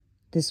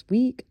This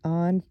week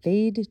on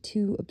Fade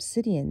to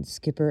Obsidian,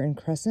 Skipper and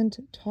Crescent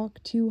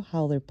talk to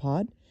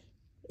HowlerPod.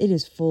 It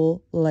is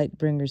full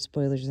Lightbringer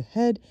spoilers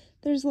ahead.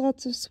 There's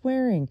lots of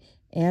swearing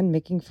and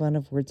making fun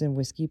of Words and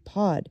Whiskey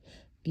Pod.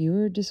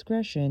 Viewer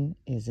discretion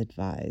is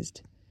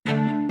advised.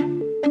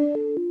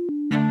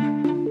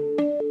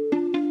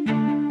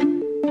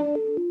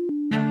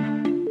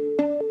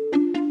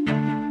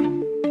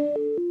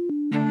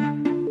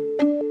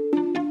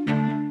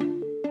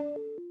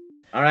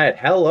 All right,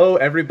 hello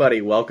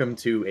everybody. Welcome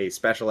to a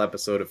special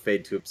episode of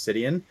Fade to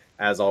Obsidian.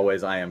 As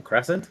always, I am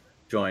Crescent,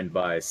 joined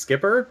by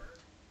Skipper,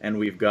 and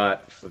we've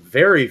got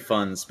very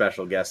fun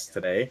special guests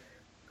today.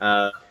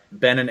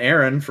 Ben and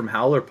Aaron from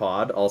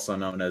HowlerPod, also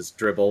known as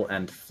Dribble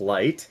and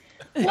Flight.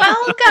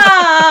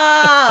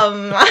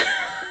 Welcome!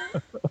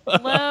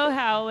 Hello,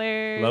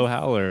 Howlers. Hello,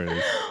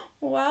 Howlers.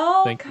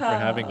 Welcome. Thank you for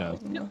having us.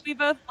 We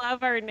both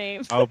love our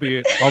names. I'll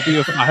be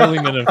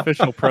filing an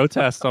official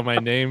protest on my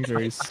name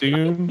very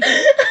soon.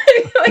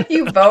 I feel like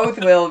you both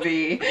will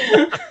be.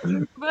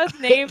 Both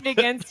named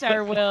against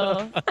our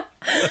will.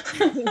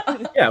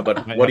 Yeah,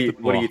 but what do you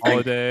think?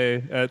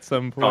 Holiday at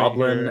some point.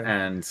 Goblin here.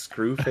 and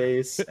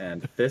Screwface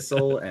and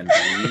Thistle and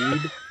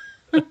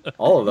Weed.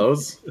 All of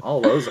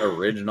those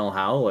original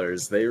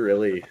Howlers. They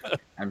really,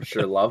 I'm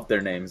sure, loved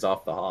their names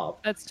off the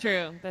hop. That's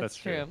true. That's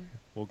true.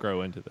 We'll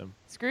grow into them.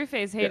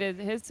 Screwface hated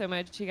his so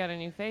much he got a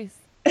new face.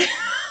 It's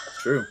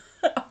true.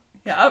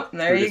 Yep,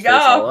 there Screwed you his face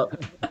all go.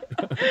 up.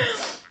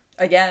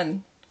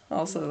 Again,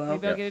 also though.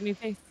 Maybe I'll get a new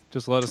face.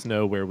 Just let us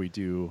know where we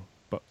do,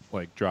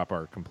 drop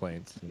our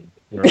complaints and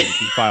where we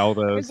can file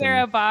those. Is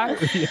there a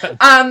box?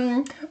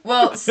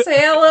 Well,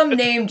 Salem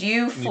named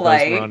you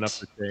Flight. Run up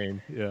the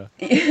chain. Yeah.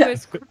 It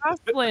was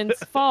Crossland's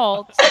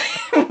fault.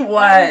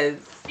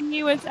 Was.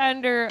 He was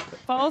under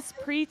false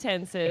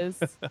pretenses.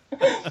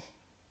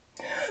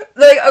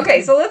 Like,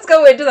 okay, so let's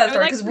go into that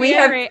story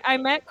because I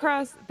met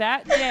Cross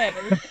that day.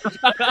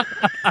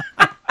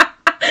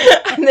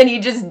 And then he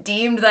just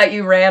deemed that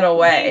you ran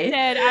away. He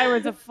said I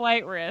was a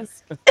flight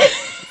risk.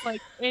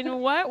 Like, in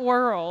what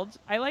world?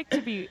 I like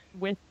to be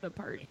with the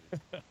party.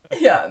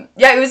 Yeah,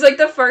 it was like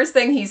the first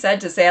thing he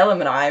said to Salem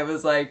and I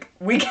was like,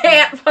 we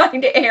can't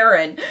find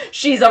Erin.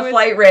 She's a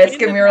flight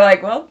risk. And we were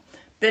like, well,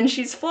 then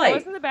she's flight. I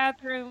was in the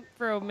bathroom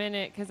for a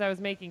minute because I was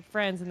making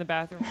friends in the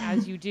bathroom,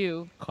 as you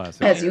do.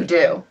 Classic. As you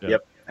do.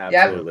 Yep,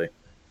 absolutely.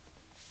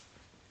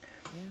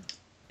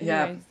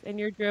 Yeah. Anyways, and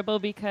your dribble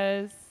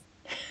because...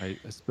 I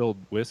spilled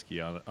whiskey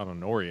on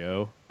an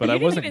Oreo, but I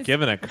wasn't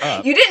given a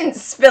cup. You didn't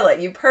spill it.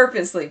 You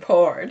purposely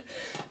poured.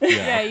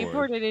 Yeah, you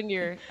poured it into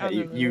your...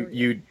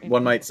 You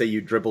one might say you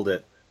dribbled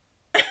it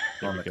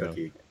on the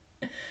cookie.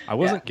 I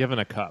wasn't given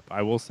a cup.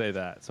 I will say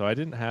that. So I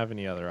didn't have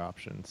any other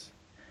options.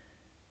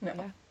 No.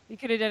 Yeah. You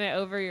could have done it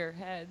over your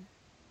head.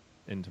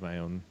 Into my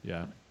own, I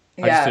Yeah.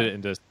 just did it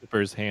into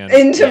Skipper's hand.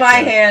 Into my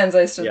hands,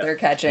 I stood there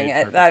catching Made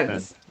it. perfect That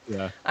sense. was...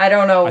 Yeah. I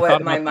don't know I what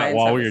thought my about that mindset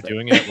while we was were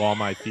doing it, while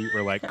my feet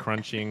were like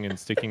crunching and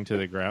sticking to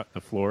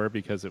the floor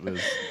because it was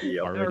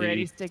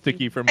already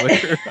sticky from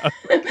liquor.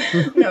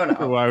 No.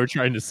 While we were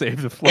trying to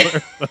save the floor.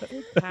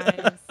 I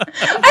don't know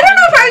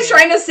if I was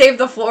trying to save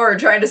the floor or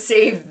trying to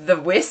save the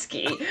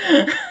whiskey.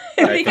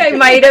 I think I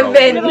might have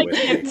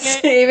been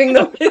saving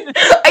the whiskey.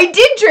 I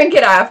did drink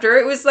it after.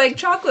 It was like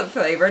chocolate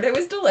flavored. It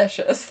was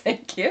delicious.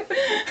 Thank you.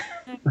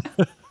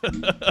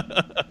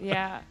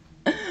 Yeah.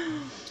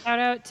 Shout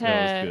out to...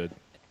 That was good.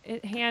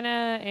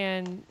 Hannah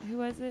and who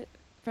was it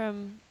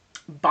from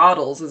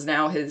Bottles is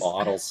now his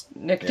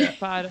nickname. Yeah.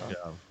 Bottle.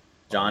 Yeah.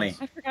 Johnny.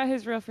 I forgot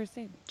his real first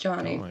name.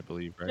 Johnny. I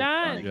believe, right?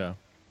 John. Yeah.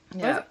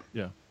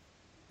 Yeah.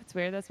 That's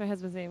weird. That's my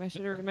husband's name. I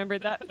should have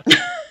remembered that.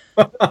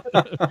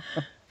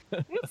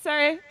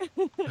 Sorry.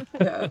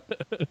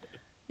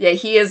 Yeah,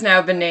 he has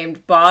now been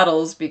named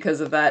Bottles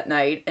because of that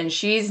night, and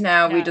she's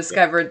now, we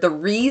discovered the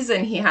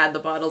reason he had the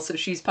bottles, so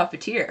she's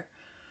puppeteer.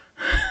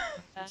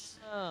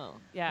 Oh,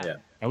 yeah.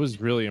 I was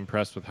really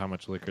impressed with how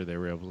much liquor they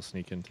were able to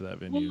sneak into that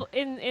venue. Well,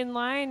 in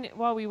line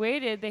while we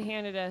waited, they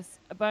handed us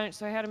a bunch,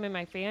 so I had them in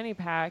my fanny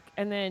pack,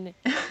 and then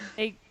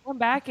they come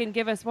back and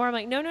give us more. I'm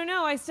like, no,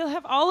 I still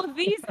have all of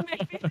these in my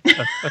fanny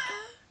pack.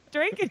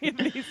 Drink any of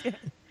these yet.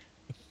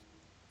 I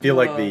feel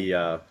like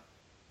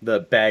the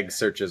bag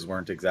searches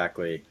weren't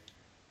exactly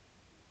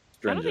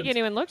stringent. I don't think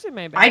anyone looked at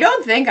my bag. I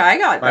don't think I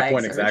got My bag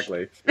point searched.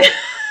 exactly.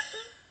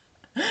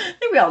 I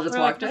think we all just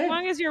walked As in.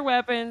 long as your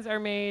weapons are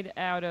made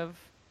out of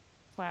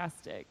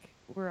plastic,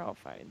 we're all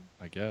fine.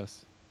 I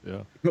guess.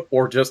 Yeah.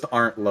 Or just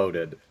aren't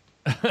loaded.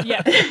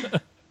 Yeah.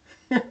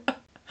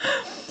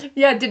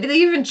 Yeah, did they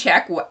even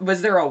check?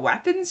 Was there a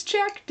weapons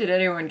check? Did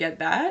anyone get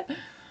that?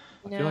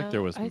 I feel like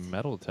there was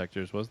metal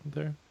detectors, wasn't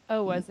there?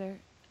 Oh, was there?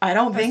 I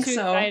don't think too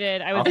so.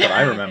 Excited. Not that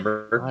I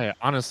remember. I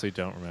honestly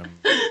don't remember.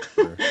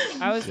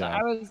 I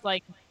was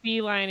like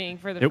beelining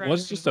for the It front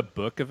was of just the- a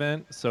book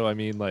event, so I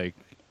mean, like,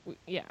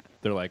 Yeah.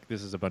 they're like,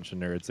 this is a bunch of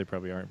nerds. They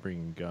probably aren't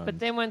bringing guns. But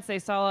then once they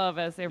saw all of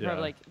us, they were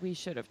probably like, we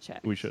should have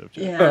checked.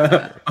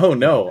 Yeah. Oh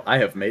no, I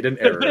have made an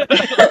error.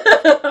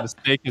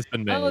 Mistake has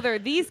been made. Oh, they're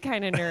these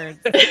kind of nerds.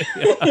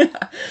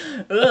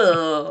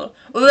 Ugh.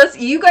 Well,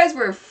 you guys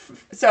were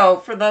so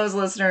for those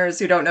listeners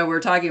who don't know, we're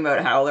talking about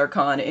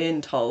HowlerCon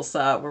in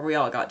Tulsa, where we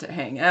all got to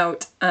hang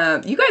out.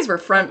 You guys were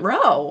front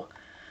row.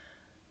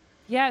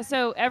 Yeah,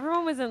 so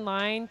everyone was in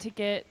line to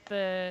get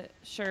the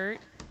shirt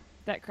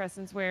that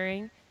Crescent's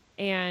wearing,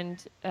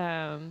 and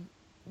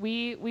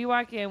we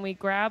walk in, we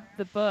grab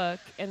the book,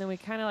 and then we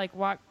kind of like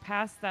walked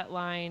past that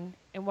line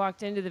and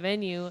walked into the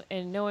venue,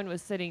 and no one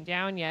was sitting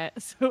down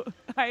yet. So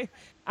I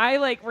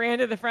like ran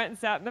to the front and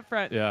sat in the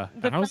front. Yeah,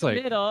 and I was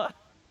like, middle.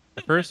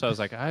 At first I was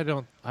like, I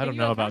don't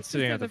know about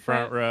sitting at the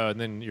front row, and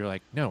then you're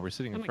like, no, we're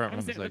sitting in the front row.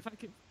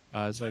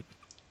 I was like,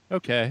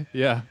 okay,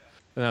 yeah.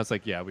 And I was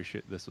like, yeah, we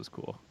should. This was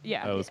cool.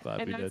 Yeah, I was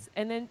glad we did.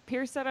 And then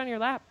Pierce sat on your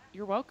lap.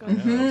 You're welcome.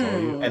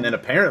 Mm-hmm. And then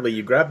apparently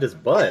you grabbed his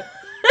butt.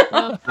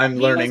 I'm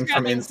learning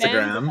from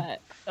Instagram.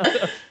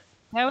 That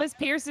was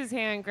Pierce's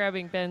hand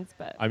grabbing Ben's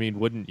butt. I mean,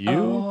 wouldn't you?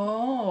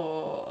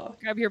 Oh.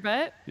 Grab your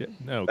butt? Yeah,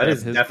 no. That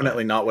is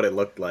definitely not what it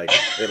looked like.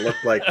 It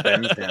looked like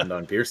Ben's hand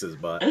on Pierce's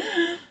butt.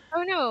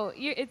 Oh, no.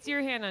 It's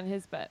your hand on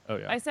his butt. Oh,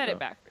 yeah. I said it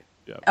backwards.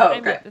 Yeah. Oh,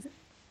 okay.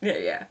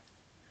 Yeah.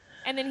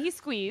 And then he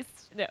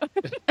squeezed. No.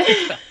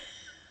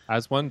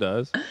 As one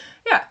does.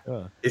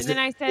 Yeah. Is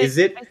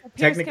it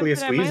technically a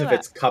squeeze if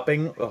it's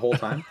cupping the whole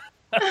time?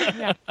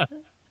 Yeah.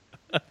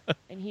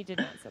 And he did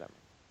not sit up.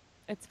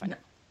 It's fine. No.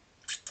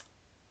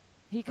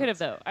 He could have,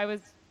 though.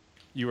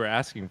 You were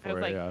asking for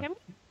it, like, yeah.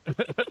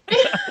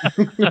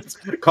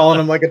 Calling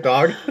him like a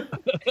dog.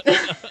 Come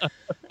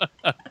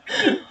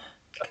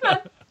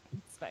on.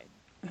 It's fine.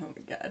 Oh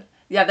my god.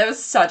 Yeah, that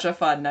was such a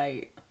fun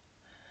night.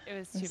 It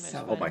was too much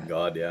fun. Oh my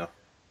god, yeah.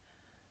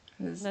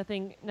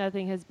 Nothing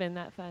has been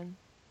that fun.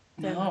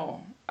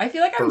 No. I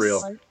feel like I'm real.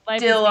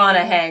 still on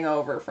a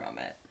hangover from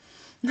it.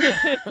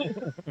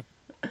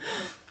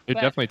 It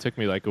definitely took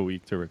me like a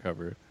week to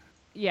recover.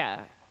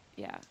 Yeah.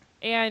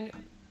 And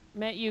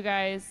met you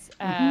guys,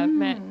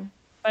 met a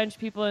bunch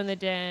of people in the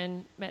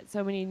den, met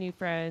so many new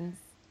friends.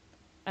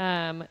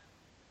 I'll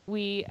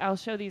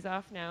show these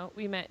off now.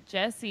 We met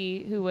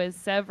Jesse, who was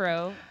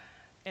Severo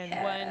and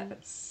won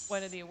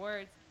one of the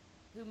awards,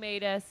 who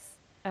made us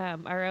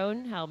our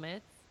own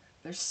helmets.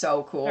 They're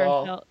so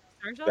cool.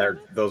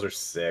 Those are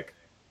sick.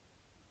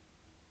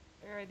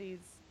 Where are these?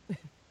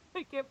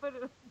 I can't put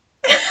it.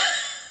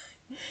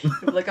 You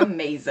look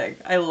amazing.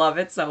 I love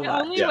it so much. The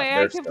only way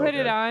I can put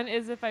it on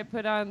is if I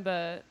put on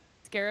the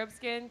scarab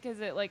skin, because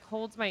it like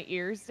holds my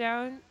ears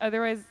down.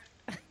 Otherwise,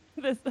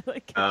 this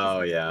like.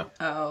 Oh yeah.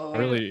 Oh.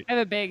 I have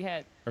a big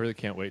head. I really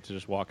can't wait to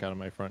just walk out of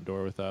my front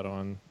door with that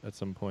on at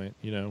some point.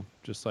 You know,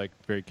 just like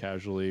very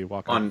casually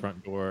walk out the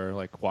front door,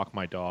 like walk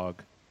my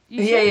dog.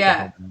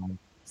 Yeah.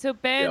 So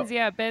Ben's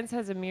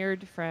has a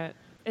mirrored front.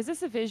 Is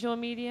this a visual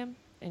medium?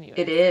 Anyway.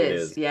 It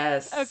is,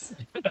 yes.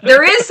 Okay.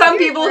 There is some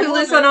people who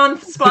listen on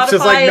Spotify, like,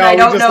 no, and I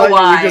don't know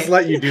why. We just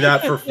let you do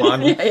that for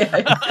fun.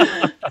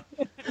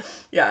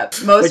 Yeah,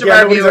 most of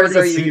our viewers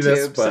are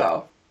YouTube,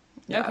 so.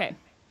 Yeah. Okay.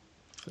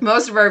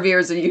 Most of our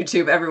viewers are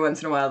YouTube. Every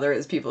once in a while, there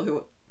is people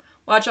who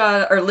watch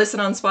on or listen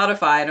on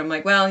Spotify, and I'm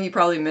like, well, you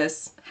probably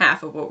miss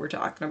half of what we're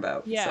talking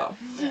about. Yeah.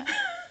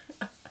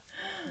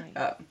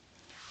 So.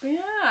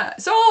 Yeah.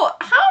 So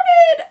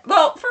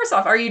first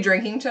off, are you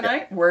drinking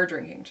tonight? Yeah. We're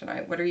drinking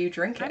tonight. What are you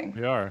drinking?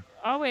 We are.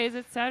 Always.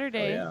 It's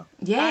Saturday. Oh,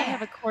 yeah. I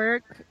have a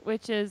Quirk,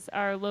 which is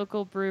our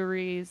local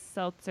brewery's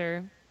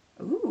seltzer.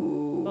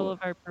 Ooh.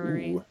 Boulevard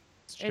Brewery.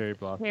 It's cherry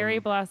blossom. Cherry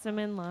blossom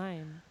and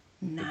lime.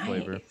 Nice.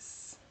 Flavor.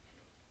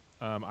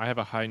 I have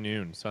a High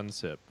Noon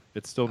Sunsip.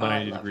 It's still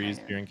 90 degrees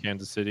here in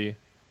Kansas City.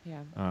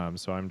 Yeah.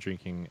 So I'm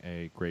drinking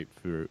a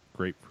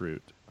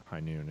grapefruit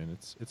High Noon, and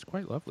it's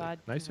quite lovely.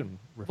 Vodka. Nice and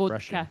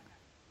refreshing. Vodka.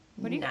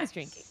 What are you guys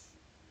drinking?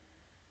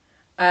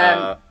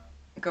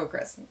 Go,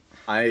 Chris.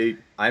 I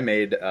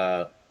made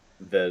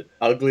the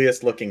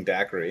ugliest looking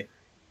daiquiri.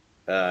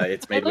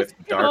 It's made with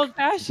dark.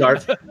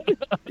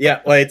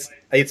 Yeah, well,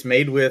 it's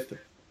made with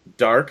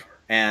dark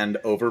and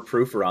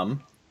overproof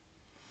rum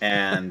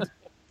and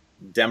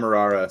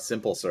Demerara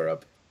simple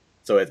syrup.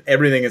 So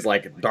everything is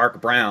like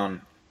dark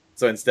brown.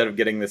 So instead of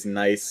getting this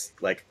nice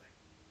like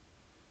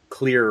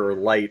clear or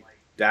light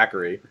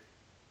daiquiri,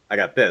 I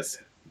got this,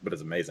 but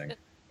it's amazing.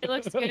 It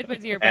looks good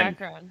with your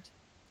background.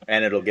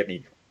 And it'll get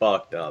me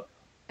fucked up.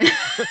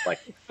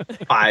 Like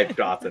 5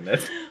 shots in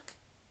it.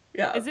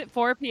 Yeah. Is it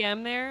 4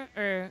 p.m. there,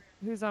 or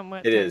who's on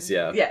what? It is,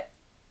 yeah. Yeah.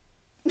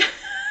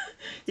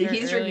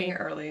 He's drinking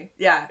early.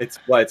 Yeah. It's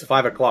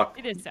 5 o'clock.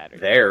 It is Saturday.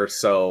 There,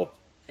 so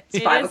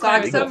it's 5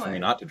 o'clock somewhere. For me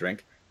not to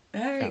drink.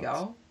 There you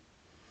go.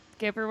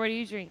 Skipper, what are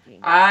you drinking?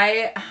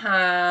 I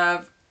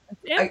have.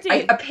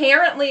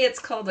 Apparently, it's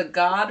called a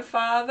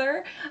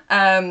Godfather.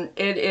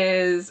 It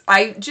is.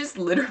 I just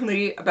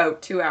literally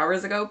about 2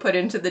 hours ago put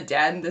into the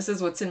den. This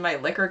is what's in my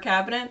liquor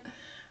cabinet,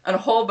 and a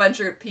whole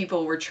bunch of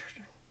people were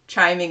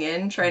chiming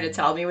in, trying to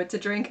tell me what to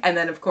drink. And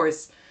then, of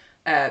course,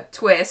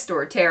 Twist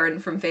or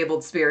Taryn from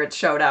Fabled Spirits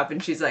showed up,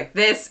 and she's like,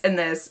 this and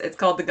this. It's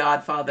called the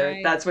Godfather.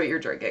 Nice. That's what you're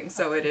drinking.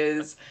 So it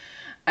is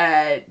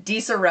Di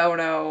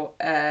Serono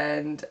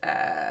and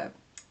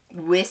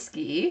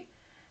whiskey.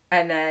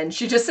 And then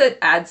she just said,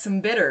 add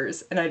some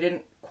bitters. And I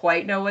didn't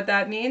quite know what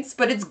that means,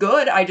 but it's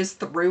good. I just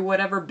threw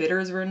whatever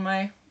bitters were in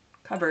my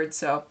cupboard.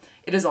 So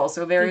it is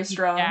also very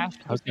strong. I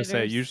was going to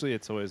say, usually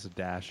it's always a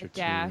dash or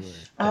two.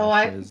 Oh,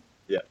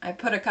 I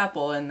put a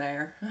couple in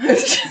there.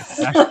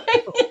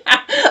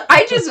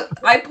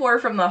 I pour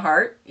from the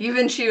heart.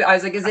 Even I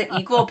was like, is it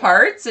equal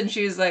parts? And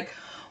she was like,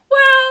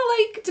 well,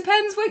 like,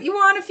 depends what you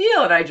want to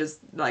feel. And I just,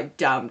 like,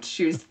 dumped.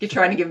 She was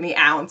trying to give me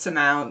ounce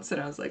amounts.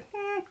 And I was like,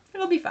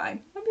 it'll be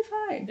fine. It'll be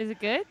fine. Is it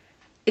good?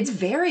 It's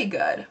very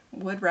good.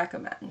 Would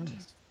recommend.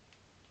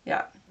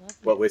 Yeah.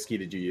 What whiskey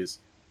did you use?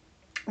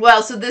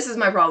 Well, so this is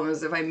my problem,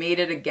 is if I made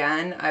it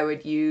again, I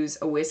would use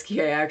a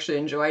whiskey I actually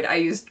enjoyed. I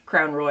used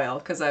Crown Royal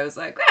because I was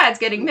like, it's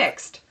getting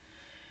mixed.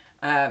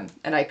 And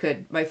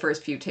my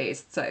first few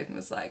tastes, I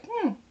was like,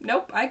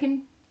 nope, I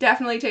can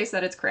definitely taste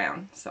that it's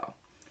Crown. So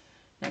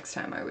next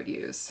time I would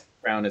use.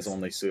 Crown is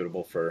only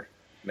suitable for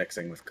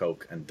mixing with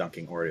Coke and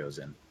dunking Oreos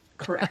in.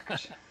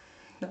 Correct.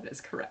 That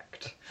is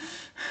correct.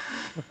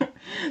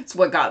 It's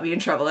what got me in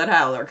trouble at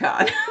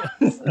HowlerCon.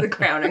 The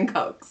Crown and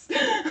Cokes.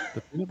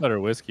 The peanut butter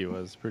whiskey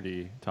was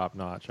pretty top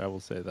notch. I will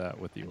say that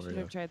with the Oreo.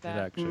 I've tried that. It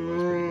actually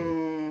was pretty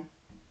good.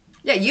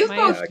 Yeah, you've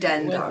both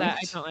den-dunked. I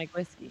don't like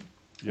whiskey.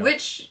 Yep.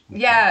 Which,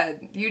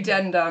 you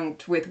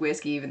den-dunked with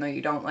whiskey, even though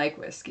you don't like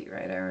whiskey,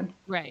 right, Aaron?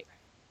 Right.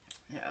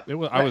 Yeah. I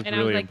was and really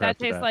I was like, impressed that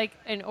tastes like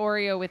an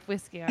Oreo with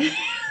whiskey on it.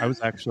 I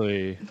was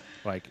actually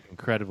like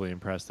incredibly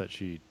impressed that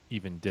she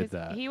even did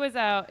that. He was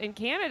out in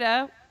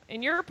Canada,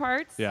 in your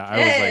parts. Yeah, I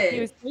was like, he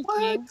was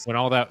fishing. when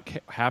all that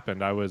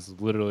happened, I was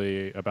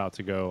literally about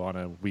to go on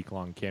a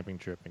week-long camping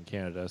trip in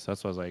Canada. So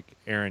that's why I was like,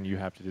 Aaron, you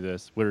have to do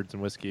this. Willards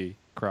and Whiskey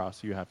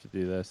Cross, you have to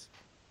do this.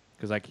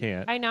 Because I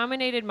can't. I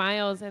nominated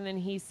Miles, and then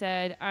he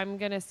said, I'm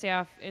going to stay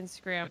off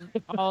Instagram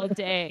all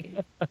day.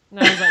 And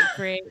I was like,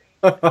 great.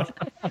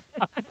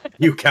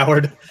 You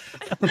coward.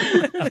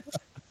 But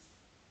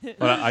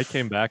I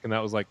came back, and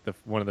that was like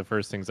one of the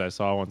first things I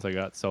saw once I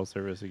got cell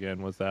service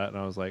again was that. And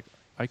I was like,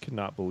 I could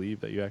not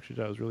believe that you actually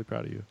did. I was really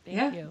proud of you.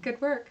 Thank you.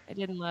 Good work. I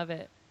didn't love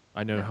it.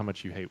 I know how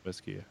much you hate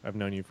whiskey. I've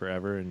known you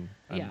forever, and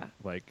Yeah.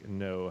 I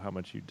know how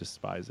much you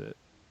despise it.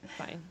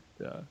 Fine.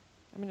 Yeah.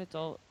 I'm an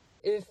adult.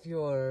 If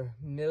your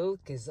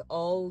milk is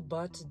all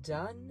but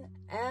done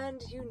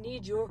and you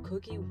need your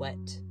cookie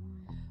wet,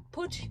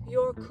 put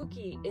your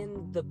cookie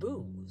in the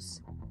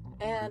booze,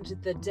 and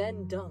the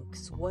den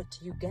dunks what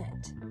you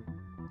get.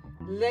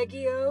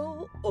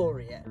 Legio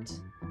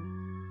Orient.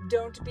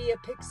 Don't be a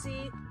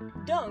pixie,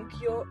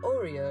 dunk your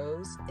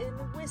Oreos in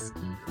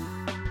whiskey.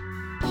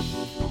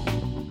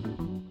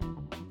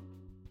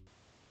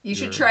 You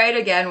should try it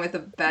again with a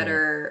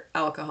better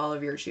alcohol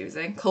of your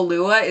choosing.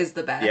 Kahlua is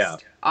the best. Yeah.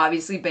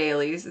 Obviously,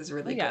 Bailey's is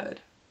really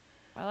good.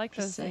 I like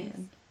Just those things.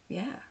 saying.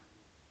 Yeah.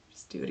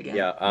 Just do it again.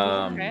 Yeah.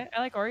 Okay. I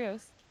like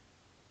Oreos.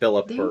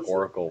 Philip or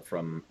Oracle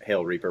from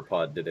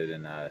HowlerPod did it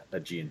in a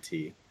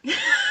G&T.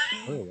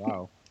 Oh,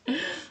 wow.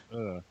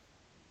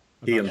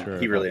 He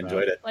really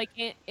enjoyed it. Like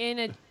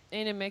in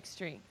a mixed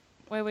drink.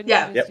 Why wouldn't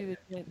Yeah. you just do the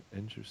gin?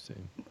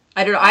 Interesting.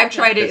 I don't know. I've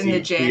tried it in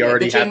the gin. He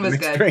already The gin had was the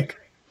mixed good. drink.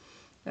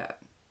 Yeah.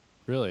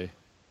 Really?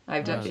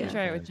 I've done should it.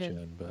 try it with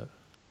gin. But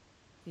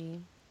See,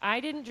 I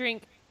didn't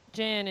drink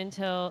gin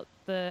until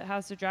the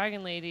House of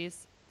Dragon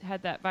ladies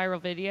had that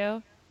viral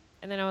video,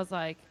 and then I was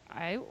like,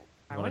 I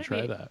want to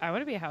try be that. I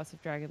want to be a House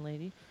of Dragon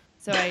lady.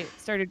 So I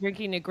started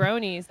drinking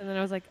Negronis, and then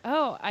I was like,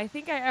 oh, I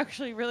think I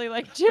actually really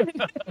like gin.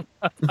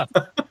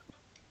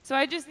 So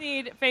I just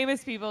need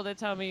famous people to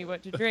tell me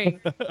what to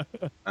drink.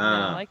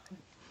 I like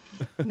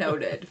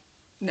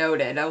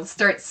Noted. I'll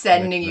start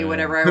sending you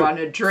whatever I want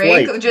to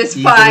drink. Flight, Just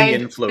easily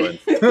find.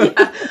 influence.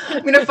 Yeah.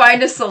 I'm gonna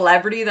find a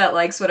celebrity that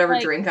likes whatever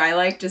drink I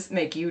like. Just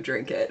make you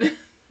drink it.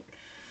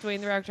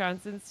 Dwayne The Rock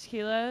Johnson's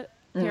tequila,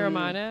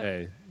 Terramana.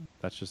 hey,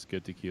 that's just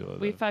good tequila.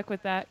 We though. fuck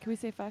with that. Can we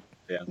say fuck?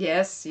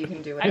 Yes, you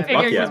can do I whatever.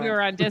 figured yeah. because we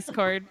were on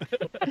Discord.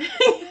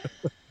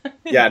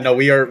 Yeah, no,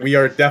 we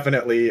are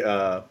definitely.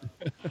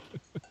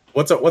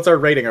 What's our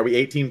rating? Are we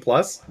 18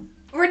 plus?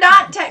 We're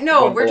not.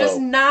 No, One we're just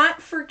below.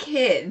 not for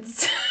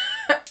kids.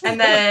 And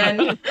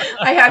then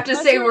I have to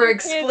say we're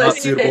Not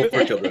suitable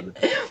for explicit. children.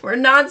 We're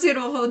not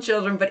suitable for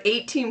children, but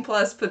 18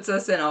 plus puts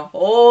us in a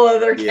whole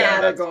other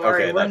Yeah, that's-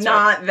 category. okay, We're that's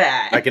not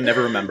that. I can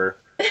never remember.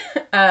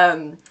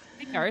 I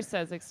think ours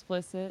says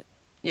explicit.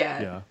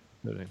 Yeah. Yeah.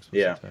 That makes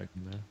Yeah. sense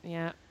in there.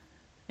 Yeah.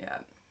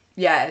 Yeah.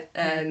 Yeah,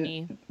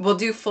 and we'll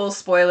do full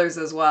spoilers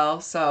as well.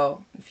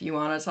 So if you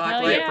want to talk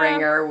Hell yeah.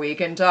 Lightbringer, we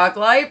can talk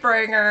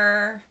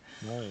Lightbringer.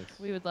 Nice.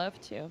 We would love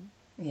to.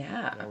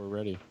 Yeah. Yeah, we're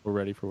ready. We're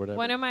ready for whatever.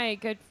 One of my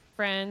good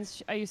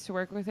friends, I used to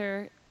work with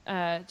her,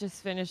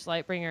 just finished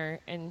Lightbringer,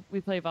 and we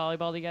play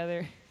volleyball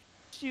together.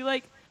 She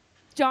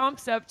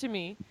jumps up to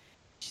me.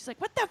 She's like,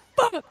 "What the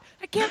fuck?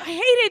 I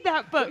hated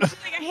that book." She's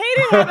like, "I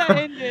hated how that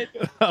ended."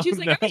 She's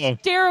like, "I wish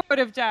Daryl would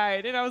have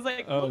died." And I was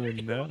like, Oh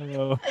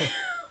no.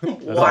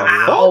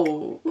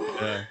 Wow.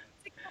 Yeah.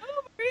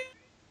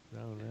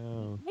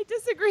 No. I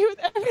disagree with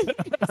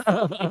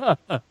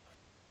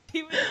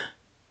everything.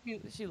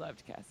 She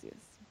loved Cassius.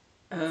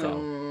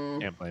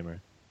 Can't blame her.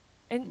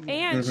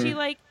 And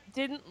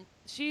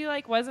she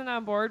wasn't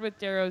on board with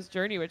Darrow's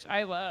journey, which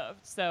I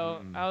loved.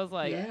 So I was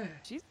like,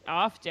 she's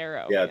off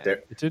Darrow. Yeah, man.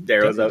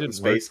 Darrow's out in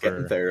space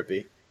getting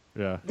therapy.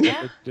 Yeah.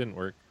 It didn't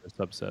work for a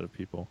subset of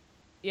people.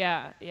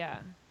 Yeah.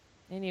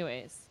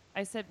 Anyways,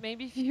 I said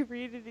maybe if you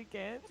read it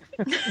again.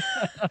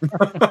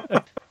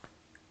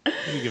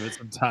 Maybe give it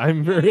some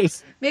time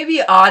first.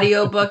 Maybe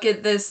audiobook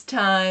it this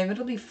time.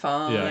 It'll be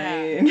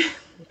fine. Yeah.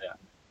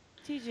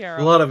 TGR.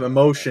 A lot of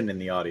emotion in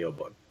the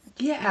audiobook.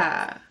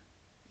 Yeah.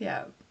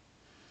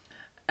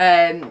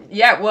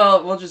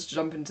 Well, we'll just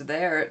jump into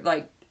there.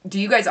 Like, do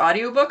you guys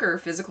audiobook or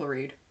physical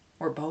read?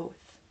 Or both?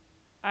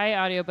 I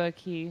audiobook,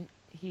 he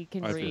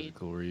can read.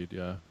 Physical read,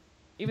 yeah.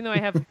 Even though I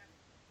have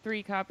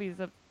 3 copies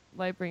of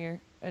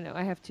Lightbringer. No,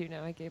 I have 2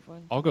 now. I gave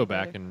one. I'll go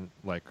back and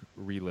like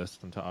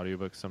re-listen to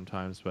audiobooks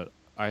sometimes, but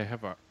I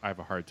have a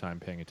hard time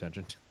paying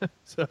attention to it.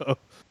 So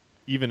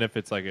even if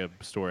it's like a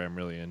story I'm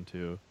really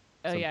into,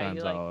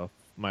 sometimes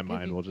my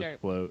mind will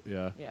just float.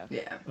 Yeah.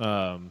 Yeah.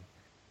 I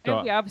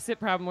have the opposite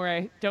problem where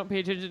I don't pay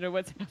attention to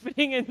what's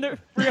happening in the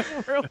real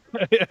world.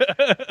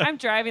 I'm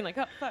driving like,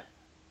 oh, fuck.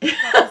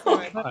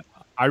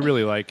 I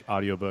really like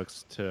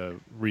audiobooks to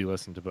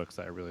re-listen to books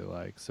that I really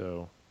like.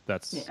 So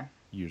that's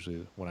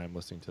usually when I'm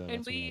listening to them.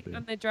 And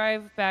on the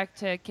drive back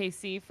to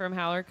KC from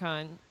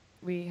HowlerCon,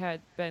 we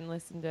had been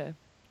listening to.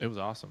 It was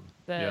awesome.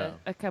 A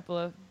couple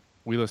of.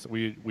 We just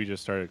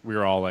started. We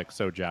were all like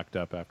so jacked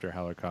up after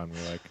HowlerCon.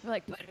 We're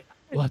like,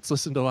 let's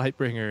listen to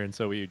Lightbringer, and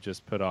so we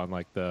just put on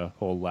like the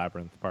whole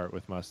Labyrinth part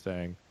with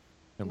Mustang,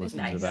 and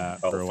listened to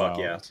that for a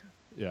while.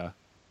 Yeah.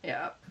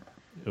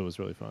 It was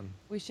really fun.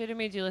 We should have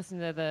made you listen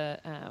to the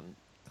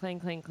clang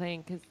clang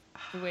clang because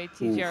the way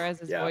TGR has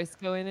his voice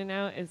go in and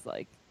out is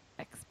like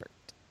expert.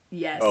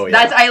 Yes,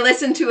 I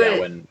listened to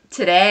it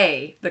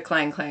today. The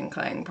clang clang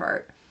clang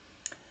part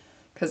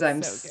because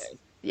I'm so good.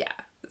 Yeah,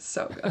 it's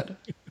so good.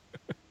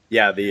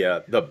 Yeah,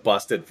 the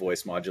busted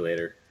voice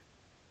modulator.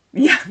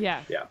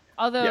 Yeah.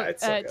 Although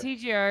it's so good.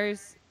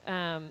 TGR's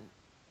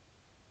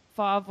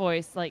fa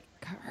voice like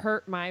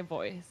hurt my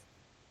voice.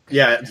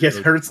 Yeah,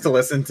 it hurts to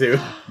listen to.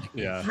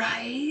 Yeah.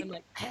 Right. I'm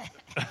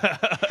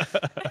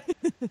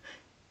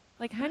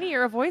like, honey,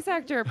 you're a voice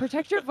actor.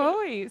 Protect your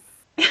voice.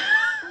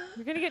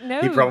 You're gonna get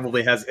notes. He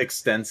probably has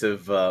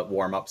extensive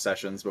warm-up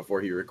sessions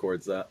before he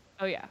records that.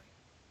 Oh yeah.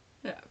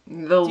 Yeah.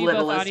 Do you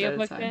both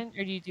audiobook then,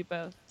 or do you do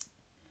both?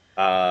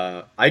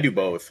 I do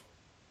both.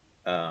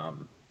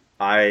 For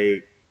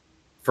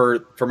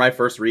my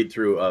first read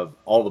through of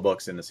all the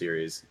books in the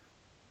series,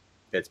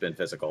 it's been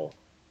physical,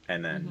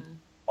 and then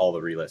all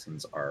the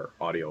re-listens are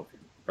audio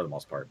for the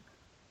most part.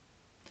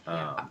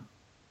 That's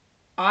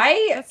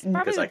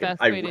probably the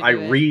best way to do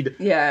it. read.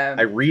 Yeah.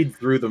 I read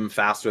through them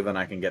faster than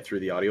I can get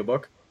through the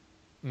audiobook.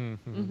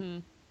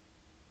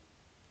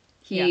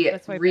 He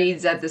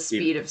reads at the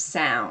speed of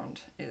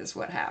sound is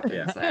what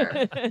happens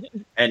there.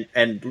 And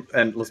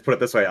let's put it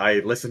this way, I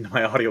listen to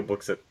my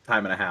audiobooks at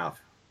time and a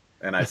half,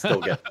 and I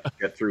still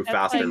get through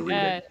faster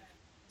reading.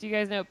 Do you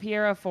guys know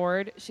Piera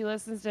Ford? She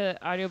listens to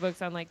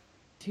audiobooks on like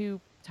 2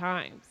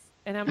 times.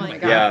 And I'm like,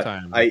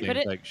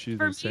 she's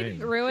for insane.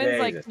 me, it ruins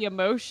like the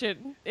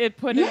emotion it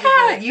put in.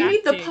 Yeah, you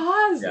need the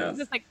pauses. Yeah. It's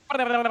just like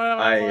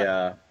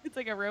it's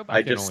like a robot.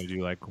 I can only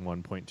do like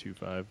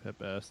 1.25 at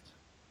best.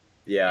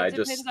 Yeah, it I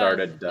just depends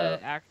started on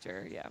the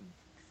actor. Yeah,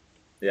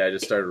 I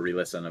just started a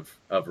re-listen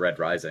of Red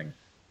Rising,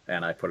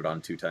 and I put it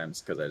on 2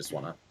 times because I just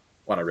want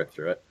to rip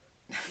through it.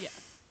 Yeah.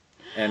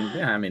 And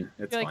I mean,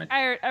 it's fine.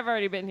 I've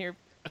already been here.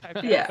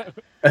 Yeah.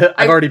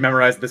 I've already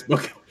memorized this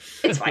book.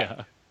 It's fine.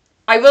 Yeah.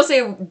 I will say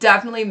it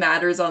definitely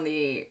matters on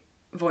the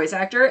voice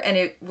actor, and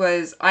it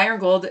was Iron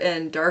Gold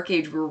and Dark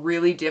Age were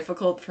really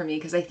difficult for me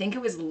because I think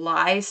it was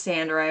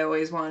Lysander I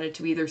always wanted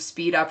to either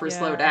speed up or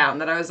slow down.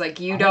 That I was like,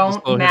 you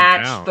don't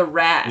match the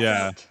rest.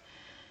 Yeah.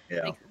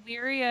 Like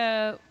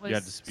Lyria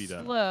was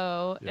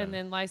slow, and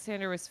then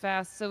Lysander was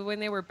fast. So when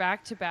they were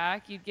back to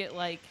back, you'd get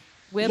like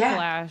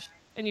whiplash,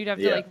 and you'd have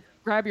to like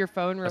grab your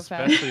phone real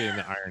fast. Especially in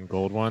the Iron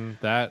Gold one,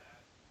 that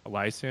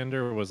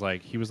Lysander was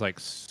like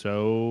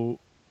so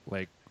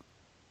like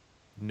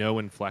no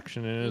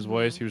inflection in his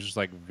voice. He was just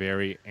like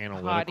very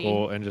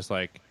analytical and just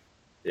like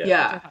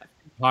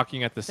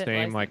talking at the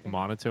same like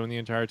monotone the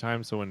entire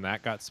time. So when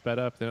that got sped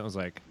up, then it was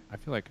like, I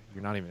feel like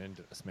you're not even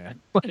into this, man.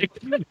 Like,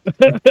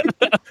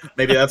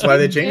 maybe that's why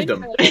they changed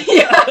him.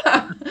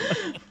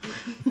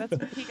 That's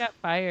when he got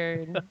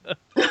fired.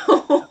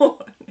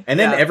 And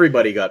then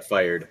everybody got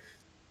fired.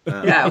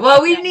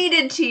 Well, we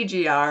needed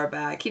TGR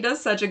back. He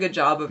does such a good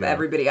job of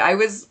everybody. I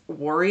was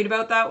worried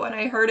about that when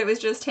I heard it was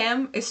just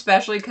him,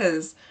 especially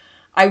because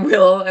I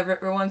will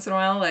every once in a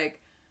while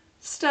like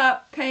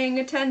stop paying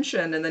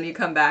attention, and then you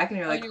come back and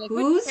you're like,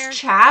 whose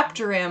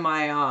chapter am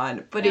I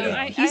on? But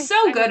he's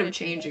so good at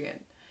changing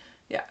it.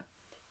 Yeah.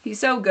 He's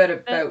so good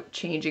about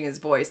changing his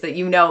voice that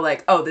you know,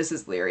 like, oh, this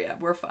is Lyria.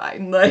 We're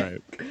fine.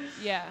 Like,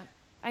 yeah.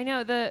 I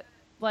know the,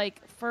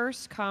 like,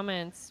 first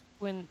comments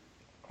when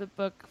the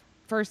book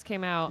first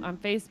came out on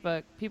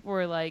Facebook, people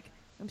were like,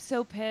 I'm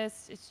so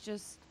pissed. It's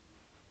just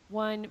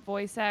one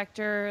voice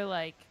actor.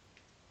 Like,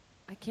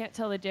 I can't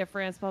tell the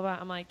difference, blah, blah.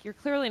 I'm like, you're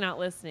clearly not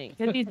listening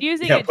because he's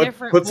using a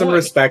different put some voice.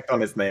 respect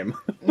on his name.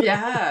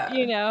 Yeah.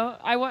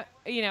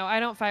 I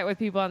don't fight with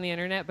people on the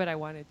internet, but I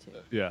wanted to.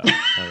 Yeah.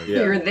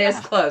 You're this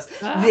close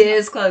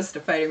to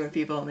fighting with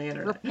people on the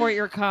internet. Report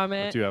your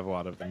comment. I do have a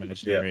lot of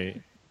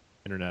imaginary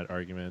internet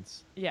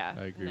arguments. Yeah.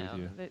 I agree with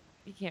you.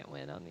 You can't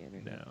win on the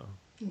internet. No.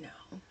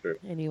 True.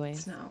 Anyways.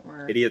 It's not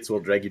work. Idiots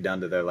will drag you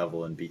down to their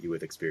level and beat you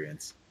with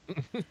experience.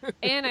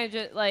 And I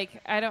just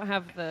I don't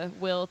have the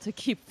will to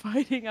keep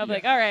fighting. I'm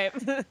like, all right.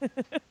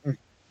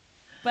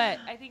 But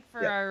I think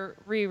for our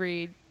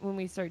reread, when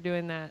we start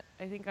doing that,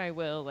 I think I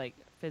will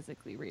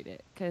physically read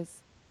it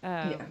because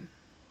I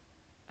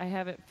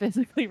haven't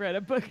physically read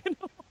a book in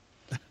a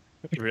while.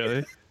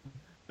 Really?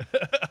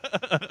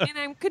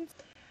 And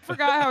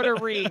forgot how to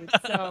read.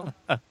 So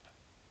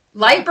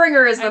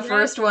Lightbringer is the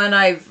first one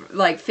I've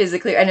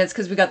physically, and it's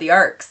because we got the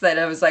arcs that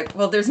I was like,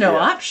 well, there's no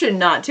option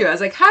not to. I was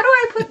like, how do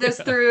I put this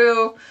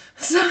through?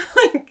 So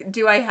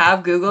do I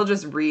have Google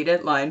just read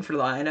it line for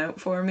line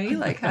out for me?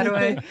 How do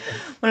I,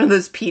 one of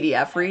those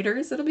PDF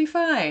readers? It'll be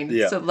fine.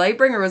 Yeah. So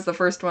Lightbringer was the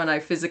first one I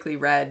physically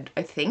read,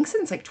 I think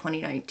since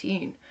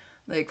 2019.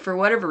 For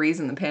whatever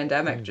reason, the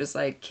pandemic just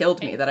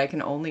killed me that I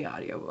can only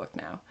audiobook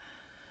now.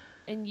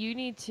 And you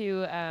need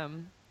to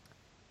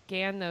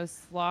scan those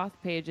sloth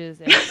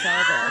pages and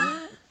sell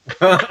them.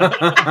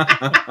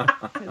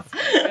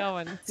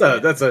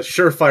 That's a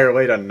surefire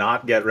way to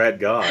not get Red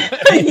God.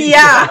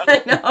 Yeah,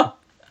 I know.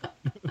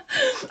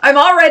 I'm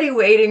already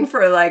waiting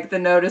for the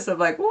notice of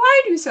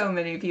why do so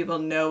many people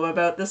know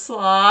about the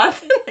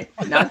sloth?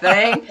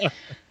 Nothing.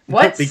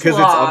 What because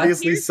sloth? It's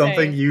obviously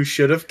something you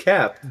should have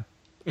kept.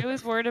 It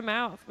was word of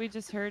mouth. We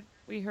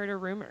heard a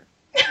rumor.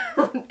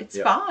 It's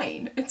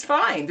fine. It's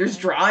fine. There's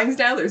drawings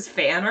now. There's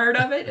fan art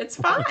of it. It's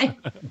fine.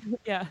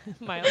 Yeah,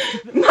 Miles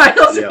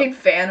made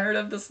fan art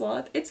of the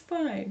sloth. It's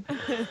fine.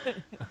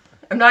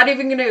 I'm not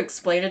even going to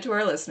explain it to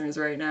our listeners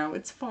right now.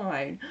 It's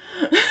fine.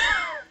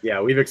 Yeah,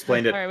 we've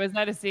explained it. All right, was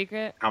that a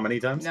secret? How many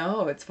times?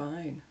 No, it's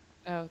fine.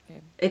 Oh, okay.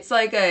 It's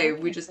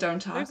we just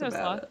don't talk There's no about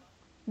sloth. it.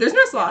 There's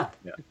no sloth.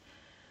 Yeah.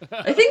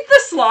 I think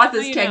the sloth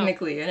is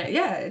technically in it.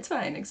 Yeah, it's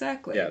fine.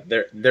 Exactly. Yeah,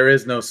 there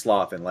is no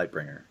sloth in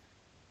Lightbringer.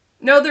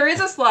 No, there is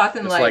a sloth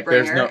in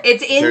Lightbringer.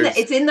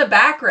 It's in the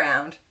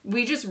background.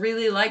 We just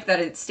really like that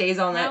it stays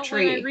on that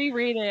tree. When I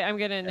reread it, I'm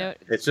gonna note.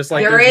 It's just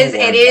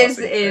it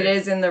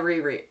is in the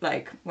reread.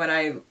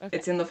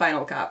 It's in the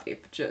final copy.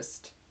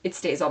 Just it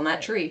stays on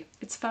that tree.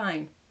 It's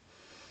fine.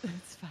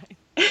 It's fine.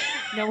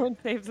 No one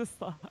saves a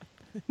sloth.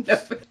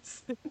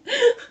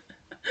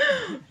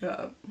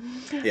 No,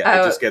 it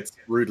just gets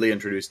rudely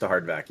introduced to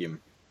hard vacuum.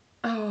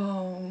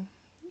 Oh,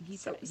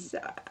 so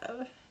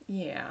sad.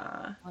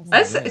 Yeah.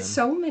 That's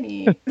so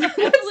many.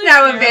 It's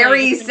now a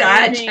very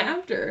sad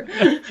chapter.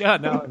 Yeah,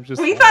 no, I'm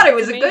just. We thought it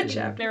was a good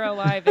chapter. They're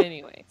alive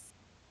anyways.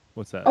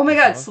 What's that? Oh my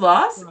god,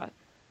 sloths?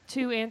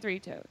 2 and 3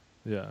 toad.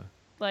 Yeah.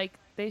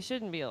 They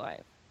shouldn't be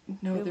alive.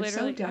 No, they're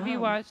so dumb. Have you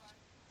watched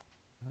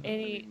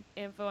any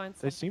info on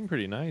They seem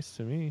pretty nice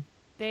to me.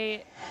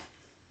 They're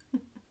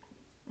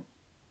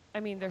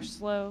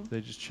slow.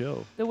 They just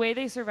chill. The way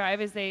they survive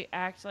is they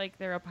act like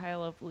they're a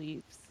pile of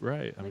leaves.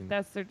 Right.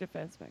 That's their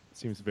defense mechanism.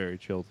 Seems very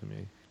chill to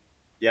me.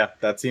 Yeah,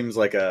 that seems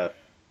like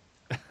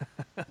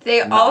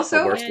they also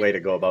the worst way to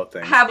go about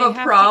things. Have a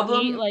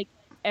problem. To eat,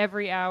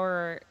 every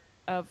hour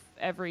of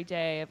every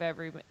day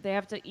they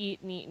have to eat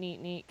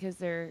because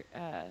they're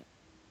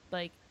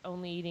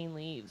only eating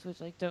leaves, which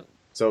don't.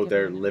 So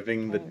they're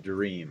living the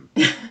dream.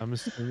 I'm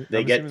assuming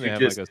they get to have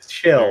just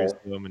chill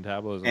slow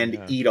metabolism, and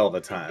eat all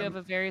the They time. have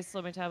a very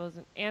slow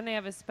metabolism, and they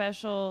have a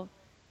special.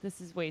 This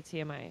is way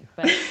TMI,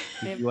 but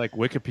did you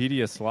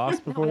Wikipedia sloths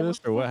before this,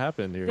 or what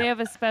happened here? They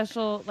have a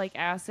special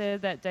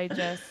acid that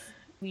digests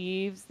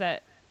leaves.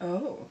 That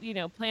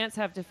plants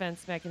have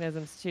defense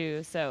mechanisms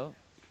too. So,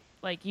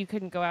 you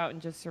couldn't go out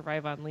and just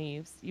survive on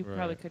leaves. You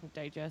probably couldn't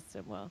digest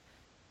them well.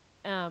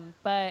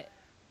 But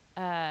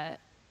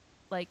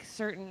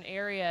certain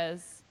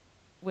areas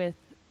with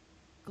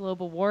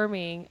global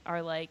warming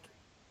are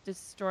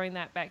destroying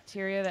that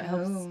bacteria that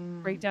helps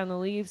break down the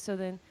leaves. So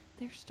then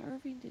they're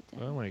starving to death.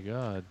 Oh my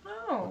god.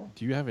 Oh.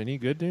 Do you have any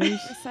good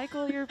news?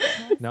 Recycle your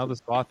Now the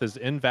sloth is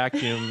in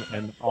vacuum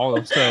and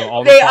also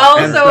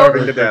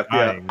starving to death.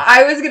 Yeah.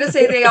 I was gonna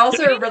say they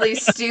also are really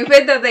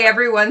stupid that they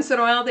every once in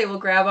a while they will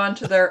grab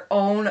onto their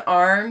own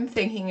arm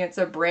thinking it's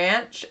a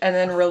branch and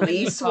then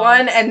release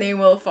one and they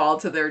will fall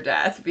to their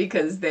death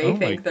because they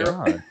think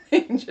they're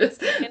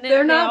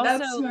they're not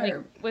that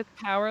smart. With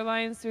power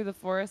lines through the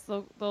forest,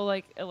 they'll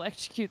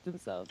electrocute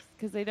themselves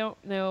because they don't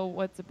know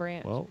what's a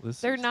branch. Well,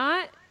 they're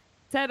not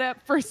set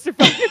up for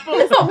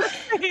survival.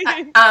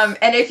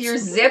 And if you're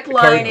zip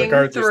lining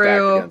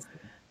through,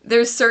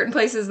 there's certain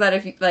places that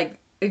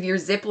if you're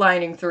zip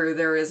lining through,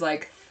 there is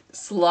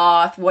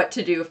sloth, what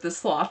to do if the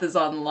sloth is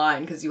on the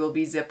line, because you will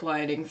be zip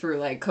lining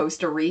through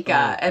Costa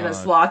Rica and a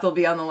sloth will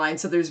be on the line,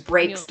 so there's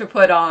brakes to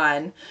put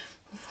on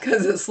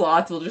because the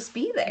sloth will just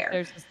be there.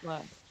 There's a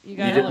sloth.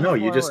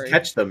 You just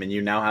catch them and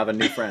you now have a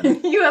new friend.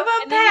 You have a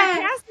and then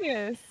pet. you're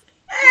Cassius.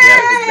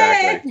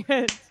 Yeah,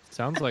 exactly.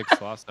 Sounds like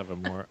sloths have a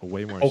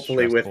way more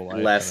hopefully with stressful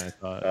life less than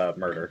I thought.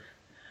 murder.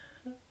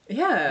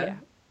 Yeah.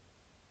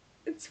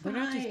 It's fine.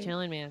 They're not just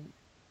chilling, man.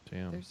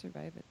 Damn. They're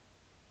surviving.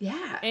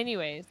 Yeah.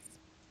 Anyways.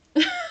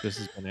 This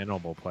has been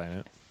Animal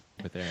Planet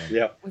with Aaron.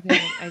 Yep. With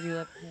Aaron. I do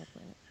love Animal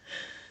Planet.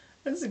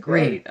 This is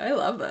great. I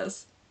love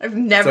this. I've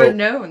never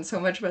known so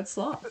much about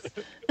sloths.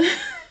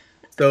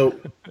 So,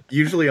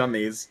 usually on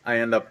these, I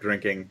end up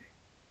drinking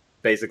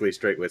basically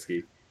straight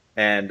whiskey.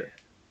 And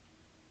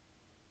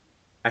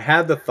I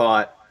had the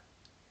thought,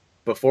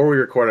 before we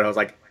recorded, I was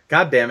like,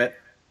 God damn it,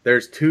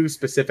 there's 2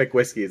 specific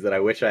whiskeys that I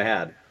wish I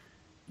had.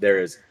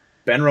 There's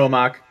Ben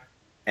Romack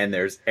and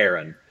there's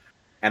Aaron.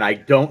 And I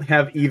don't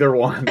have either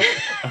one.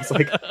 I was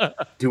like,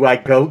 do I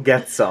go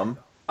get some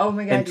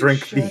and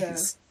drink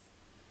these?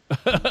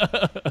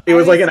 It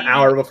was like an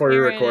hour before we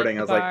were recording.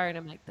 I was like, and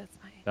I'm like, that's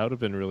mine. That would have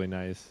been really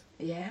nice.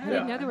 Yeah. I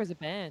didn't know there was a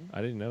Ben.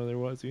 I didn't know there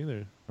was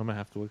either. I'm gonna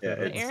have to look that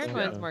up. The Aaron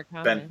one's more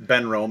common.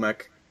 Ben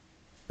Romack.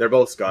 They're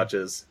both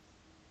Scotches.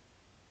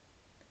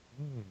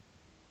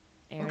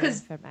 Aaron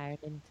from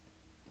Ireland.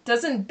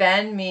 Doesn't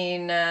Ben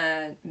mean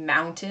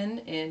mountain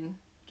in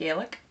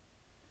Gaelic?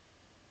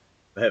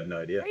 I have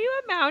no idea. Are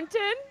you a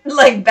mountain?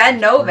 Like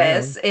Ben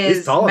Novus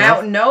is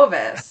Mountain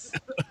Novus.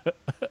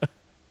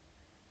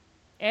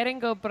 Erin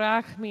go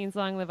Brach means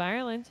long live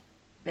Ireland.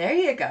 There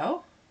you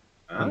go.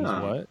 Means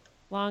what?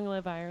 Long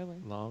live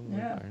Ireland. Long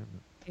live Ireland.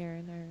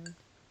 Aaron, Ireland.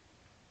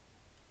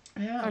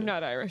 Yeah. I'm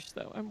not Irish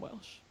though. I'm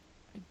Welsh.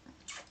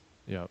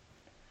 Yep.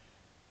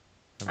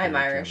 I'm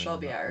Irish. I'll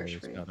be Irish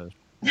for you.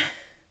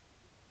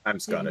 I'm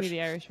Scottish. You can be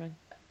the Irish one.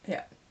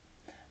 Yeah.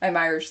 I'm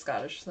Irish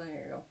Scottish, so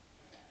there you go.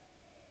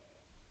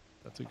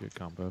 That's a good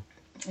combo.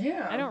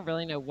 Yeah. I don't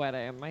really know what I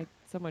am.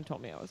 Someone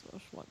told me I was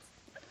Welsh once.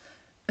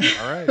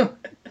 All right.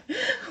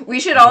 We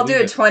should all do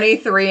a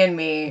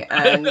 23andMe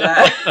and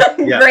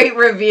great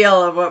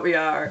reveal of what we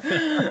are.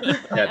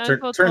 Yeah,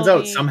 turns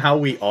out somehow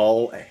we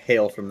all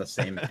hail from the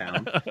same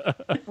town.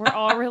 We're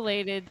all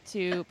related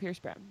to Pierce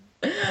Brown.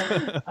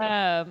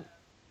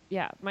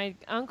 Yeah, my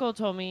uncle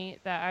told me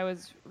that I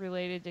was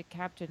related to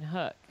Captain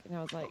Hook, and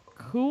I was like,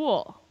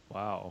 cool.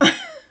 Wow.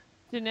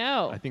 To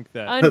know. I think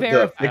that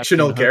the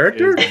fictional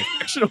character?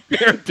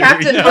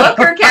 Captain Hook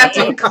or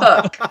Captain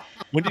Cook?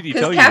 When did he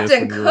tell you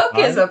Captain this? Cook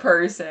is a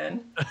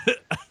person.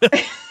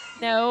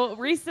 No,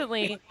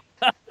 recently.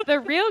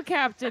 The real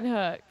Captain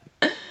Hook.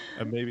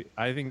 Maybe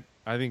I think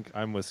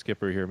I'm with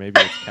Skipper here.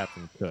 Maybe it's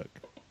Captain Cook.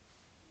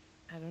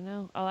 I don't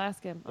know. I'll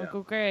ask him. Yeah.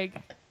 Uncle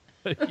Greg.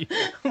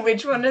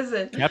 Which one is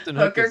it? Captain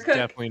Hook is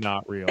definitely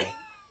not real.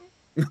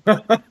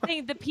 I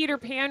think the Peter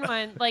Pan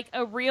one, like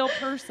a real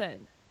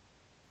person.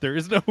 There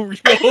is no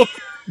real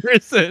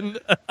person.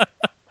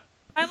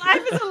 My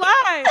life is a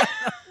lie.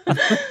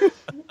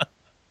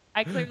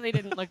 I clearly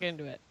didn't look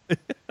into it.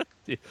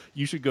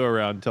 You should go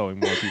around telling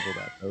more people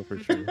that, though, for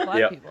sure. A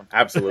lot of people.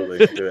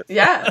 Absolutely. Do it.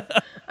 Yeah.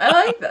 I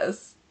like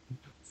this.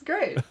 It's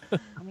great.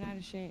 I'm not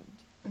ashamed.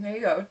 There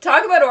you go.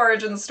 Talk about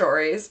origin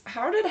stories.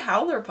 How did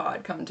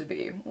HowlerPod come to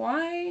be?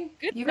 Why?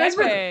 Good you guys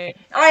were.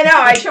 I know.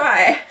 I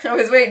try. I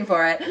was waiting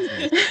for it.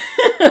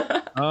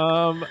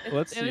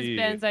 Let's see. It was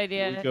Ben's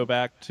idea. We go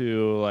back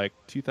to like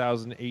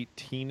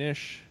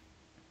 2018-ish.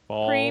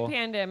 Fall.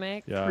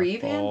 Pre-pandemic. Yeah.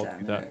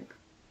 Pre-pandemic.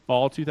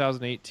 Fall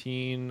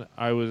 2018.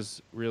 I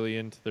was really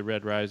into the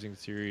Red Rising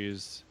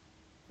series,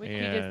 which we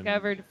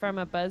discovered from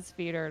a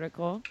BuzzFeed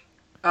article.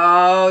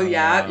 Oh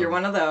yeah, you're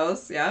one of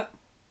those. Yep.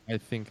 I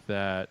think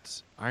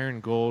that Iron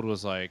Gold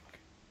was like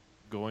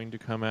going to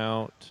come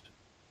out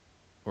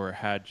or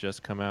had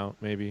just come out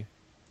maybe.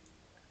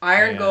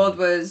 Iron Gold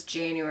was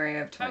January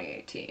of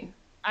 2018.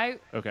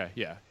 Okay,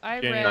 yeah. I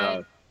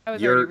read I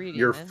was your already reading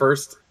your then.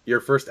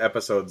 first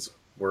episodes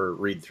were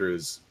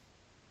read-throughs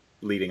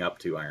leading up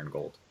to Iron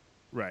Gold.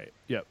 Right.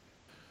 Yep.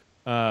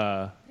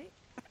 I'm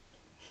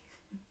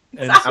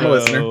a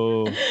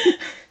listener.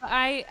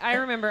 I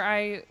remember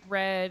I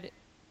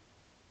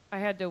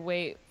had to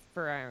wait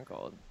for Iron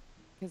Gold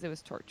because it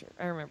was torture.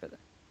 I remember that.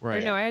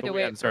 Right. Or no, I had to wait.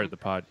 We hadn't started the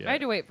pod yet. I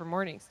had to wait for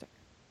Morningstar.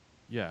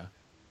 Yeah.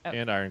 Oh.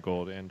 And Iron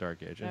Gold and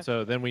Dark Age. And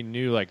so then we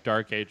knew like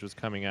Dark Age was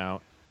coming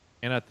out.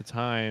 And at the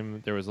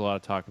time there was a lot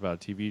of talk about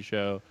a TV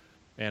show.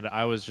 And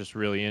I was just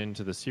really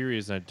into the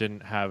series and I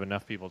didn't have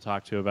enough people to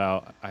talk to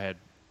about. I had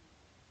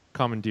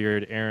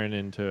commandeered Aaron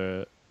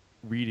into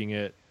reading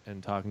it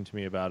and talking to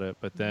me about it.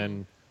 But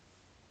then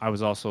I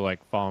was also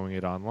like following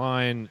it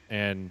online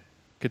and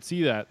could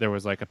see that there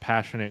was like a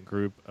passionate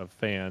group of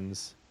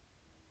fans,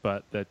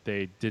 but that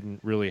they didn't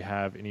really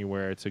have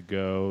anywhere to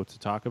go to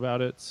talk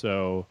about it.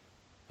 So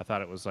I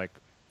thought it was like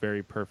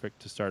very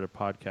perfect to start a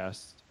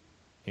podcast.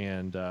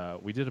 And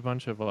we did a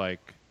bunch of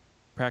like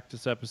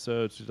practice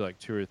episodes, we did like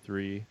 2 or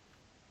 3.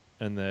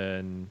 And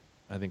then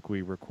I think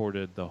we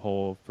recorded the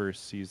whole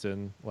first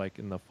season like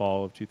in the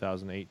fall of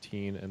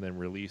 2018 and then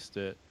released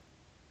it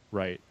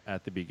right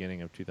at the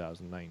beginning of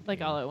 2019.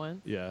 Like all at once?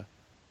 Yeah.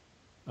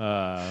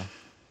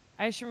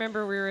 I just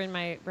remember we were in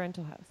my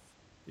rental house.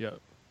 Yep.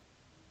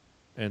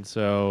 And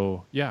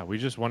so, yeah, we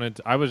just wanted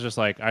to, I was just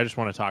like, I just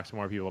want to talk to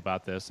more people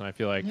about this. And I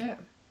feel like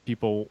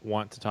people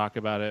want to talk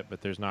about it,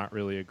 but there's not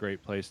really a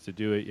great place to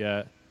do it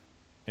yet.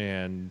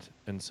 And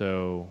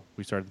so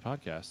we started the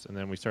podcast, and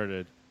then we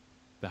started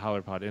the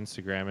HowlerPod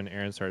Instagram, and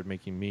Aaron started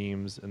making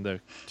memes, and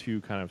the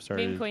two kind of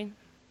started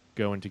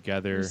going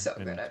together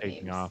and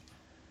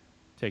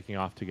taking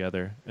off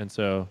together. And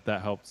so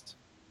that helped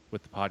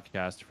with the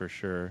podcast for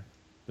sure,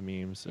 the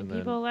memes. And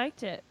people then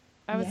liked it.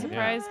 I was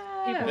surprised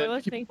people were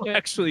listening to it.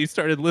 Actually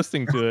started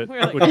listening to it,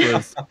 which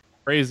was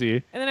crazy.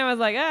 And then I was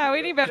like,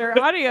 we need better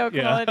audio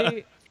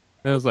quality.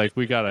 And I was like,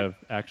 we got to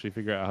actually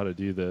figure out how to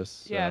do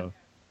this. So,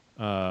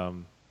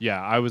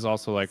 I was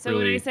also like, so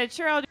when I said,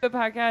 sure, I'll do a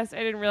podcast,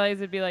 I didn't realize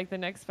it'd be like the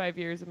next 5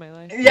 years of my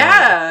life.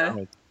 Yeah.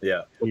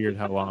 Weird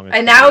how long.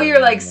 And now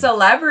you're like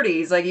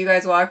celebrities. Like you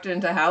guys walked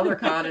into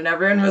HowlerCon and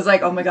everyone was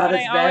like, oh my God,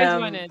 it's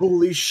them.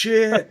 Holy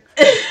shit.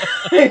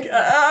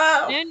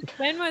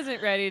 Ben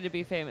wasn't ready to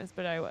be famous,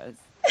 but I was.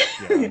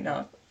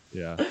 No.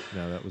 Yeah.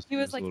 No, that was. He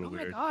was like, oh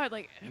my God,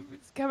 like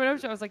it's coming up.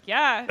 So I was like,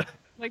 yeah.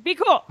 Like, be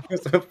cool.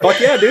 Fuck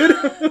yeah, dude.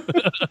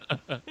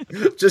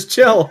 Just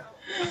chill.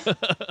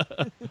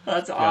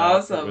 That's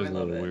awesome. It was a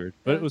little weird,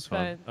 but it was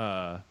fun.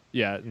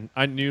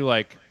 I knew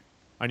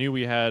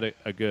we had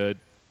a good,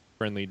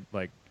 friendly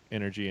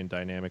energy and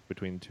dynamic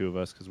between the two of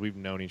us because we've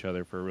known each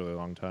other for a really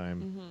long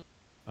time.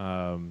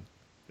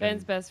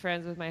 Ben's best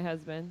friends with my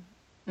husband.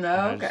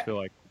 I just feel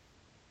like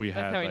we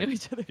had. That's how we knew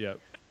each other. Yep.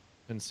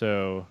 And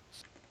so,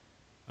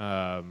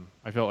 I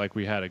felt like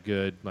we had a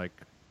good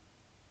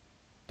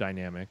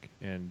dynamic,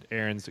 and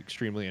Aaron's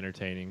extremely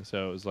entertaining,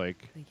 so it was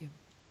like thank you.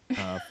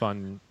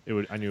 Fun.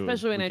 I knew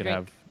especially we could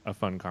have a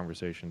fun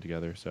conversation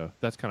together. So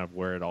that's kind of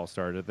where it all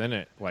started. Then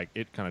it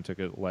kind of took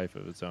a life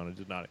of its own. I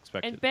did not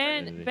expect it.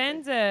 And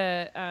Ben's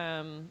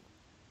a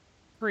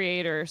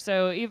creator.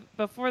 So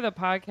before the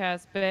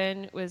podcast,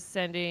 Ben was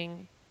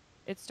sending.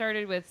 It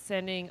started with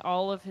sending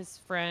all of his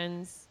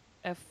friends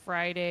a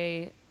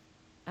Friday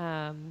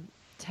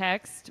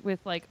text with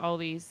all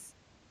these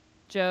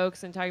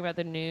jokes and talking about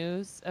the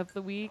news of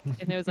the week,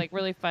 and it was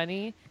really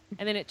funny.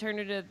 And then it turned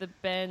into the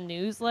Ben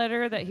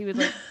newsletter that he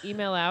would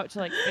email out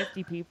to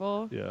 50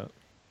 people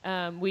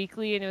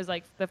weekly, and it was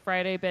the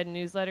Friday Ben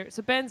newsletter.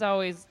 So Ben's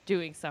always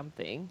doing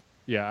something.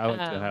 Yeah, I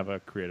like to have a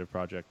creative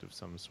project of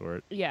some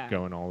sort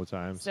going all the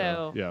time.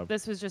 So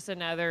this was just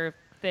another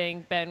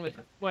thing Ben was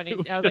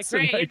wanting. I was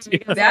like, great,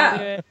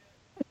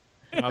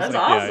 That's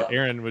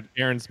awesome.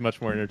 Aaron's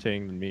much more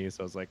entertaining than me,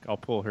 so I was like, I'll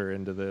pull her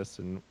into this,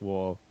 and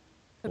we'll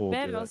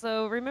Ben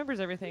also remembers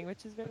everything,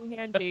 which is very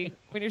handy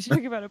when you're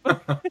talking about a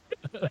book.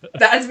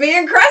 That's me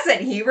and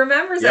Crescent. He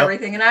remembers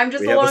everything, and I'm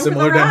just along for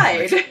the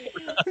ride.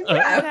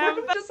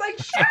 I'm just like,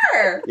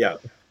 sure. Yeah.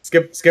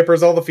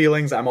 Skipper's all the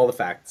feelings. I'm all the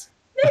facts.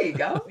 There you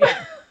go.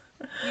 Yeah.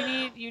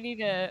 You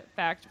need a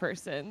fact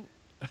person.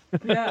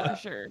 Yeah.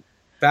 For sure.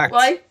 Facts.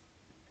 Well,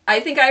 I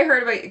think I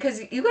heard about, because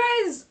you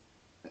guys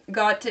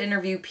got to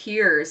interview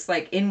Pierce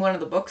in one of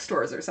the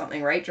bookstores or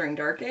something, right? During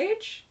Dark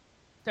Age?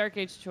 Dark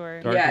Age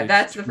tour.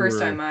 That's the first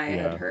time I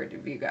had heard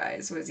of you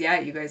guys. You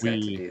guys got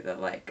to do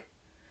the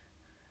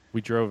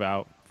We drove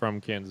out from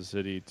Kansas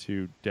City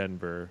to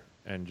Denver,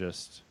 and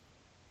just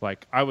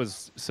I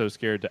was so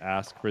scared to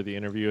ask for the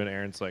interview, and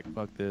Aaron's like,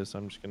 "Fuck this!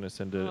 I'm just gonna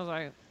send it." I was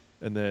like,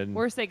 and then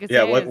worst they could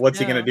say what's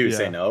he gonna do?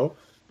 Say no?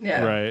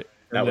 Yeah, right.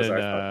 That was then,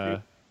 our thought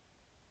too.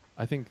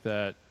 I think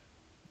that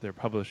their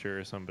publisher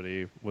or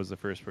somebody was the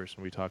first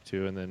person we talked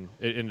to, and then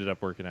it ended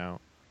up working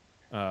out.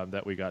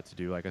 That we got to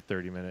do a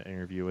 30-minute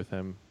interview with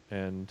him,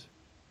 and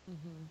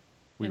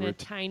we in were a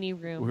tiny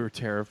room. We were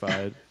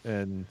terrified,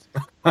 and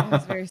I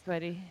was very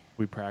sweaty.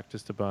 We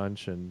practiced a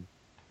bunch, and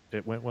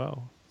it went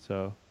well.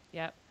 So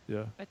yeah,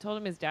 I told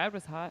him his dad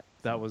was hot.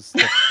 That was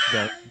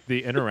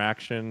the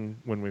interaction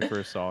when we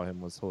first saw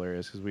him was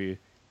hilarious because we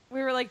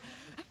were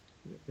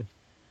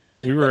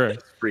we were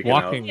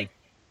walking. Out.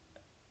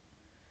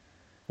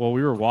 Well,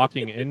 we were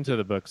walking into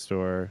the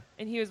bookstore.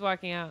 And he was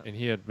walking out. And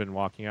he had been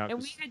walking out. And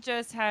we had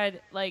just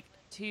had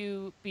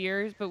 2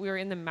 beers, but we were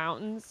in the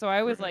mountains. So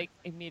I was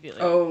immediately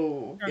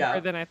stronger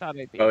than I thought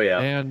I'd be. Oh, yeah.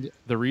 And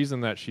the reason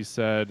that she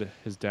said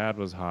his dad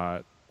was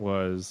hot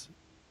was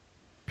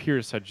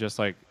Pierce had just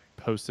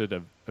posted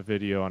a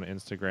video on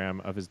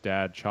Instagram of his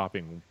dad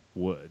chopping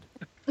wood.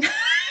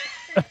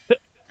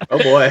 Oh,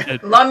 boy.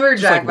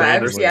 Lumberjack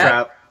vibes,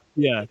 yeah.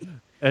 Yeah.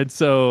 And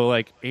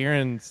so,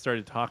 Aaron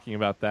started talking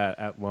about that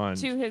at lunch.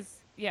 To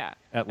his,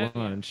 At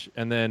lunch.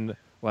 And then,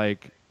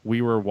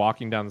 we were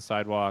walking down the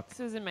sidewalk. This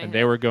was in my and head.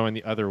 they were going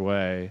the other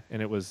way.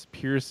 And it was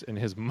Pierce and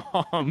his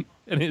mom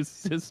and his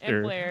sister.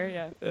 And Blair,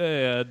 yeah.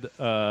 And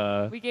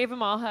we gave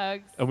them all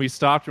hugs. And we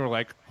stopped and we're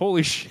like,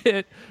 holy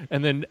shit.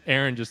 And then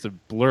Aaron just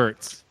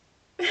blurts,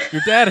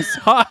 your dad is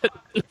hot.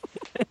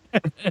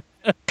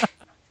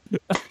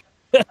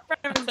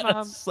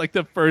 That's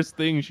the first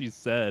thing she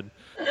said.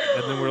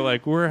 And then we're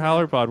like, we're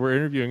HowlerPod, we're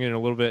interviewing in a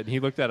little bit. And he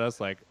looked at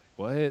us like,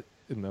 what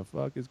in the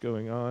fuck is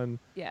going on?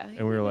 Yeah. And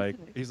we were like,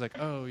 he's like,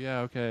 oh, yeah,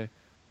 okay.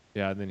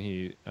 Yeah, and then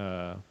he...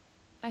 I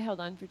held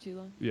on for too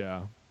long.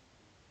 Yeah.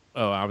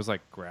 Oh, I was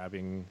like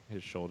grabbing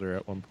his shoulder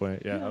at one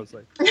point. Yeah, I was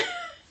like,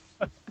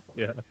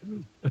 yeah.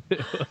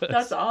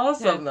 That's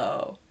awesome,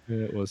 though.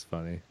 It was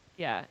funny.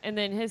 Yeah, and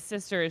then his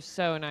sister is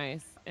so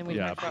nice, and we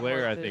talked about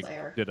Blair, I horses.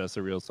 think, did us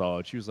a real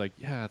solid. She was like,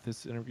 "Yeah,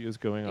 this interview is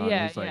going on."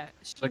 Yeah, and like,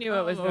 she like, knew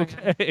it was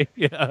okay.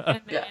 Yeah.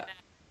 And then,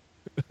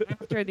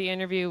 after the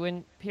interview,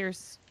 when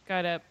Pierce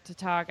got up to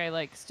talk, I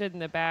like stood in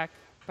the back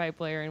by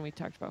Blair, and we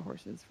talked about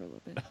horses for a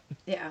little bit.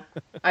 Yeah,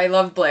 I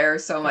love Blair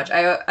so much.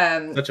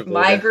 Such a my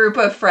Blair. group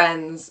of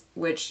friends,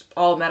 which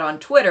all met on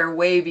Twitter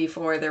way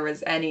before there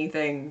was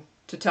anything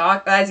to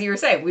talk. As you were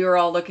saying, we were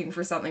all looking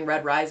for something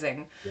Red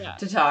Rising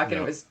to talk,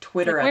 and it was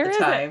Twitter Like, at the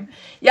time.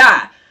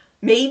 Yeah,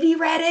 maybe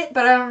Reddit,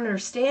 but I don't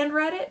understand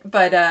Reddit.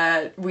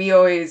 But we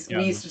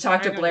used to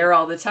talk to Blair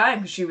all the time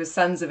because she was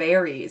Sons of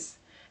Ares.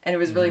 And it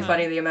was really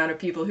funny the amount of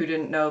people who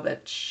didn't know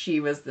that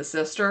she was the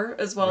sister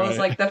as well as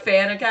like the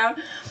fan account.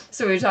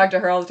 So we talk to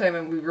her all the time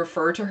and we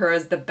refer to her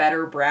as the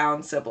better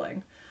brown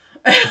sibling.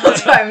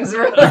 Sometimes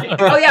we're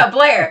like, oh yeah,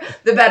 Blair,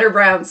 the better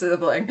brown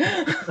sibling.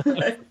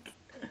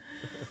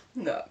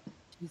 No.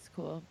 She's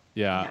cool.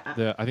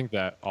 Yeah. I think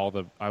that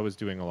I was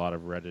doing a lot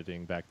of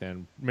Redditing back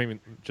then, maybe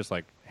just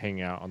like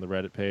hanging out on the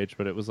Reddit page,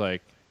 but it was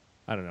like,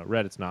 I don't know,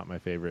 Reddit's not my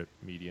favorite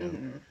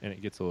medium and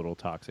it gets a little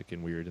toxic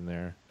and weird in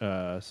there.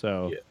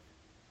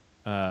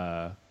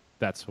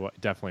 That's what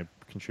definitely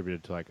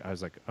contributed to like, I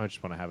was like, I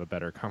just want to have a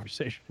better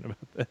conversation about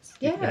this.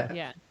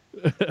 Yeah.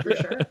 For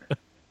sure.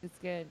 It's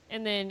good.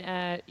 And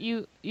then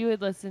you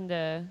had listened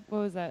to, what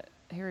was that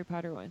Harry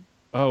Potter one?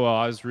 Oh, well,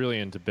 I was really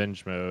into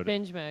binge mode.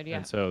 Binge mode, yeah.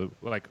 And so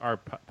like our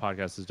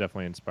podcast is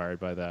definitely inspired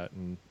by that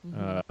and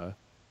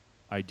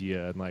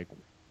idea. And like,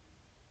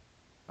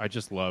 I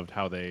just loved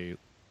how they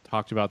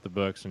talked about the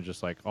books and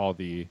just like all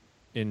the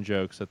in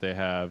jokes that they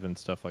have and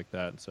stuff like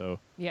that. And so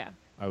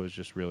I was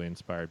just really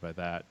inspired by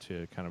that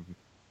to kind of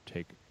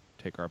take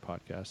our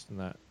podcast in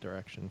that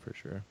direction for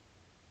sure.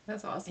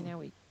 That's awesome. And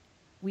now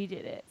we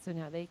did it, so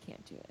now they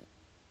can't do it.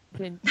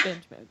 Binge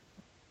mode.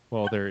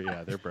 Well,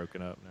 they're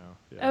broken up now.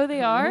 Yeah. Oh,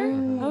 they are?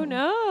 Oh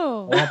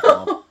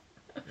no.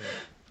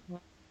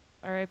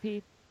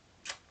 R.I.P.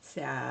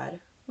 Sad.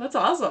 That's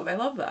awesome. I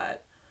love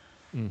that.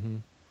 Mm-hmm.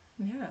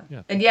 Yeah.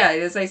 And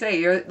as I say,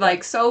 you're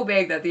like so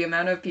big that the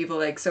amount of people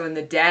like so in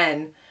the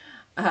den,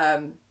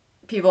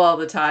 people all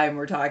the time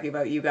were talking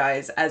about you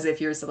guys as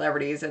if you're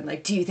celebrities and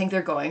like, do you think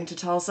they're going to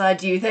Tulsa?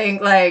 Do you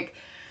think like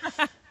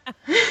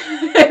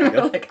and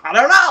we're like, I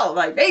don't know,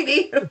 like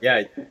maybe.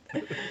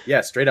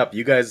 Yeah, straight up.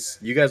 You guys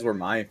were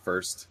my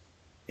first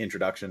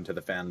introduction to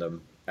the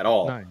fandom at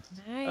all. Nice.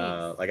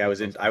 Like I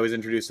was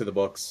introduced to the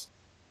books,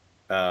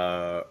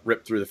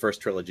 ripped through the first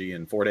trilogy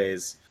in 4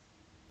 days.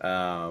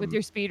 With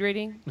your speed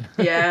reading?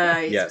 Yeah,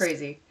 it's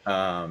crazy.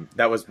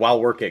 That was while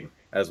working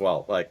as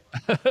well. Like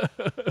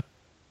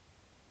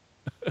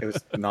it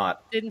was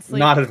not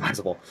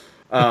advisable.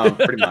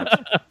 Pretty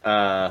much.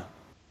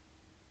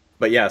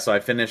 But yeah, so I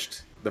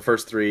finished the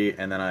first 3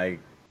 and then I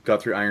got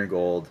through Iron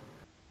Gold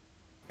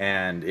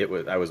and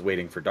I was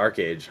waiting for Dark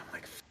Age. I'm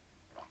like,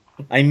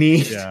 I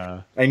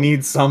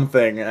need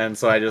something. And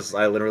so I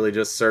literally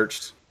just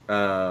searched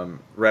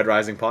Red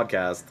Rising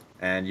podcast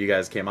and you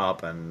guys came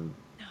up and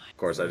of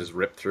course I just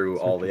ripped through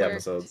all the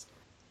episodes.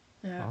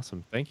 Yeah.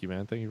 Awesome. Thank you,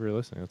 man. Thank you for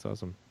listening. That's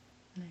awesome.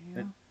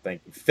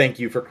 Thank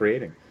you for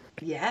creating.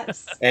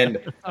 Yes. And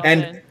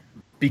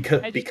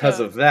because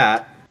of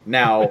that,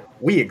 now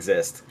we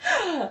exist.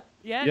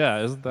 Yes. Yeah,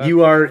 isn't that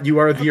you are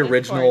the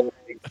original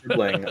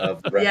sibling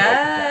of the Red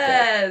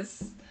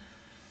Yes.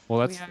 Well,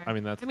 that's the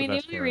the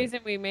only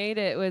reason we made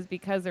it was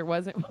because there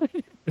wasn't one.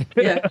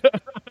 Yeah.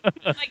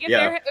 Like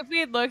if we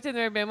had looked and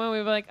there had been one,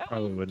 we'd be like, oh,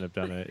 probably wouldn't have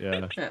done it.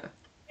 Yeah.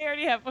 They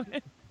already have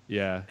one.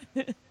 Yeah.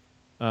 It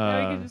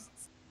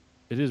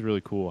is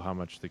really cool how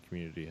much the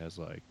community has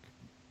like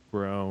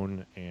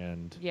grown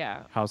and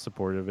how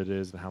supportive it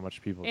is and how much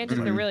people and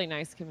just a really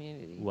nice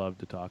community love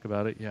to talk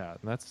about it. Yeah,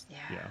 and that's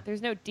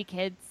There's no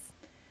dickheads.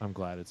 I'm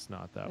glad it's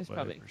not that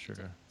way for sure.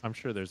 Two. I'm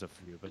sure there's a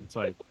few, but it's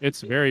like it's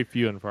very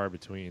few and far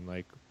between.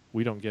 Like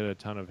we don't get a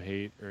ton of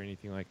hate or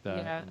anything like that.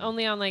 Yeah,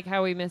 only on like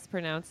how we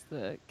mispronounce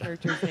the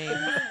characters' names.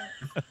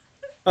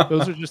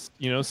 Those are just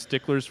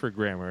sticklers for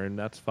grammar, and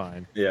that's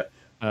fine. Yeah.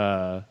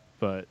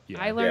 But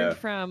I learned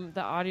from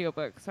the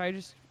audiobook, so I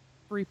just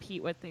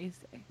repeat what they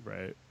say.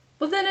 Right.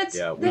 Well, then it's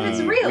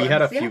real. We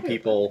had a few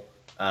people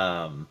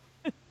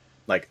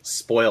like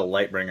spoil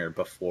Lightbringer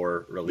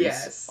before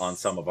release on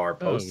some of our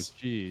posts.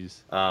 Oh,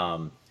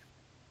 jeez.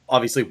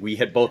 Obviously, we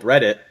had both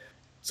read it,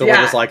 so we're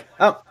just like,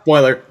 oh,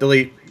 spoiler,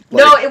 delete.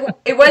 Like, no,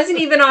 it wasn't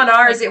even on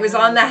ours. It was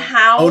on the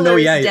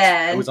Howler's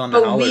Den. It was on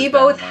the Howler's we Den,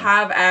 both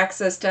have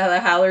access to the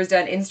Howler's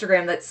Den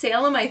Instagram that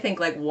Salem, I think,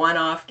 like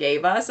one-off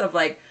gave us of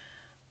like,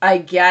 I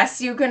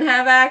guess you can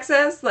have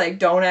access, like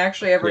don't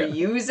actually ever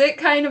use it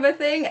kind of a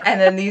thing. And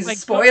then these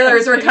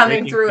sapoilers were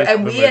coming through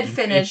and we had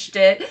finished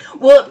it.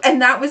 Well,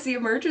 and that was the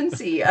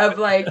emergency of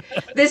like,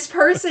 this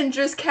person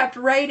just kept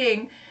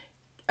writing,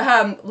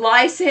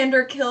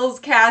 Lysander kills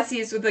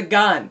Cassius with a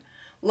gun.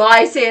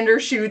 Lysander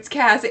shoots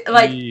Cassius,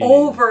 like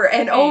over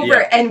and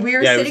over. And we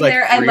were sitting like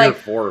there and 3 like or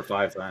 4 or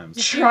 5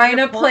 times trying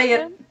to play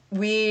it.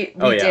 We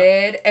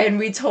did,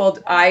 and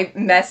I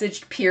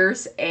messaged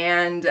Pierce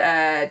and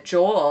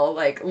Joel,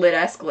 like, lit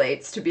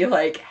escalates to be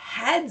like,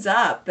 heads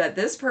up that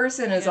this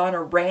person is on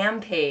a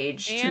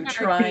rampage to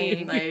try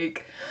and,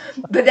 like...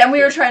 But then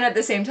we were trying to, at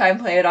the same time,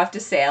 play it off to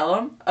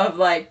Salem, of,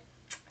 like,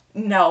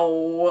 no,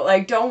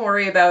 like, don't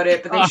worry about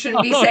it, but they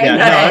shouldn't be saying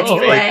that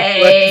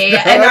anyway.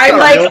 And I'm,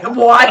 like,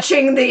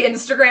 watching the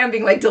Instagram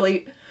being like,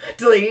 delete,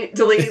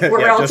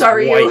 where else are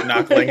you?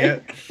 White-knuckling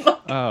it. Oh,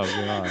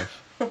 gosh.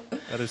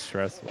 That is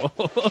stressful.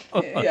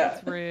 Yeah.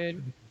 It's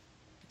rude.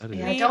 Don't be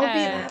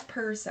that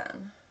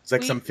person. It's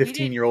like some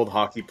 15-year-old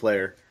hockey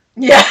player.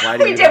 Yeah,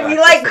 we did. We,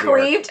 like,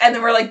 creeped, and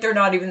then we're like, they're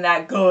not even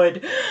that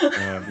good.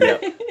 Yeah.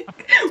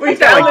 We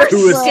found their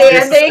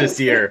standings this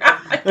year.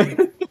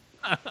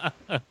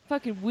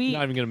 Fucking weak.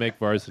 Not even going to make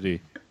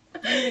varsity.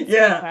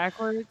 Yeah.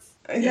 Backwards.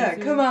 Yeah,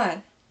 come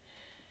on.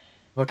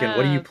 Fucking,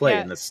 what do you play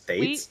in the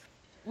States?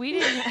 We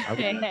didn't have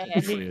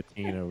Let's bully a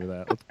teen over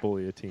that. Let's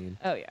bully a teen.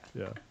 Oh, yeah.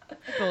 Yeah.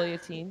 Bully a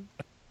teen.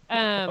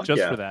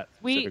 Just for that.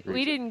 We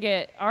didn't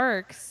get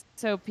ARCs,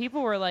 so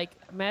people were like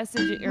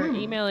messaging or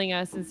emailing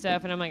us and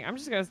stuff, and I'm like, I'm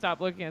just gonna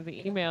stop looking at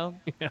the email.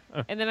 Yeah.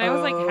 And then I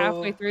was like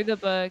halfway through the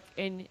book,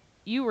 and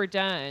you were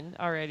done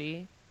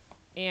already,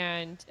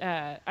 and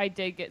I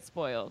did get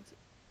spoiled.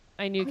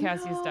 I knew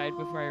Cassius died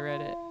before I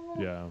read it.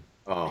 Yeah.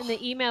 Oh. And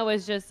the email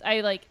was just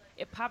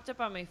it popped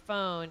up on my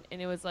phone,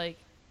 and it was like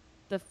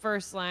the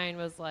first line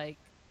was like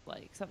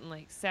something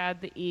like "sad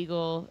the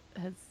eagle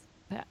has"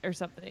 or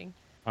something.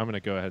 I'm going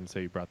to go ahead and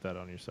say you brought that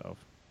on yourself.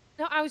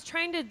 No, I was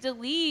trying to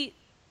delete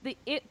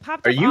it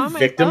popped Are up you on my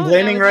victim phone.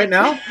 blaming right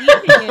now?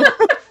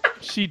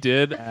 She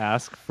did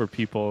ask for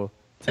people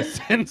to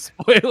send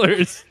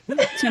spoilers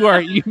to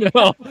our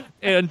email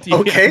and DM.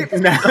 Okay,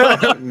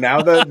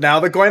 now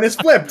the coin is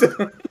flipped.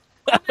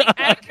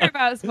 I don't care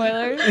about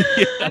spoilers.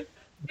 I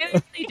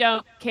really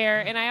don't care,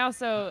 and I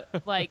also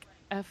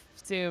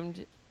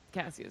assumed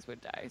Cassius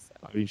would die. So.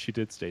 I mean, she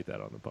did state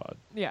that on the pod.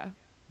 Yeah.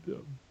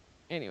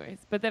 Anyways,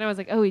 but then I was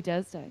like, oh, he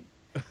does die.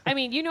 I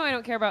mean, I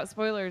don't care about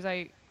spoilers.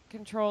 I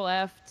control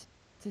F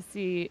to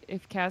see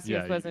if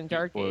Cassius was in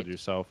Dark Age. You spoiled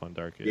yourself on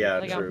Dark Age. Yeah,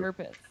 on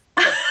purpose.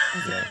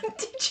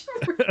 Did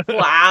you?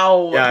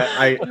 Wow.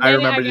 Yeah, I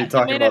remember you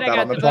talking about that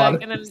on the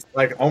pod. And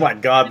like, oh my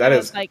god, that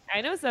is like, I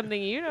know something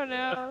you don't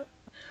know.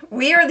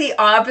 We are the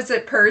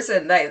opposite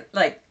person.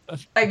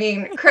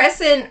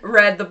 Crescent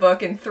read the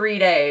book in 3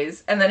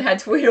 days and then had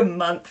to wait a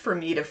month for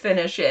me to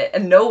finish it,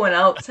 and no one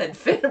else had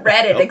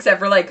read it except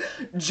for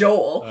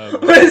Joel.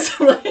 Was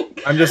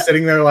like, I'm just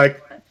sitting there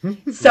like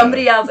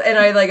somebody else, and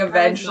I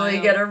eventually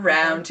get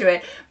around to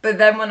it. But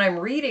then when I'm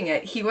reading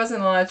it, he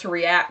wasn't allowed to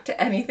react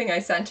to anything I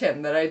sent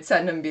him. That I'd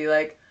send him, be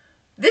like,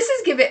 "This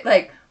is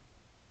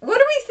what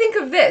do we think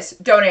of this?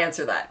 Don't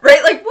answer that,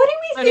 right? Like, what do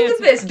we think of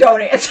this?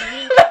 Don't answer."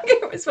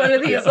 It was one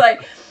of these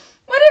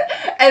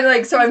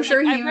so I'm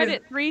sure I've read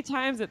it 3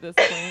 times at this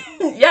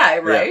point. Yeah,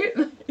 right.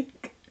 Yeah.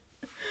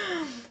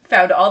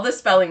 Found all the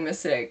spelling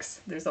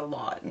mistakes. There's a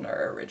lot in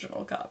our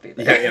original copy.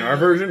 Yeah, in our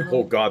version,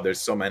 oh god, there's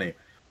so many.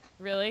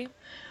 Really?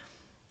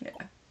 Yeah.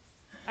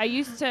 I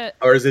used to.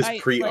 Or is this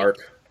pre-arc?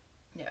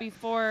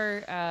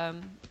 Before I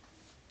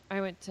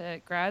went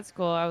to grad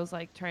school, I was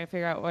trying to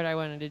figure out what I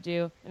wanted to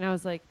do, and I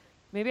was like,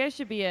 maybe I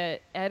should be an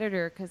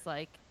editor, because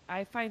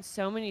I find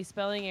so many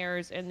spelling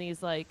errors in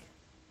these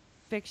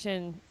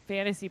fiction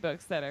fantasy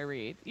books that I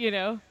read,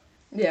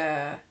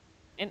 Yeah.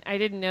 And I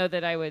didn't know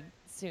that I would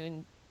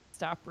soon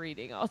stop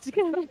reading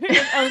altogether.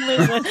 Only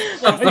listen.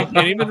 You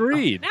can't even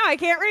read. No, I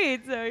can't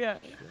read, so yeah.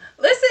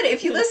 Listen,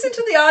 if you listen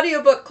to the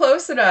audiobook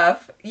close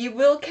enough, you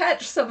will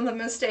catch some of the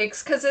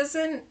mistakes, because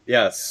isn't...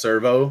 Yeah,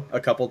 Servo a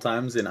couple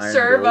times in Iron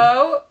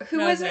Servo? Who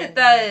is it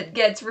that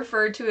gets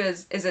referred to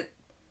as... Is it...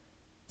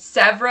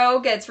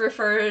 Severo gets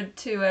referred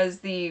to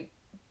as the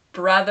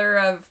brother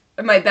of...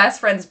 My best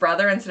friend's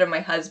brother instead of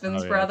my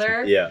husband's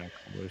brother. Yeah.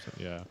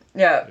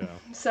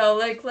 So,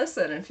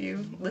 listen, if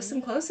you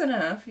listen close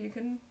enough, you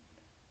can...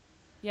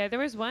 Yeah, there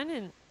was one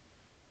in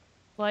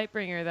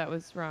Lightbringer that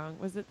was wrong.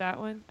 Was it that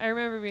one? I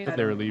remember being... But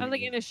they were leaving, I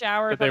was in a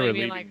shower, but they were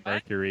being leaving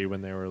Mercury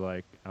when they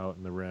were out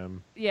in the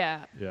rim.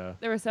 Yeah. Yeah.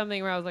 There was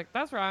something where I was like,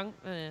 that's wrong.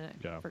 And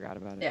then I forgot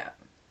about it. Yeah.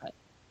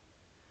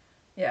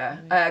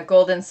 Yeah.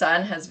 Golden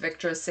Sun has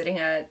Victra sitting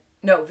at...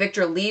 No,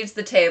 Victra leaves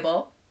the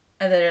table,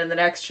 and then in the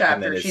next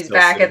chapter, she's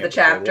back at the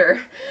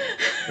chapter.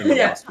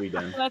 Lost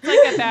Weekend. That's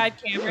a bad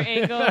camera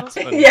angle. It's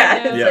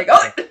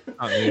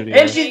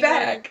and she's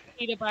back.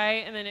 Eat a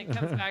bite, and then it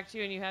comes back to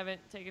you, and you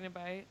haven't taken a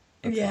bite.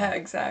 That's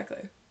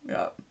exactly.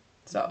 Yep.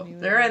 So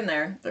they're in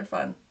there. They're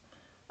fun.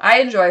 I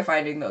enjoy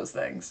finding those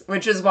things,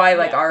 which is why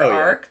our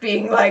arc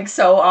being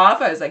so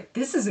off, I was like,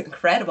 this is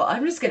incredible.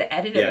 I'm just going to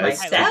edit it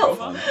myself.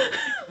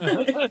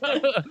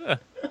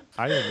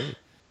 I agree.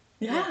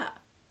 Yeah,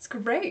 it's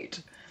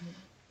great.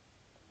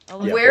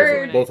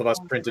 Yeah, both of us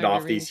printed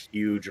off these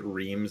huge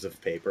reams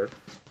of paper.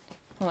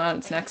 Hold on,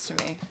 it's next to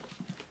me.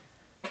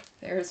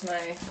 There's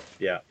my...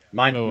 Yeah,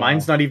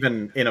 mine's not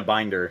even in a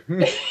binder.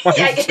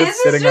 Mine's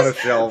just sitting on a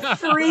shelf.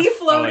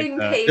 Free-floating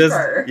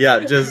paper.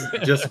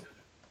 Just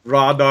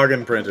Raw dog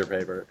and printer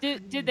paper.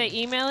 Did they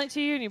email it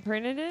to you and you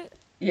printed it?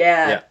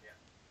 Yeah.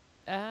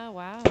 Oh,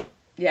 wow.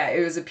 Yeah,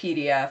 it was a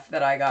PDF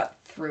that I got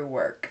through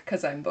work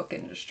because I'm book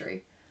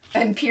industry.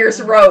 And Pierce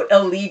wrote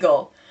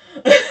illegal.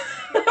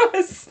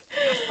 Because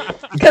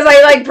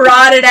I like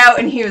brought it out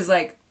and he was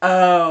like,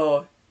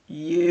 "Oh,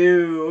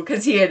 you,"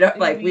 because he had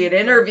we had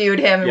interviewed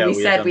him and we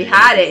said we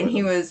had it, and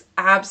he was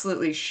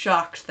absolutely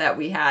shocked that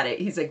we had it.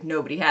 He's like,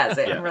 "Nobody has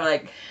it," and we're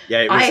like,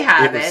 "I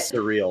have it." It was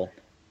surreal.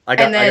 I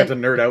got to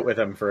nerd out with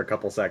him for a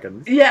couple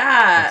seconds.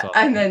 Yeah, awesome.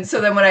 And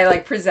then when I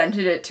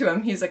presented it to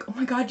him, he's like, "Oh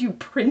my god, you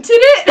printed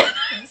it?"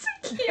 I was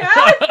like, "Yeah."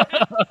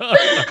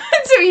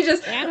 So he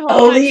just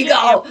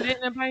illegal. Put it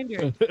in a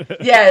binder.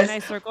 Yes. And I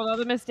circled all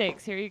the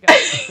mistakes. Here you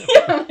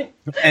go.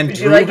 And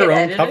drew her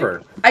own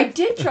cover. I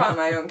did draw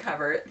my own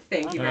cover.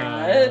 Thank you very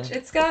much.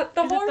 It's got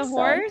the horse. The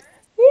horse?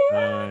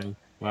 Yeah.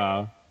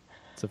 Wow.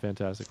 It's a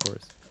fantastic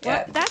horse.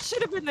 Yeah. That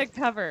should have been the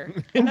cover.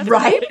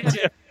 Right?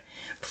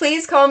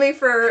 Please call me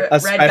for a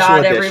Red Dot,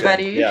 edition.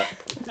 Everybody. Yeah.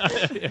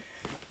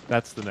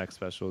 That's the next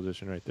special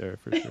edition right there,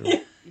 for sure.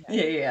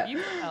 Yeah.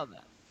 You can tell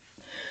them.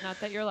 Not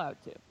that you're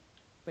allowed to.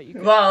 But you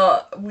can.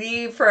 Well,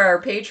 we, for our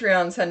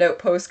Patreon, send out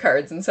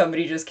postcards, and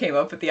somebody just came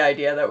up with the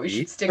idea that we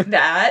should stick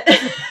that.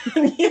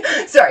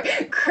 Sorry,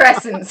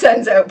 Crescent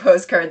sends out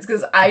postcards,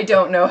 because I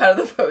don't know how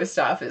the post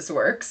office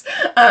works.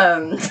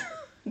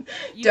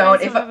 You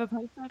don't have a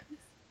post office?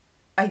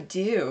 I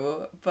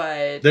do,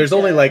 but... There's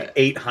only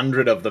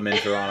 800 of them in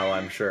Toronto,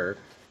 I'm sure.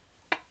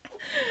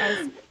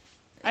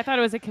 I thought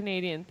it was a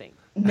Canadian thing.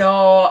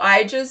 No,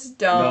 I just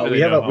don't. No,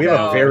 we have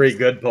a very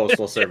good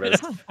postal service.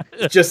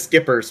 It's just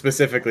Skipper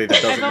specifically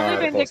that doesn't know how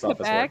the post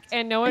office works.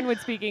 And no one would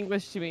speak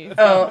English to me. So.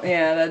 Oh,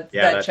 yeah,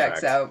 that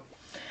checks out.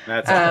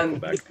 That's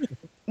Quebec.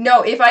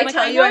 No, if I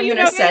tell you I'm going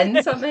to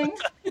send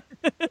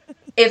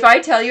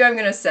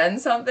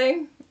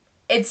something,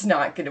 it's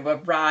not going to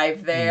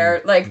arrive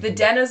there. Like, the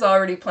Den is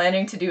already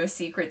planning to do a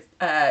secret,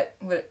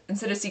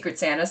 instead of Secret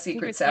Santa,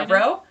 Secret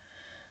Severo.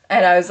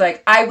 And I was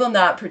like, I will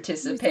not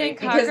participate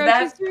because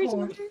that's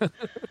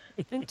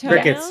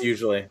crickets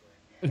usually.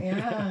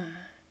 Yeah.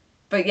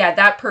 But yeah,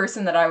 that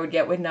person that I would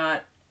get would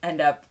not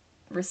end up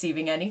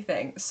receiving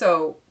anything.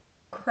 So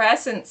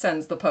Crescent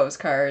sends the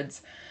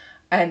postcards,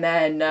 and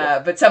then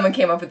but someone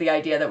came up with the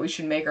idea that we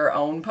should make our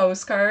own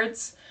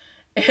postcards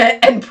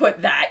and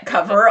put that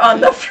cover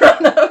on the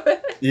front of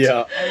it.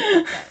 Yeah.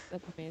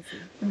 That's amazing.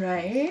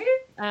 Right?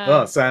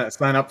 Well,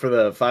 sign up for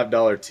the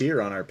 $5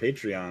 tier on our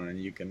Patreon, and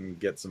you can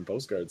get some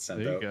postcards sent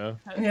out. There you go.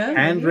 Yeah,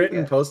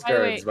 handwritten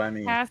postcards by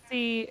me.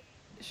 Cassie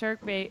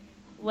Sharkbait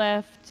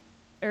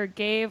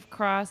gave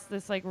Cross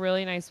this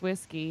really nice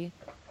whiskey,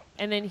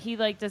 and then he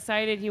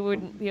decided he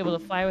wouldn't be able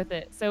to fly with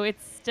it, so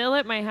it's still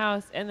at my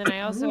house. And then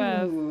I also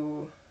have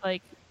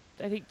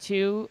I think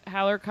 2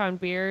 HowlerCon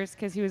beers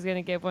because he was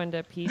gonna give one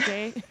to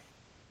PJ.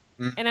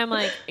 And I'm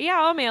like, yeah,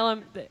 I'll mail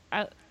him.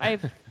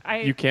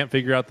 You can't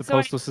figure out the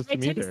postal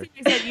system either.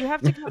 I said, you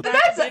have to come back.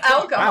 That's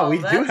alcohol. Wow, we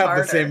do have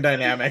the same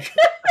dynamic.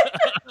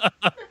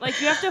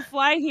 You have to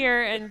fly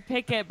here and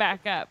pick it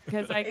back up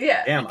because I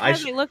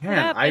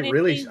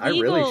really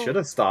should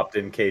have stopped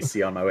in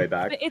KC on my way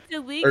back. But it's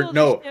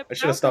illegal. I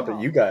should have stopped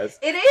at you guys.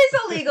 It is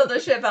illegal to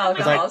ship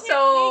alcohol,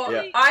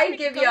 so I'd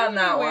give you on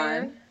that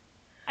one.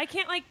 I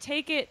can't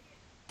take it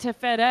to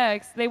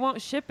FedEx. They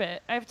won't ship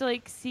it. I have to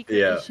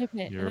secretly ship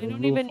it. And I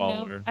don't even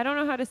know. I don't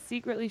know how to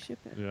secretly ship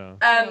it. Yeah.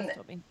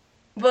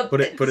 Well,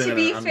 to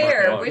be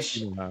fair,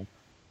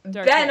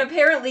 Ben,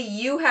 apparently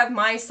you have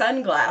my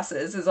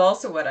sunglasses, is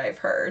also what I've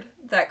heard.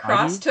 That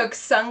Cross took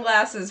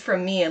sunglasses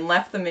from me and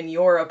left them in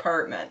your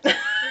apartment.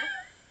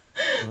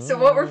 So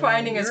what we're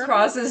finding is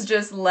Cross has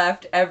just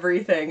left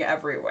everything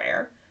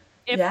everywhere.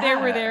 If they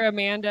were there,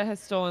 Amanda has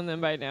stolen them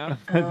by now.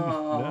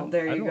 Oh,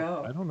 there you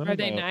go. I don't know. Are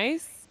they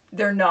nice?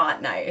 They're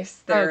not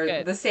nice.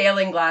 They're the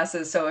sailing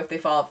glasses, so if they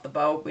fall off the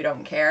boat, we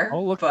don't care.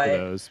 I'll look for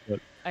those. But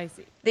I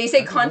see. They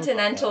say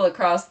Continental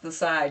across the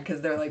side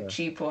because they're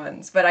cheap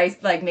ones. But I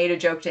made a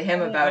joke to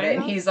him about it,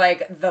 and he's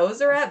like,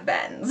 "Those are at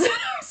Ben's."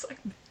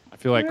 I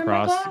feel like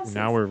Cross.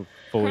 Now we're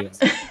fully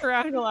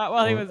around a lot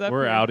while he was up.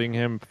 We're here. outing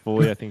him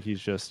fully. I think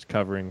he's just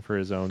covering for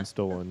his own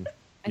stolen.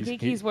 I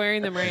think he's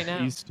wearing them right now.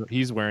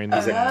 He's wearing them.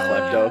 He's a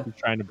klepto. He's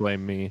trying to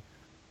blame me.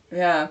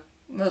 Yeah.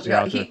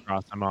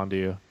 Cross, I'm on to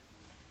you.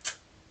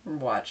 I'm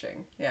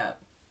watching. Yeah.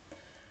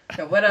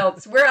 So what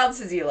else? Where else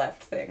has he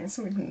left things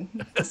we can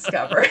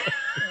discover?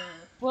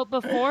 Well,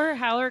 before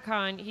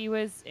HowlerCon, he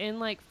was in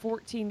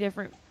 14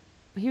 different.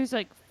 He was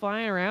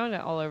flying around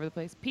all over the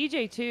place.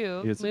 PJ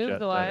too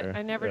moved a lot.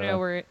 I never know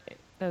where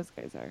those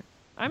guys are.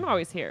 I'm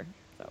always here.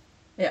 So.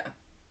 Yeah.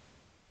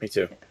 Me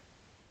too.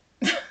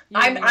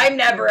 I'm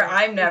never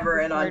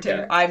in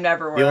Ontario. I'm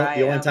never where I am.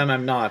 The only time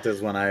I'm not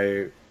is when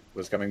I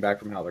was coming back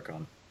from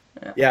HowlerCon.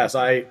 Yeah, so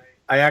I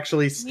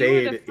actually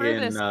stayed you were the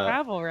furthest in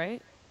travel,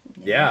 right?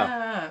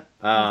 Yeah.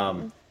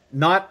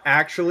 Not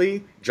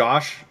actually.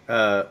 Josh,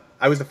 I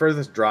was the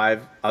furthest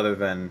drive other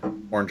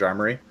than Orange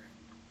Armory.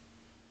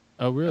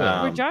 Oh, really?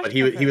 But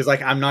he was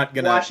like, I'm not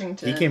gonna.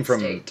 Washington he came from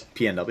State.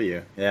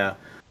 PNW. Yeah.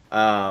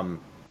 But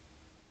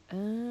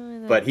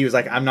but he was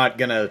like, I'm not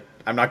gonna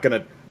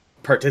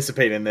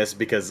participate in this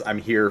because I'm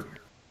here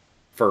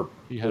for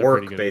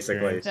work,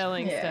 basically.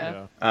 Selling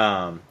stuff.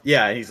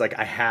 Yeah, and he's like,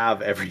 I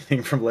have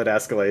everything from Lit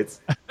Escalates.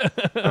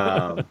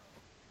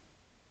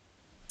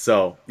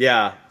 So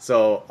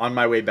on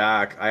my way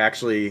back,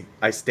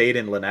 I stayed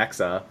in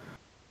Lenexa.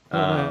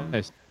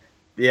 Nice.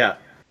 Yeah,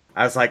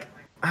 I was like,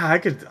 I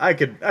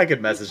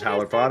could message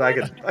HowlerPod.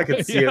 I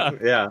could see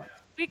it. Yeah.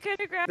 We could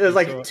have grabbed. It was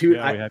like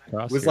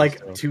it was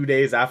like 2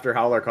 days after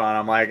HowlerCon.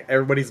 I'm like,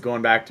 everybody's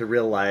going back to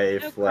real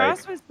life. No,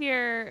 Cross was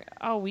here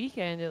all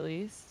weekend at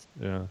least.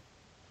 Yeah.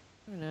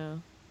 I don't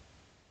know.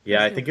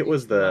 Yeah, I think it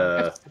was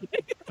the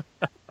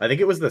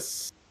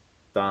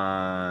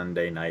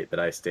Sunday night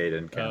that I stayed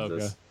in Kansas. Oh,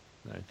 okay.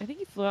 Nice. I think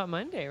he flew out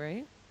Monday,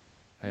 right?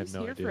 I have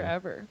no here idea.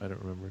 Forever. I don't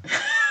remember.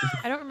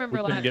 I don't remember.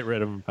 We couldn't get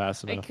rid of him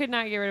fast enough. I could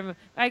not get rid of him.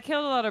 I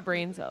killed a lot of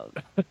brain cells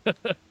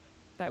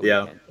that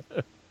Yeah. weekend.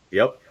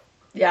 Yep.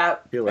 Yeah.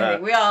 I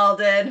think we all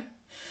did.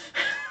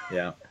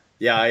 Yeah.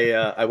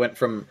 Yeah. I went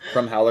from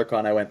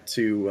HowlerCon. I went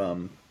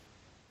to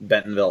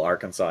Bentonville,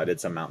 Arkansas. I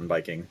did some mountain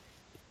biking,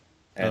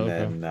 and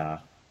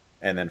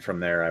then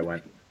from there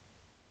I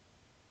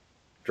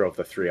drove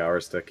the 3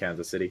 hours to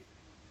Kansas City.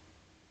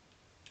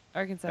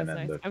 Arkansas is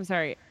nice. I'm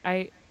sorry.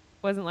 I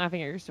wasn't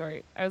laughing at your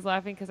story. I was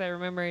laughing because I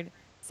remembered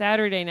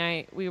Saturday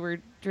night we were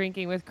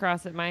drinking with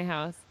Cross at my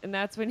house, and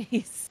that's when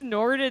he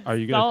snorted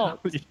salt.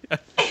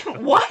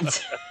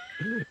 What?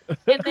 And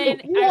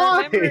then I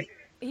remember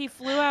he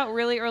flew out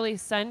really early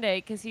Sunday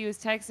because he was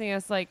texting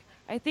us like,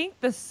 I think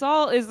the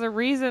salt is the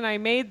reason I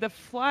made the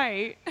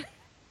flight.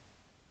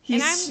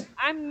 And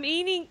I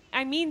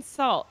mean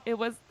salt.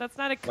 That's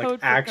not a code like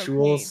for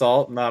actual cocaine.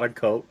 salt, not a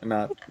coke,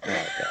 not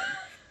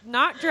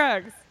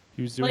drugs.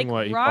 He was doing like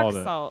what he rock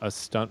called salt. a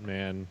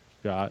stuntman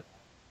shot.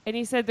 And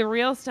he said the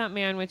real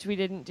stuntman, which we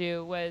didn't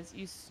do, was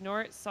you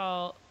snort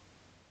salt,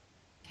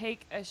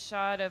 take a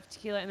shot of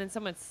tequila, and then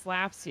someone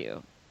slaps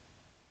you.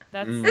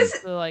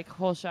 That's the like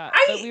whole shot.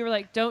 But we were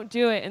like, don't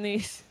do it. And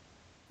then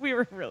we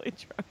were really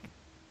drunk.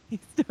 He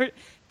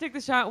took the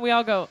shot, and we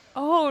all go,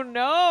 oh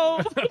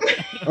no.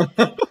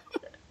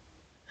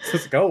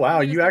 Just like, oh wow,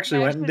 you actually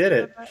went and did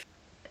it.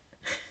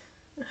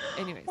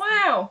 Anyways.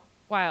 Wow.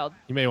 Wild.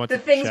 You may want the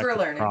to things check we're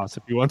with learning. Cross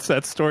if he wants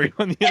that story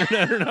on the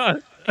internet or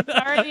not. It's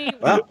already.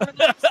 Well,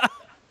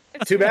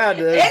 too bad.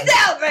 It's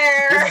out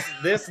there.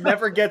 This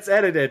never gets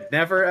edited.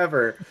 Never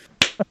ever.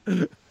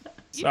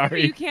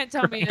 Sorry. You can't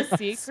tell me a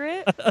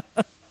secret.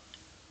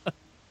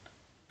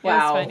 Wow. It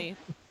was funny.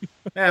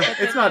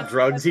 It's not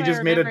drugs. He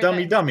just made a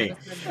dummy.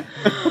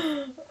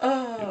 It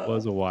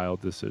was a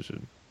wild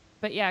decision.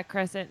 But yeah,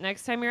 Crescent,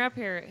 next time you're up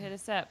here, hit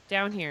us up.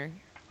 Down here.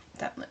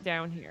 Definitely.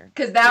 Down here.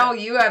 Because now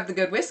you have the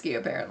good whiskey,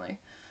 apparently.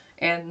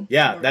 And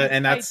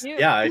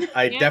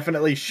I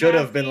definitely should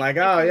have been like,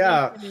 oh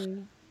yeah.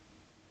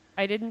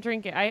 I didn't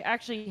drink it. I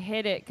actually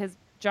hid it because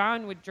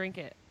John would drink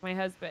it, my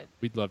husband.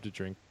 We'd love to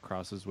drink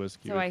Cross's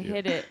whiskey. So I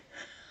hid it.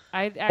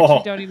 I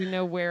actually don't even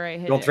know where I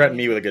hid it. Don't threaten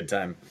me with a good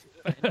time.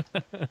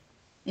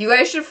 You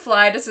guys should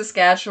fly to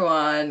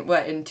Saskatchewan,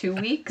 in 2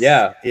 weeks?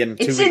 Yeah, in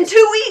 2 weeks. It's in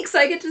 2 weeks!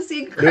 I get to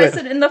see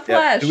Crescent in the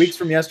flesh. 2 weeks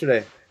from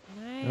yesterday.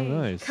 Nice. Oh,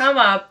 nice. Come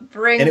up,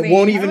 bring and me. it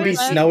won't even be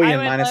snowy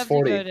and minus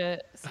 40. I would love to go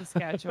to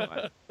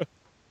Saskatchewan.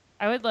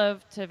 I would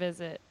love to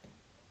visit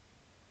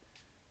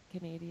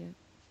Canada.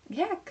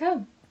 Yeah,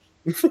 come.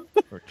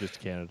 Or just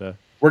Canada.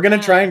 We're going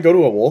to try and go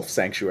to a wolf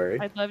sanctuary.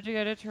 I'd love to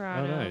go to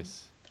Toronto. Oh,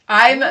 nice.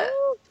 I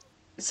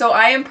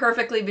am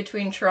perfectly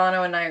between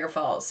Toronto and Niagara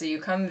Falls, so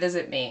you come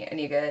visit me and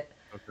you get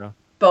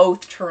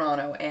both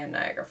Toronto and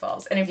Niagara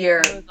Falls. And if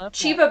you're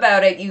cheap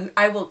about it,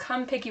 I will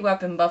come pick you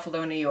up in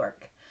Buffalo, New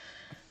York.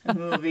 It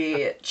will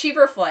be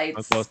cheaper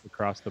flights. Close to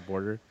cross the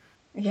border.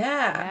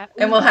 Yeah.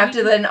 And we'll have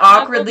to then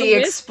awkwardly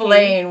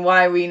explain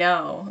why we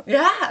know.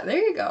 Yeah, there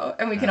you go.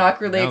 And we can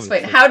awkwardly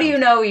explain. How do you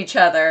know each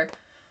other?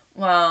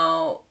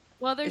 Well,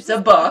 there's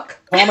a book.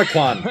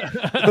 Comic-Con.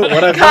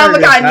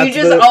 Comic-Con, you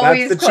just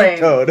always claim. Cheat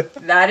code.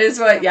 That is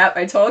what,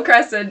 I told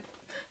Crescent.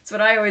 That's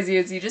what I always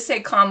use. You just say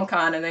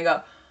Comic-Con and they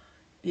go,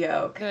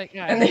 yeah, okay. Like,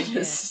 and they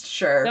just,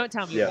 sure. Don't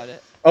tell me about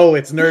it. Oh,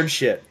 it's nerd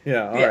shit.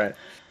 Yeah, all right.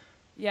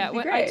 Yeah,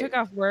 I took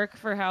off work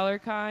for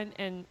HowlerCon,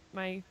 and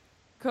my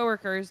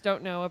coworkers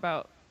don't know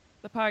about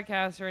the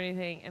podcast or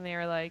anything, and they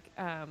were like,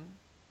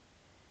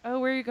 oh,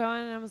 where are you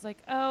going? And I was like,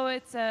 oh,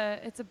 it's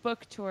a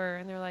book tour.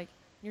 And they're like,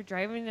 you're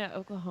driving to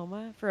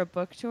Oklahoma for a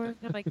book tour? And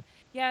I'm like,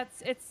 yeah,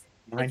 it's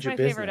my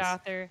favorite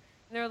author. And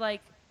they're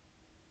like,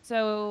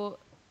 so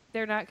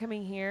they're not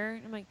coming here?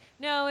 And I'm like,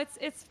 no, it's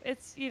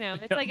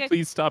like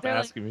please stop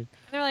asking me. And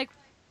they're like,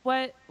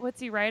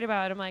 what's he write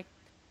about? I'm like,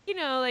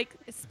 like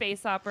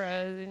space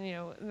operas, and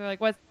and they're like,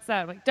 what's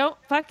that? I'm like, don't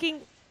fucking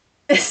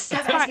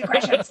stop asking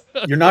questions.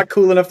 You're not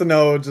cool enough to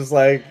know. Just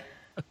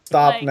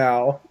stop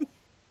now.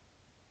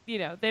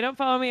 They don't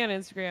follow me on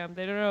Instagram.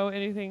 They don't know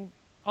anything.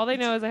 All they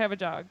know is I have a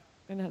dog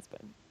and a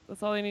husband.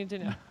 That's all they need to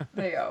know.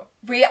 There you go.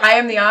 I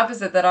am the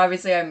opposite. That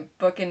obviously I'm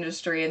book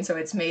industry, and so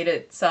it's made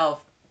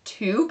itself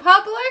too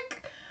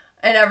public.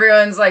 And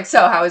everyone's like,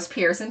 so how is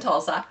Pierce in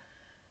Tulsa?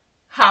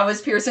 How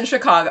is Pierce in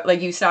Chicago?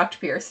 Like, you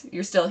stalked Pierce.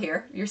 You're still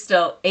here. You're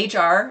still...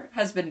 HR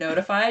has been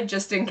notified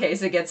just in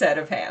case it gets out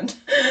of hand.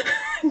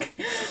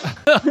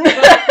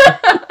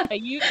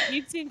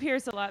 You've seen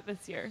Pierce a lot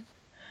this year.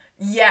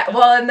 Yeah,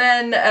 well, and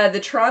then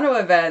the Toronto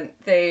event,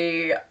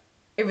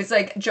 it was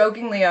like,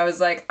 jokingly, I was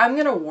like, I'm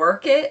going to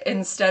work it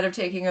instead of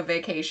taking a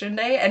vacation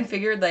day, and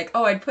figured like,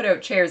 oh, I'd put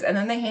out chairs. And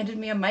then they handed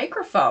me a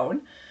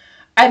microphone.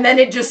 And then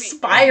it just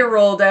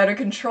spiraled out of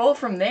control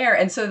from there.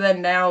 And so then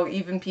now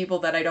even people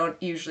that I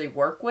don't usually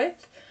work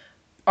with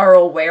are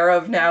aware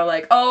of now,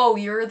 like, oh,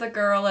 you're the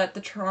girl at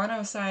the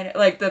Toronto signing,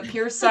 like the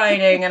Pierce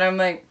signing. And I'm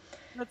like,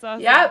 that's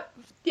awesome. Yep,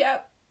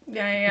 yeah, I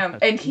am.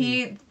 And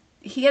he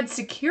had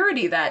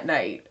security that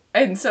night.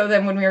 And so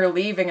then when we were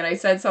leaving and I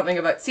said something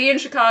about, see you in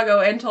Chicago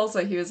and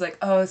Tulsa, he was like,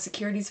 oh,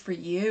 security's for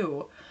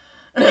you.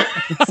 And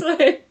I was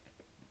like,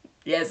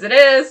 yes, it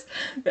is.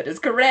 That is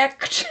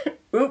correct.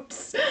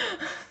 Oops.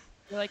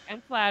 You're like,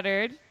 I'm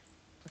flattered.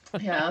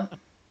 Yeah.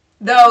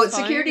 Though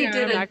security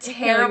did a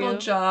terrible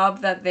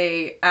job that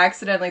they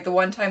accidentally, the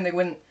one time they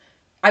wouldn't,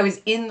 I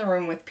was in the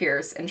room with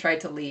Pierce and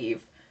tried to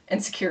leave,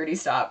 and security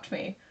stopped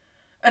me.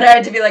 And I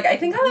had to be like, I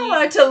think I'm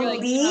allowed to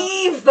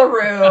leave the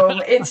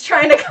room. It's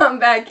trying to come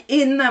back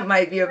in that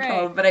might be a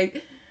problem, but I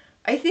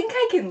think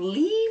I can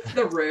leave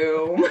the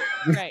room.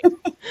 Right.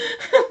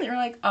 They're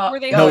like, oh,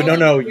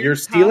 no, you're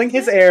stealing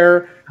his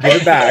air.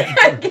 Give it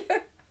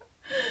back.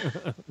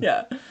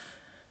 Yeah.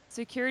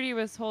 Security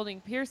was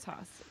holding Pierce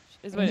hostage,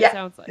 is what it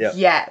sounds like. Yeah.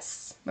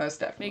 Yes, most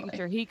definitely. Making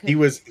sure he could.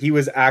 He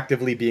was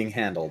actively being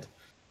handled.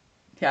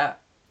 Yeah.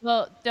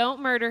 Well,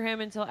 don't murder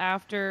him until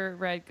after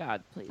Red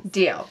God, please.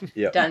 Deal.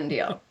 Yep. Done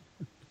deal.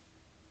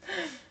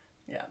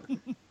 Yeah.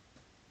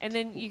 And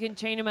then you can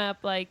chain him up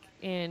like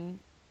in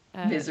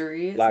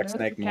Misery. Black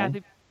Snake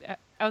Moon.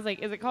 I was like,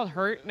 is it called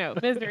Hurt? No,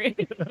 Misery.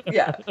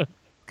 Yeah. It's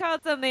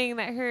called something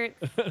that hurts.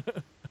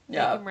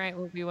 Yeah. Make him right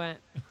where we went.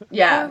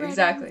 Yeah,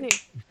 exactly.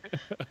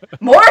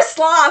 More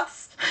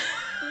sloths!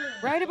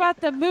 Right about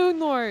the Moon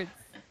Lords.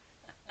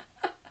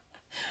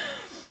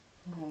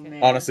 Oh,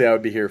 man. Honestly, I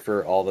would be here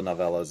for all the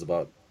novellas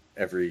about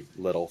every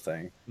little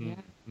thing. Yeah.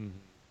 Mm-hmm.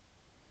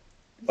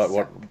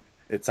 But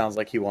it sounds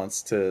like he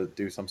wants to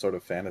do some sort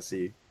of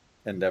fantasy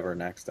endeavor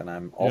next, and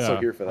I'm also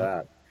here for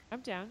that. I'm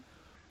down.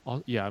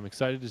 I'm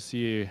excited to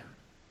see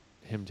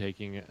him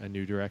taking a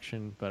new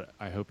direction, but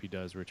I hope he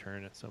does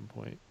return at some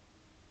point.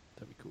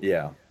 That'd be cool.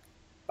 Yeah.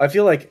 I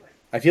feel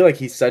like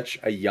he's such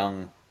a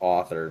young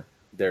author.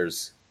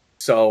 There's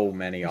so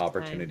many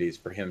opportunities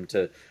for him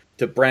to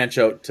branch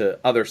out to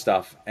other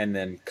stuff and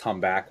then come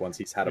back once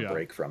he's had a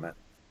break from it.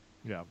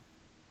 Yeah.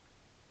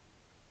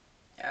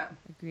 Yeah.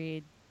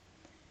 Agreed.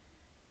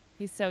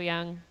 He's so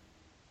young.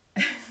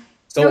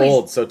 So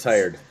old, so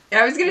tired.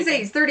 I was going to say,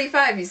 he's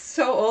 35. He's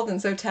so old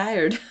and so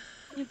tired.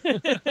 Just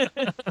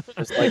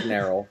like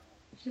Neryl.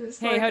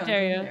 Hey, how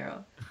dare you?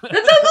 Neryl.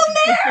 That's Uncle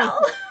Neryl!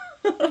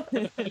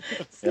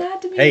 It's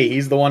not to me. Hey,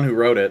 he's the one who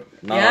wrote it.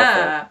 Not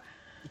our fault.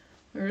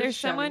 There's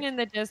someone in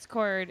the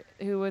Discord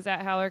who was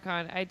at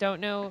HowlerCon. I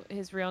don't know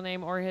his real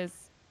name or his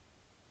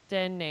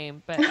den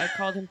name, but I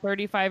called him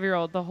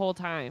 35-year-old the whole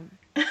time.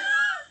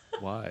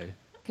 Why?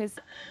 Because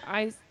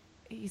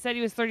he said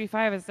he was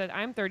 35. I said,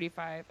 I'm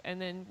 35. And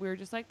then we were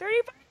just like,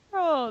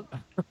 35-year-old.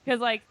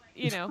 Because, like,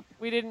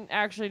 we didn't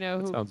actually know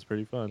who sounds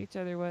pretty fun. each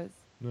other was.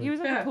 Yeah. He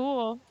was at the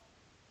pool.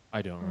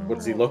 I don't remember. What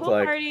does he look Pool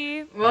like?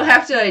 party. We'll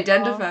have to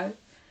identify.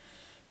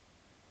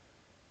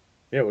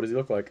 Yeah, what does he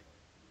look like?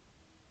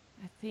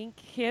 I think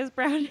he has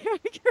brown hair.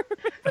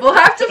 We'll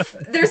have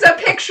to. There's a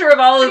picture of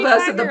all of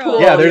us at the pool.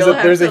 Yeah,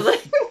 there's a.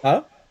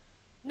 Huh?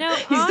 No,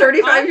 he's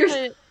 35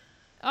 years.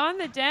 On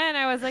the den,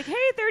 I was like, "Hey,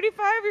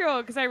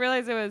 35-year-old," because I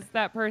realized it was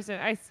that person.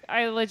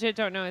 I legit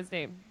don't know his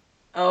name.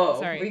 Oh,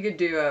 sorry. We could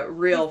do a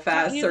real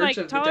fast he's search like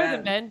of the taller den.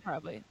 than Ben,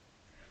 probably.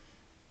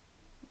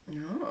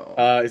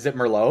 No. Is it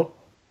Merlot?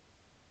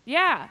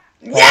 Yeah.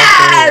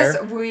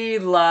 Yes, we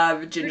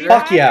love ginger.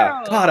 Fuck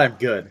yeah! God, I'm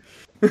good.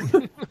 I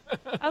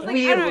was like,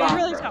 We I don't know, love he's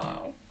really Merlot.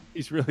 tall.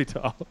 He's really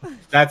tall.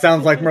 That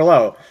sounds like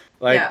Merlot.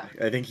 Like, Yeah.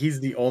 I think he's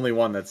the only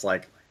one that's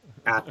like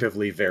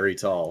actively very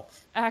tall.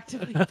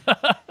 Actively.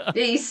 Yeah,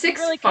 he's 6'5".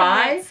 Really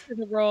commits to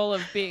the role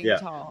of being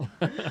tall.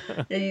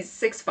 Yeah, he's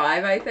 6'5",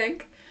 I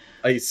think.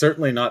 He's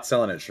certainly not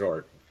selling it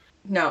short.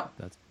 No.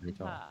 That's pretty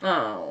tall.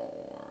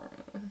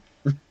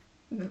 Oh.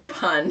 The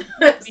pun.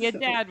 Be a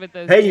dad with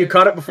those. Hey, you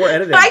caught it before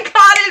editing. I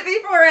caught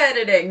it before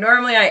editing.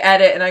 Normally I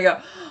edit and I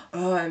go,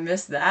 oh, I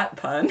missed that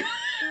pun.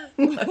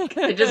 Like,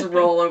 I just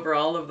roll over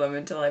all of them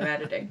until I'm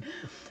editing.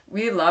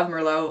 We love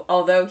Merlot,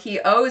 although he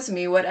owes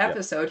me what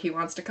episode he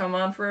wants to come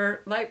on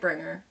for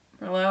Lightbringer.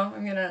 Merlot,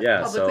 I'm going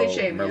to publicly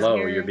shame you.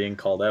 Merlot, you're being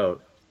called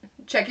out.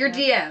 Check your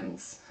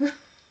DMs.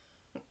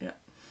 Yeah.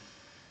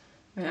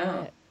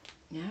 Yeah.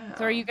 Yeah.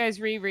 So are you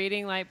guys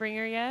rereading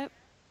Lightbringer yet?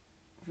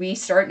 We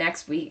start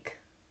next week.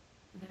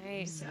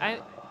 Nice.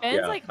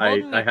 Ben's like I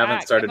holding me haven't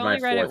back. started I've my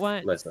only read it fourth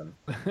once. listen.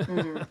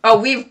 Oh,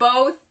 we've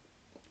both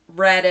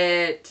read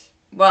it.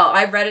 Well,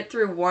 I read it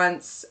through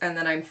once, and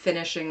then I'm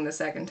finishing the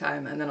second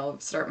time, and then I'll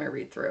start my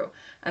read through.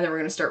 And then we're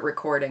going to start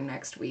recording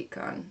next week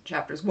on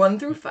chapters 1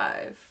 through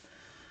 5.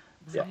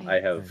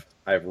 Yeah,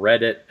 I've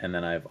read it and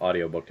then I've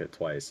audiobooked it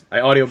twice. I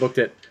audiobooked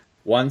it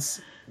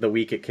once the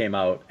week it came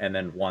out, and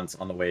then once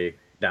on the way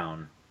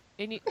down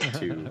to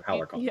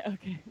HowlerCon. Yeah,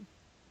 okay.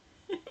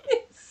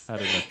 I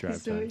had enough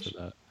drive time for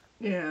that.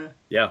 Yeah.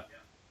 Yeah.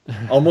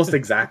 Almost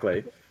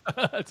exactly.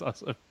 That's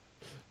awesome.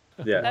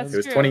 Yeah, That's it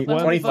was true.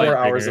 24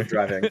 hours of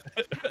driving.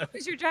 How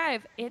was your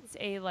drive? It's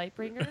a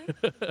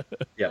Lightbringer.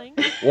 Yeah,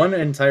 one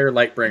entire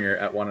Lightbringer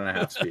at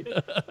 1.5 speed.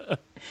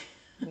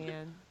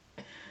 Man.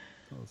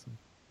 Awesome.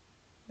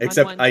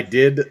 Except I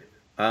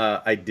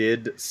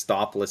did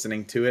stop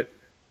listening to it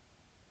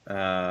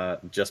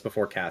just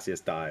before Cassius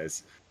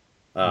dies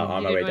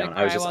on my way down.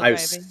 I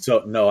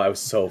was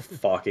so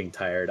fucking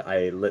tired.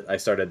 I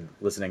started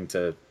listening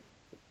to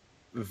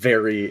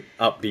very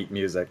upbeat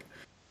music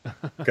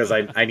because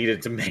I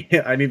needed to make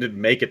it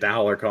to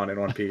HowlerCon in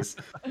one piece.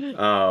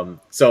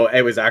 So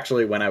it was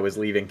actually when I was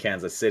leaving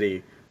Kansas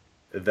City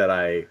that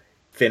I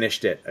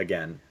finished it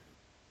again.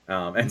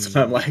 And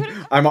so I'm like,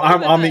 I'm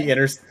on the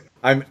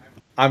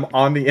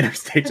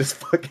interstate just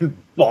fucking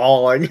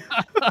bawling.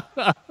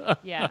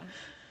 Yeah.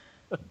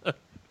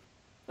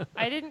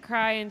 I didn't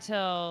cry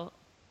until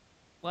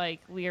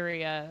like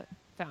Lyria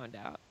found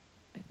out,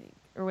 I think,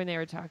 or when they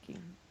were talking.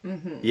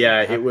 Mm-hmm.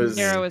 Yeah, it was.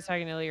 Darrow was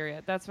talking to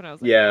Lyria. That's when I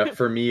was like, yeah,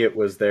 for me it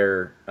was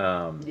their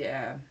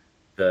yeah,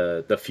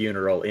 the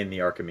funeral in the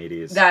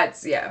Archimedes.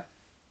 That's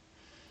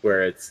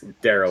where it's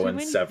Darrow and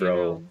many Severo.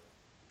 funerals.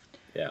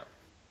 Yeah.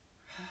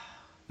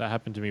 That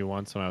happened to me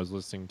once when I was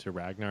listening to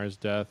Ragnar's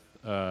death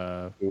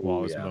while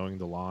I was mowing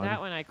the lawn.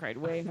 That one I cried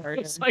way harder.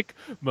 It's like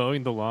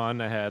mowing the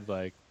lawn. I had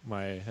like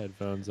my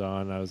headphones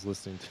on. I was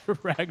listening to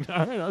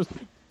Ragnar, and I was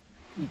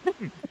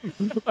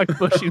like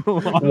pushing the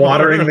lawn,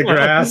 watering the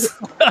grass.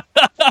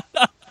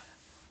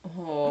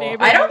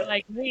 Neighbors I don't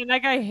like, man,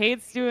 that guy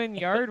hates doing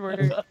yard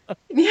work.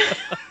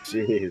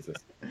 Jesus.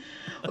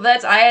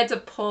 Well, I had to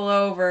pull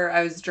over.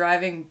 I was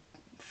driving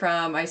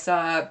I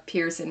saw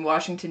Pierce in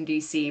Washington,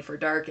 D.C. for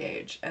Dark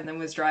Age, and then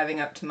was driving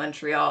up to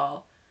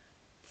Montreal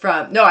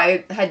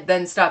I had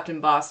then stopped in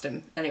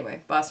Boston.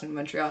 Anyway, Boston and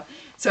Montreal.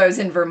 So I was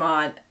in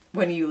Vermont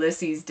when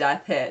Ulysses'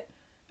 death hit,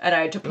 and I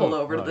had to pull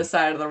over to the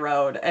side of the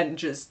road, and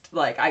just,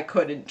 like, I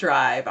couldn't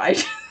drive. I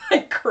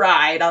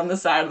cried on the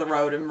side of the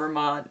road in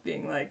Vermont,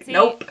 being like,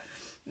 nope.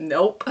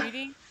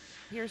 Reading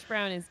Pierce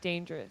Brown is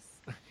dangerous.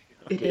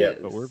 It is.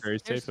 But we're very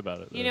safe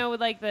about it. Though. You know,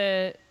 with like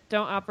the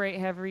don't operate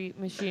heavy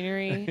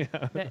machinery.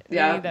 They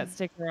need that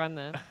sticker on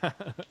the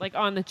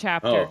on the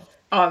chapter.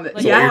 So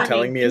what you're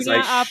telling me is do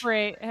not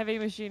operate heavy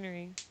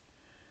machinery.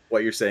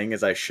 What you're saying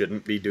is I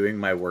shouldn't be doing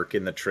my work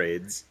in the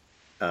trades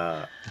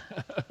and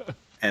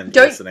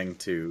listening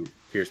to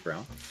Pierce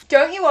Brown.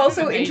 Don't you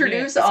also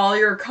introduce all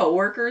your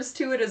coworkers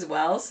to it as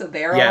well, so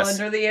they're all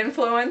under the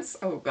influence?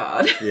 Oh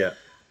God. Yeah.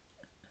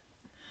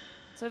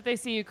 So if they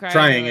see you crying,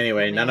 trying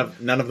anyway. None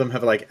of them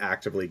have like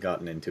actively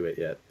gotten into it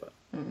yet, but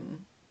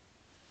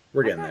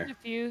we're getting there. A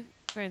few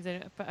friends in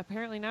it, but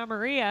apparently not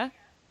Maria.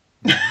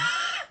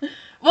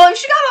 Well, if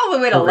she got all the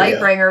way to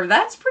Lightbringer,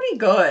 that's pretty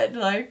good.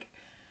 Like,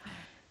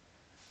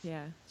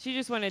 yeah, she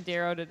just wanted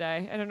Darrow to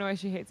die. I don't know why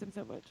she hates him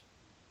so much.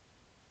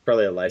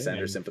 Probably a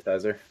Lysander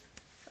sympathizer.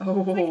 Oh,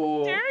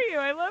 like, dare you?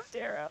 I love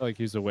Darrow. Like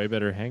he's a way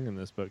better hang in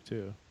this book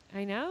too.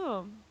 I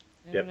know.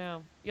 I don't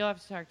know. You'll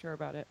have to talk to her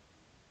about it.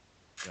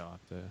 You'll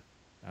have to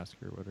ask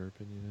her what her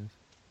opinion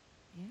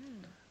is.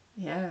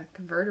 Yeah,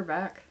 convert her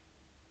back.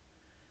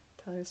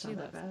 Tell her it's not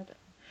that bad.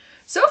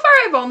 So far,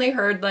 I've only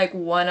heard like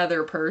one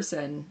other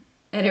person,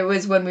 and it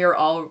was when we were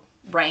all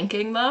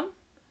ranking them.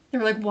 They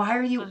were like, "Why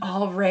are you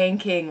all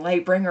ranking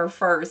Lightbringer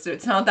first?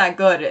 It's not that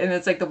good." And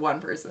it's like the one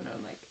person.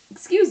 I'm like,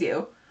 "Excuse you,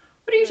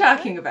 what are you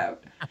talking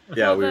about?"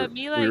 Yeah,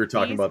 we were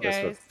talking about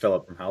this with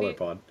Philip from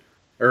HowlerPod.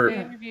 They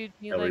interviewed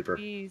Me Like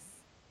These,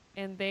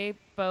 and they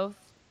both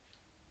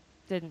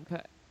didn't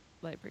put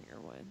Lightbringer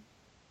 1.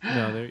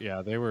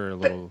 No, they were a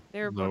little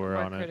they were lower more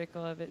on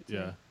critical of it too.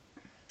 Yeah.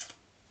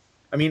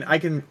 I mean, I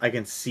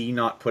can see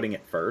not putting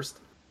it first.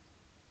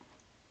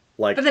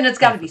 Like, but then it's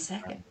got to be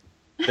second.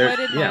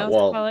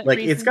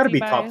 It's got to be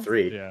top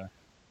 3.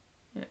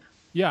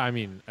 Yeah. I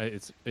mean,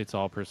 it's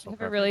all personal.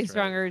 I have a really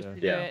strong urge to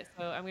do it,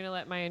 so I'm gonna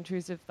let my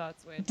intrusive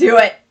thoughts win. Do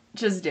it.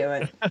 Just do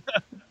it.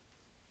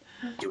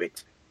 Do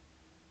it.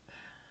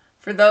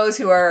 For those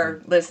who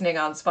are listening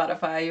on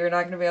Spotify, you're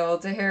not going to be able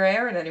to hear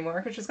Erin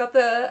anymore because she's got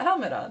the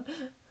helmet on.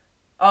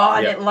 Oh,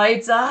 and it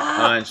lights up.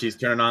 And she's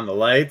turning on the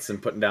lights and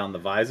putting down the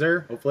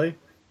visor, hopefully.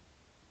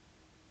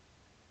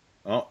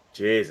 Oh,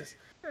 Jesus.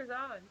 Hers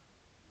on.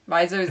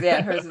 Visor's,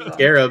 hers is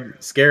on.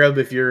 Scarab,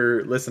 if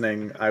you're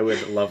listening, I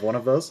would love one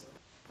of those.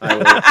 I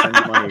will send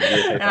you money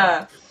via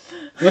PayPal.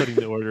 Putting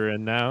the order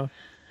in now.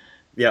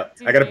 Yeah,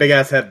 I got a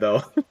big-ass head,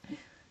 though.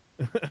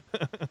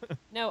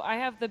 No, I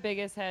have the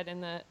biggest head in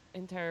the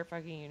entire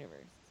fucking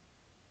universe.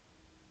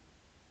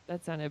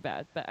 That sounded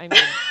bad, but I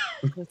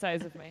mean the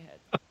size of my head.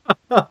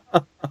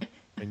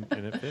 And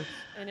it fits.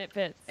 And it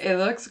fits. It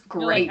looks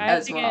great I have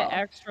as to well. get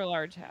extra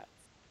large hats.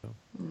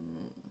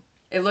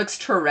 It looks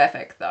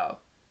terrific, though.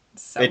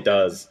 It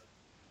does.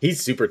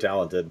 He's super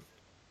talented.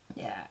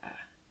 Yeah.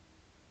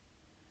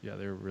 Yeah,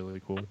 they're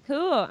really cool.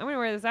 Cool. I'm gonna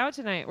wear this out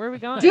tonight. Where are we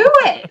going? Do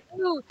it.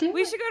 Ooh,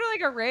 we should go to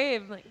like a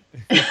rave. Like,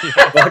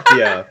 Fuck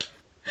yeah.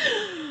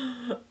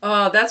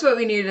 Oh, that's what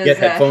we need is Get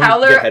headphones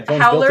built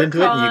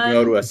into it, and you can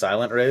go to a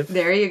silent rave.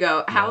 There you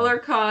go. Yeah.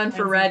 HowlerCon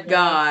for Red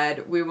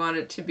God. We want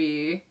it to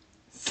be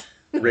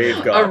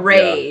Rave God. a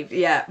rave.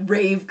 Yeah,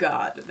 Rave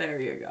God. There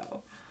you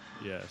go.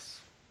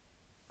 Yes.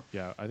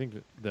 Yeah, I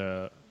think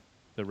the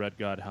Red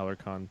God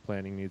HowlerCon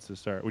planning needs to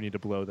start. We need to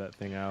blow that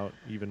thing out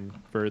even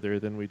further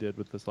than we did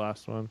with this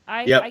last one.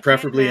 Yep, I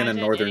preferably can't in a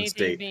imagine northern anything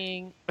state.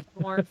 being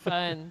more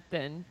fun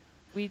than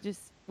we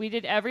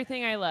did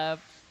everything I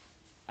loved.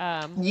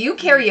 You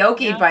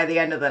karaoke by the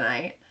end of the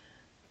night.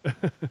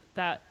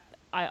 That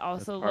I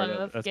also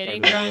love that's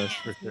getting part of the drunk list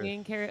for and sure.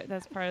 singing karaoke.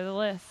 That's part of the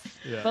list.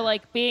 Yeah. But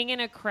like being in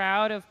a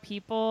crowd of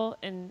people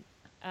and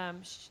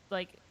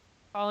like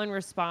call and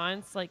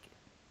response, like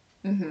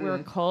we're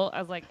a cult. I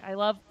was like, I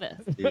love this.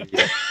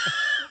 Yeah.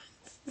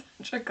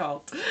 Such a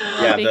cult.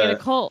 I love being in a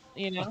cult,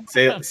 you know.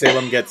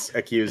 Salem gets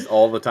accused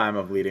all the time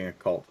of leading a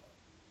cult.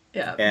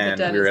 Yeah, And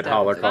the den we were is at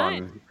definitely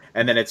HowlerCon,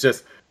 and then it's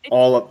just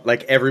all of,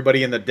 like,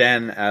 everybody in the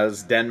den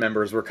as den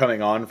members were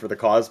coming on for the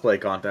cosplay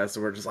contest,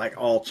 and we're just like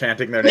all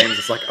chanting their names.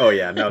 It's like, oh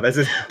yeah, no, this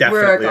is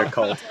definitely a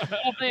cult.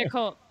 Definitely a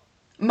cult.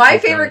 My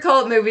Okay. favorite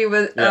cult movie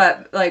was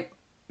Yeah.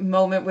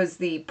 moment was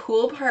the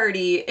pool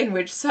party in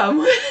which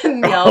someone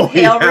yelled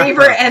 "Hail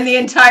Reaper" and the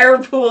entire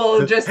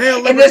pool just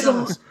Hail in this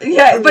Libertas!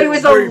 but it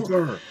was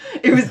Reaper!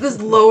 it was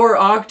this lower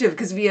octave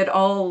because we had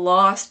all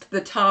lost the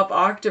top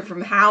octave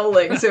from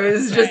howling, so it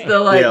was just the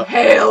like Yeah.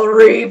 "Hail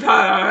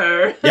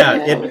Reaper."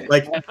 Yeah, it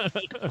like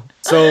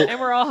so.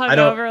 And we're all I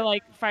don't- hungover,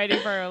 like fighting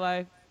for our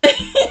life.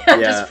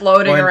 just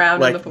floating When,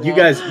 around like, in the pool.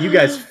 you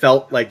guys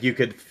felt like you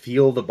could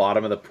feel the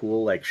bottom of the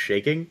pool like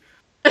shaking.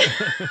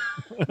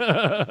 Like,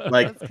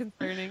 That's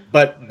concerning.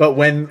 but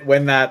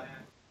when that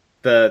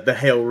the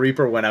Hail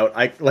Reaper went out,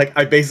 I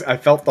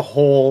felt the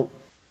whole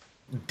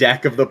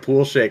deck of the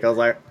pool shake. I was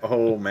like,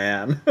 oh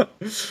man.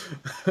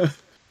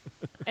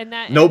 And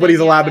that Nobody's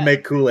and then, allowed to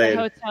make Kool-Aid.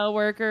 The hotel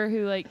worker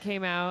who like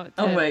came out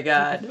to Oh my take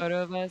God. a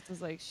photo of us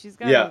was like, she's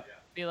got Yeah. to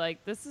be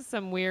like, this is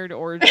some weird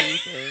orgy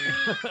thing.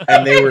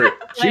 And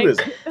she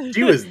Like-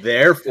 was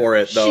there for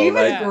it though. She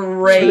was like,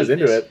 great. She was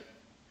into it.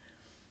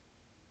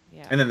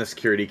 Yeah. And then the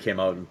security came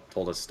out and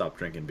told us to stop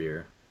drinking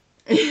beer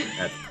at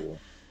the pool.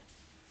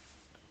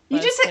 You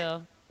But just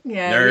still, you need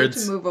to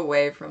Nerds. move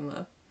away from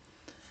the.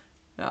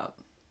 Oh.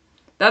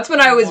 That's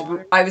when I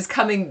was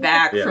coming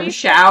back Yeah. from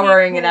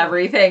showering and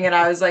everything, and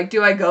I was like,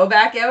 do I go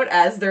back out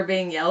as they're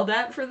being yelled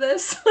at for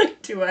this?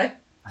 Like, do I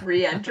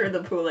re-enter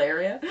the pool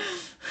area?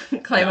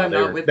 Claim No, I'm they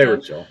not were, with they them?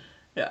 were chill.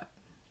 Yeah.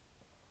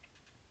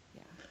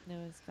 yeah, no,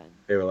 it was fun.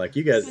 They were like,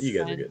 you guys are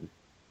fun. good,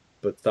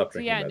 but stop So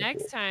drinking. yeah, by the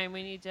next pool. time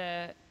we need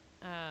to,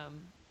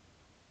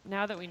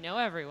 now that we know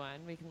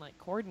everyone, we can like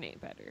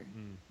coordinate better.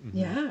 Mm-hmm.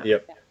 Yeah.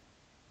 Yep.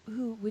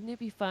 Ooh, wouldn't it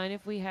be fun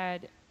if we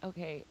had,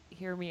 okay,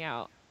 hear me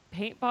out,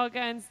 paintball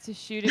guns to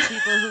shoot at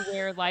people who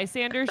wear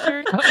Lysander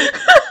shirts?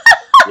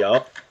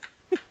 Yup.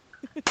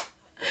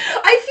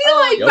 I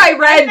feel like by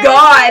Red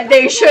God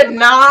they should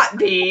not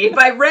be.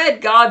 By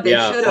Red God they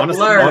should have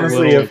learned.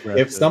 Honestly, if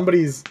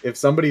Aggressive.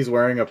 somebody's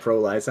wearing a pro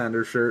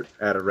Lysander shirt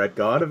at a Red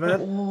God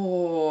event,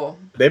 Oh.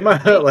 they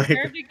might They like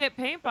deserve to get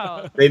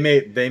paintball.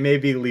 they may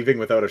be leaving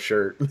without a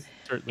shirt.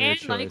 Certainly a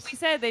And like choice. we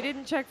said, they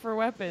didn't check for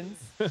weapons.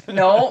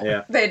 No,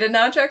 Yeah. they did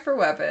not check for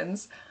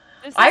weapons.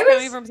 This is I was-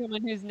 coming from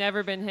someone who's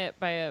never been hit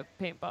by a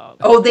paintball.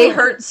 Oh, they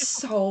hurt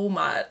so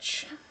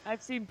much.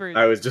 I've seen bruises.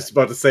 I was just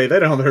about to say they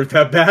don't hurt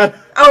that bad.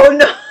 Oh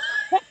no.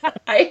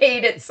 I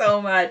hate it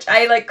so much.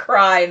 I like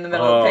cry in the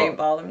middle of Oh.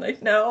 paintball. I'm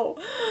like, no.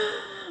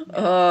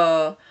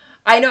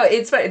 I know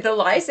it's funny. The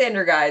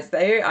Lysander guys,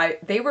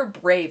 they were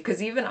brave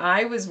because even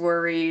I was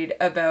worried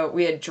about.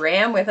 We had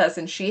Dram with us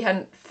and she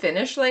hadn't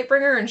finished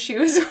Lightbringer and she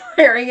was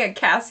wearing a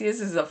Cassius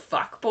is a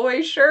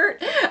fuckboy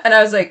shirt, and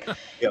I was like,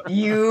 Yep.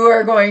 you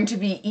are going to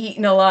be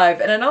eaten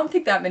alive. And I don't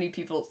think that many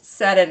people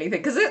said anything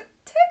because it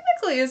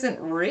technically isn't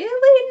really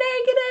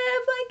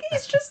negative. Like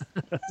he's just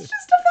a fuckboy.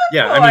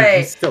 Yeah, I mean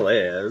he still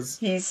is.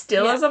 He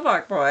still is a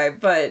fuckboy,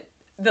 but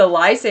the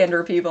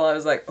Lysander people, I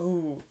was like,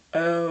 oh,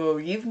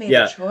 you've made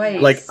Yeah, a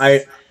choice. like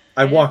I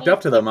walked definitely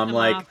up to them. flipped I'm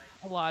like, off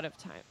a lot of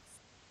times.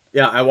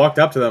 yeah, I walked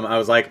up to them. I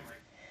was like,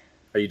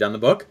 "Are you done the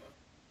book?"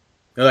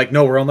 They're like,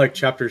 "No, we're on like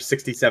chapter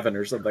 67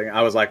 or something."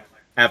 I was like,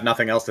 "I have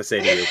nothing else to say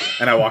to you,"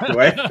 and I walked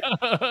away.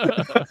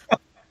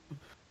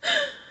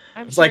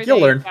 I'm It's sure like, you'll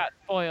they learn. got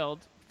spoiled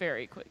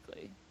very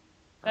quickly.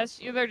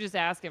 They're just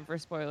asking for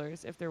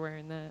spoilers if they're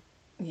wearing that.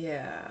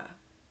 Yeah.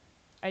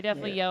 I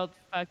definitely Yeah. yelled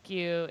 "fuck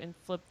you" and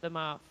flipped them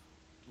off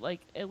like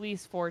at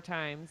least 4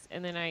 times,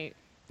 and then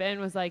Ben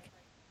was like,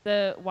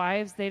 "The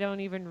wives, they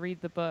don't even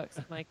read the books."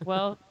 I'm like,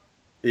 well,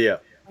 Yeah,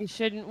 they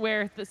shouldn't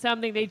wear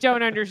something they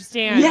don't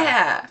understand.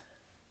 Yeah.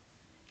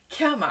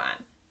 Come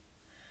on.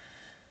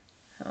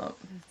 Oh,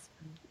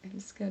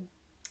 it's good.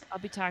 I'll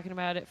be talking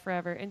about it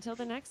forever until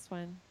the next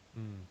one.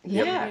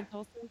 Yeah. Are we in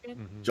Tulsa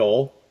again?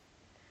 Joel,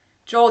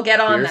 Joel, get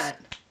on Pierce?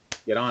 that.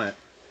 get on it.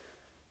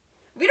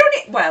 We don't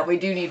need. Well, we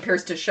do need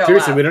Pierce to show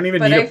Seriously, up. we don't even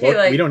but need I a feel book.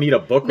 like, We don't need a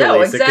book no,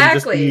 release.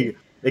 exactly.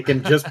 It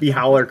can just be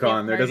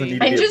HowlerCon. There doesn't need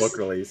to And be a just book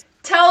release.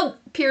 tell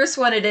Pierce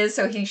when it is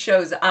so he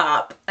shows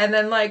up, and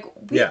then like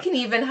we Yeah. can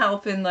even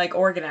help in like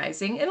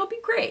organizing. It'll be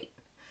great.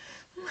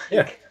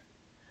 Yeah.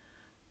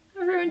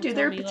 Everyone do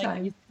their Like,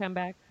 time. used to come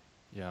back.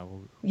 Yeah.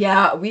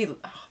 Yeah,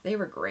 they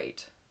were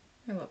great.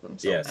 I love them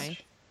so Yes.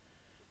 much.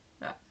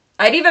 Yeah.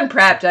 I'd even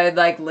prepped. I'd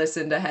like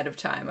listened ahead of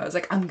time. I was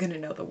like, I'm gonna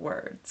know the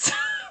words.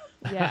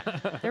 Yeah,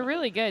 they're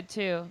really good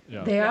too.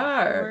 Yeah. They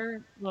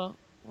are.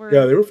 We're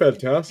Yeah, they were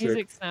fantastic.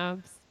 music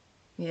snobs.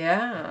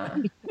 Yeah.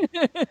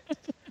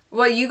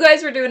 Well, you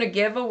guys were doing a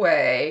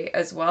giveaway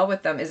as well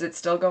with them. Is it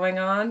still going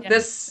on? Yeah.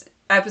 This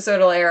episode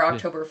will air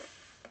October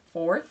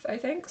 4th, I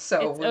think.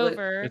 So It's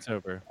over. It's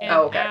over. And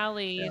Oh, okay.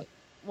 Allie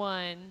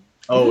won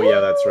Oh, yeah,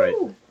 that's right.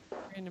 Woo!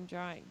 random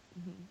drawing.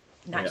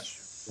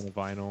 Nice. And a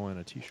vinyl and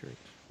a T-shirt.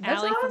 That's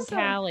Allie awesome. from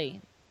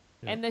Cali.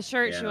 Yeah. And the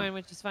shirt she Yeah. won,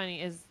 which is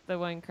funny, is the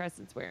one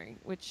Crescent's wearing,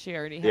 which she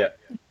already Yeah,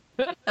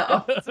 had.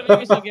 Uh-oh. So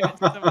maybe she'll give it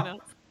to someone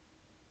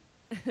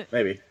else.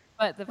 maybe.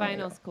 But the There you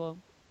vinyl's go. cool.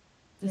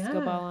 Disco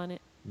Yeah. ball on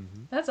it.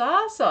 Mm-hmm. That's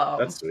awesome.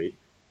 That's sweet.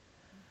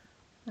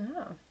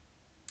 Oh.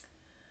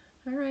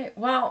 All right.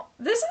 Well,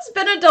 this has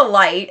been a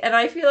delight, and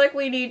I feel like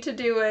we need to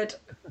do it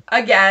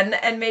again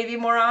and maybe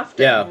more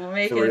often. Yeah, We'll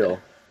make for it. real.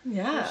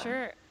 Yeah. For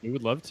sure. We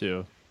would love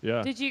to.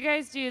 Yeah. Did you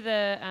guys do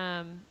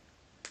the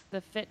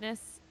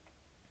fitness?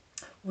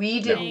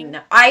 We did.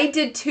 No. I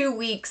did 2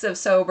 weeks of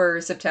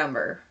sober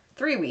September.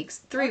 3 weeks.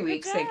 3 good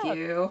weeks. Thank job.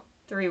 you.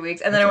 3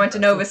 weeks, and then I went to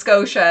Nova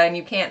Scotia, and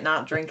you can't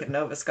not drink in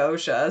Nova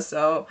Scotia.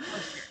 So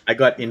I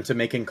got into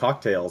making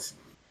cocktails.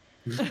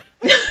 I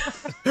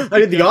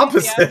did the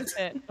opposite.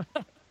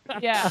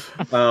 Yeah.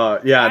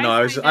 Yeah, no,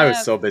 I signed was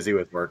up. so busy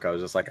with work. I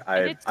was just like,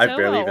 it's I've so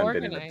barely well even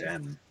been in the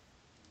organized. den.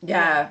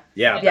 yeah,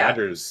 Yeah, Yeah.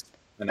 Badger's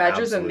an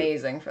Badger's absolute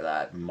amazing for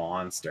that.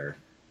 monster.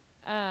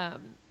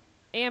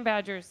 And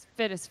Badger's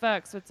fit as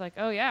fuck, so it's like,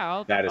 oh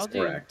yeah, That is I'll do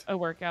correct. a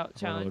workout Wanna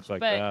challenge.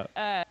 look like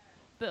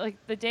But like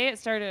the day it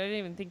started, I didn't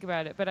even think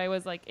about it. But I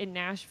was like in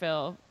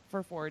Nashville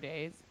for 4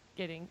 days,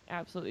 getting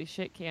absolutely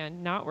shit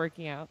canned, not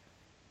working out.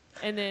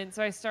 And then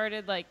so I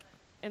started like,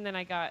 and then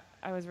I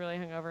was really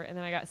hungover, and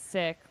then I got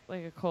sick,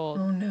 like a cold.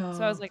 Oh no.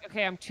 So I was like,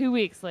 okay, I'm 2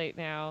 weeks late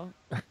now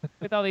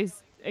with all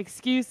these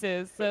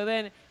excuses. So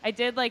then I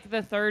did like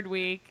the 3rd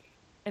week,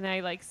 and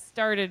I like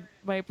started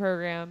my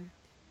program,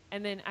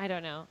 and then I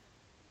don't know.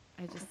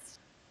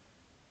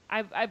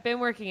 I've been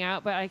working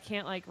out, but I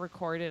can't like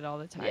record it all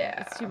the time.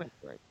 Yeah. It's too much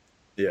work.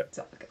 Yeah. It's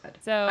all good.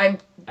 So I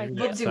I will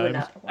failed. do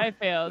another one. I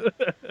failed.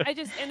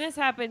 And this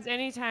happens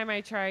anytime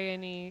I try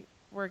any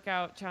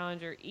workout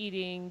challenge or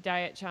eating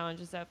diet challenge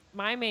and stuff.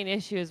 My main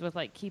issue is with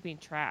like keeping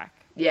track.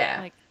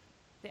 Yeah. Like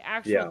the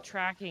actual Yeah.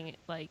 tracking,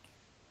 like,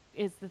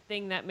 is the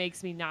thing that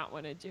makes me not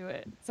want to do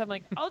it. So I'm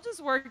like, I'll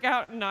just work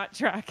out and not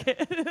track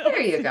it.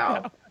 There you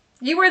go.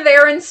 You were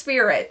there in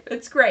spirit.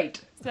 It's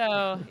great.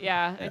 So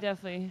yeah, I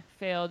definitely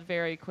failed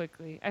very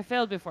quickly. I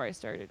failed before I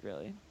started,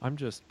 really. I'm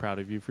just proud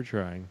of you for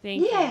trying.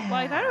 Thank you. Yeah. Well,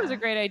 I thought it was a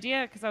great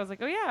idea because I was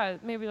like, oh yeah,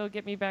 maybe they'll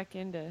get me back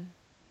into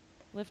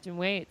lifting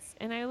weights.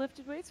 And I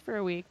lifted weights for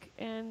a week.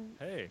 And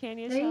Hey. can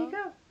you There tell? you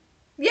go.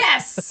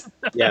 Yes.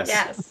 Yes.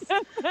 Yes.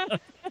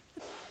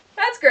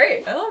 That's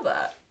great. I love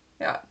that.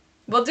 Yeah.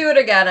 We'll do it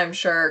again, I'm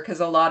sure,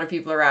 because a lot of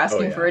people are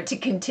asking yeah. for it to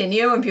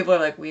continue, and people are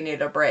like, we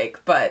need a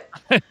break. But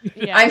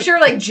Yeah. I'm sure,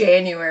 like,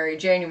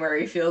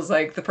 January feels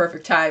like the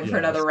perfect time for Yes.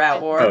 another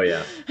rat war. Oh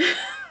yeah.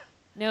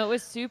 No, it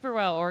was super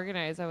well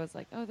organized. I was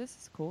like, oh, this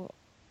is cool.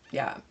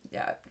 Yeah.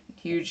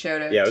 Huge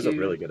shout out Yeah, it was to a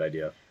really good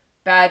idea.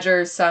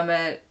 Badger,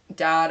 Summit,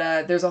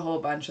 Data. There's a whole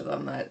bunch of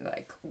them that,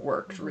 like,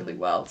 worked really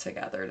well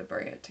together to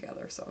bring it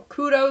together. So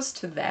kudos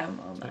to them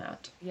on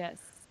that. Yes.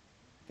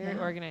 Very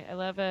Yeah. organized. I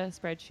love a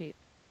spreadsheet.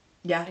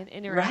 Yeah. An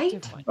interactive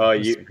Right? one. Oh,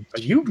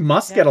 you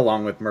must get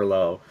along with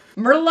Merlot.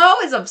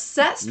 Merlot is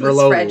obsessed with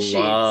Merlot spreadsheets.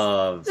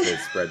 loves his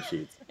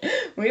spreadsheets.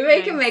 We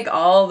make him make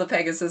all the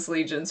Pegasus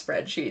Legion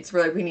spreadsheets.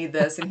 We're like, we need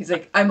this. And he's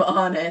like, I'm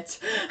on it.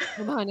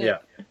 Come on. Yeah.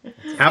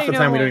 Half the no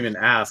time we way. don't even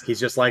ask. He's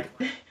just like,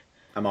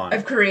 I'm on.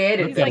 I've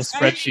created He's Got a this.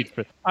 like,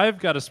 spreadsheet I've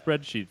got a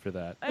spreadsheet for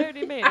that. I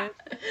already made it.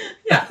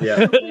 Yeah.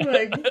 Yeah. I'm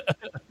like,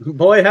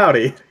 Boy,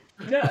 howdy.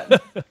 yeah.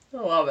 I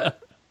love it.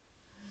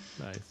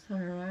 Nice. All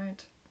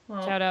right.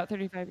 Well, Shout out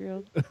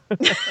 35-year-old.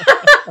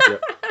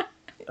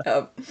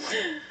 yep.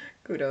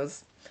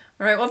 Kudos.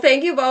 All right. Well,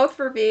 thank you both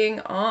for being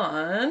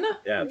on.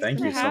 Yeah, thank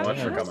for you so having much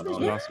for us. coming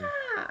on. Yeah.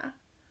 Awesome.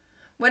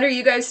 When are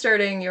you guys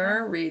starting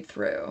your read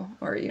through?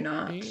 Or are you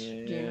not? Do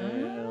you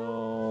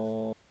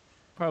know?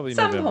 Probably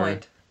Some November.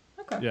 point.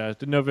 Okay. Yeah,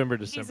 November,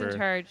 He's in December.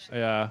 charge.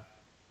 Yeah,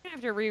 I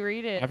have to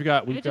reread it. we've I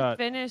got just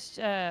finished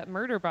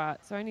Murderbot,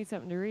 so I need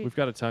something to read. we've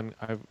got a ton.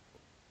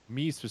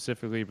 Me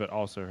specifically, but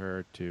also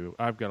her too.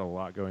 I've got a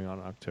lot going on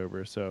in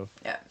October, so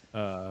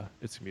Yeah.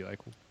 it's gonna be like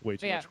way But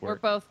too yeah, much we're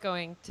work. both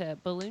going to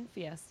Balloon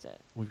Fiesta.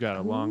 We've got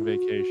a long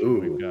vacation. Ooh.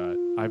 We've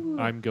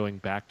got. I'm going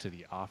back to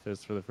the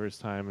office for the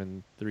first time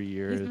in 3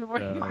 years. He's been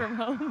working from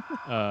home.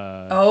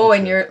 Oh, it's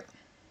and a- you're.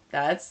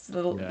 That's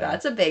Yeah.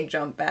 That's a big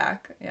jump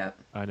back. Yeah.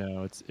 I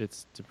know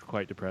it's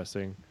quite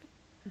depressing.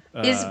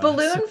 Is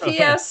Balloon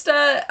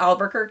Fiesta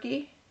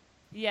Albuquerque?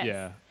 Yes.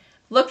 Yeah.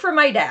 Look for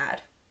my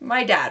dad.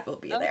 My dad will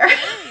be there.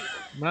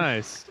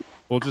 Nice.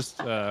 We'll just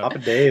Papa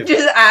Dave.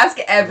 Just ask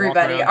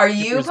everybody. around Are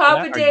you Skipper's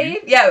Papa dad? Are Dave?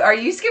 you? Yeah, are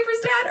you Skipper's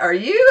dad? Are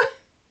you?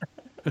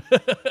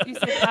 You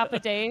said Papa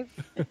Dave?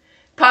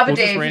 Papa We'll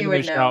just Dave, he randomly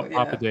would know. shout Yeah.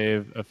 Papa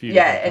Dave a few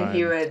Yeah, different and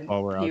he times would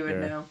while we're out would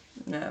there. know.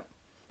 No.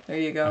 There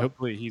you go.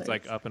 Hopefully he's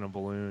like up in a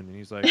balloon and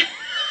he's like,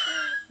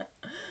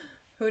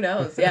 Who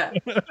knows? Yeah.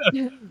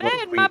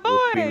 Ben, my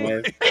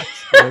boy!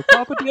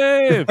 Papa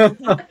Dave!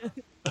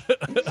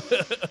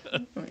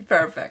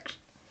 Perfect.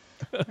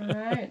 All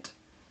right.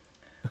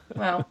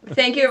 Well,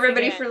 thank you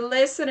everybody for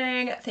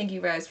listening. Thank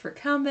you guys for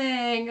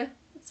coming.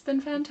 It's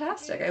been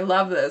fantastic. I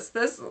love this.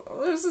 This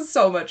is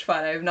so much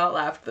fun. I have not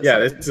laughed this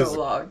hard in so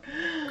long.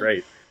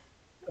 Great.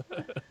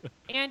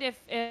 And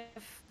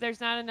if there's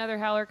not another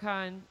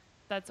HowlerCon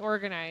that's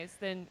organized,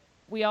 then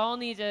we all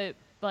need to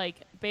like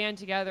band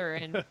together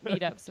and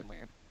meet up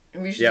somewhere.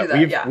 We should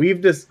do that.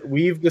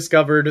 We've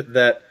discovered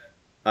that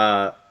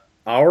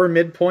our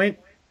midpoint,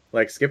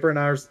 like Skipper and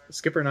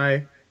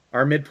I,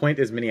 our midpoint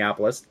is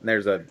Minneapolis. And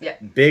there's a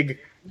big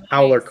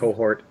Howler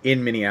cohort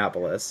in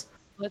Minneapolis.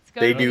 Let's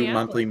go. They do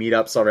monthly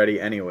meetups already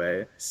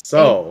anyway.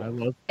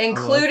 So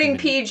including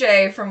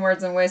PJ from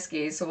Words and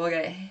Whiskey. So we'll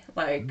get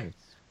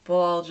we'll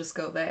all just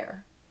go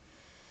there.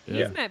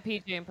 Yeah. He's met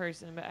PJ in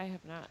person, but I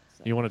have not.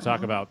 So. You want to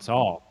talk about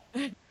tall?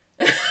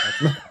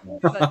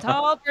 A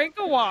tall drink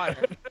of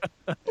water.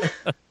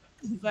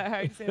 Is that how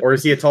you say it? Or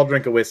is he a tall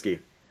drink of whiskey?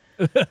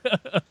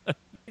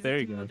 There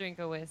you go. Drink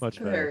of whiskey. Much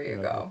better. There you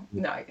go.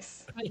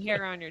 Nice. Put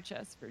hair on your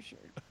chest for sure.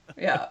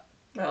 Yeah,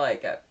 I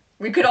like it.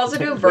 We could also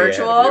do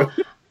virtual.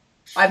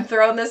 I'm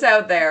throwing this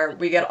out there.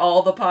 We get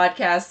all the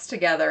podcasts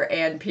together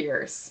and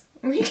Pierce.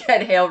 We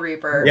get Hail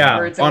Reaper,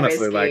 Words and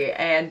Whiskey,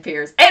 and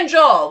Pierce, and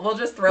Joel. We'll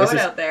just throw it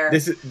out there.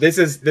 This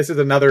is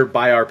another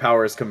by our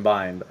powers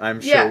combined.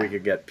 I'm sure we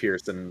could get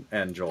Pierce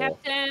and Joel.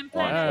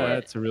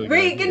 That's a really good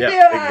We can do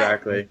it.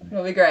 Exactly.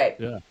 It'll be great.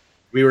 Yeah.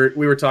 We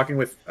were talking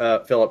with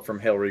Philip from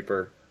Hail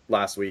Reaper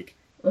last week,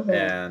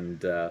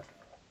 and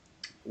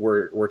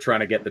we're trying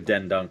to get the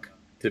Den Dunk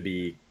to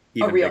be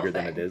even bigger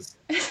than it is.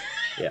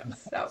 Yeah.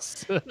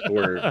 So.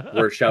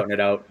 We're shouting it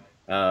out.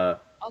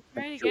 I'll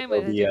try it again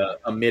with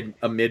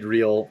a mid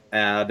reel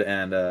ad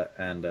and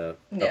a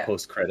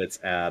post credits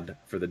ad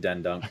for the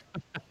Den Dunk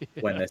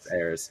when this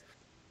airs.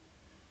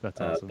 That's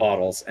awesome.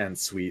 Bottles and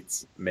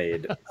Sweets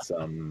made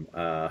some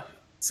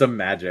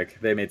magic.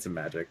 They made some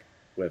magic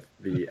with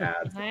the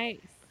ad. Nice.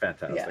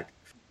 Fantastic. Yeah.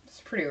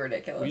 It's pretty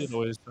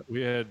ridiculous.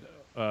 We had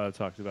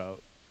talked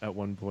about at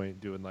one point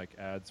doing like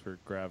ads for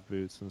Grav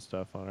boots and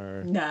stuff on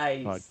our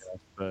podcast,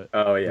 but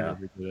we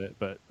never did it.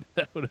 But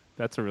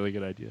that's a really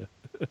good idea.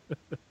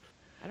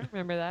 I don't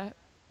remember that.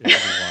 It was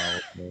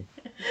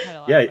a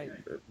while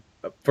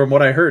ago. From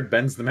what I heard,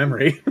 Ben's the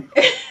memory.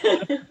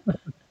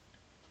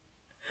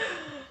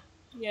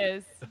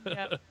 Yes.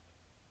 Yep.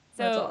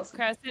 So, awesome.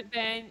 Crescent,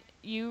 Ben,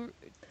 you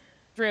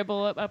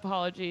dribble.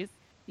 Apologies.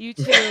 You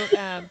two.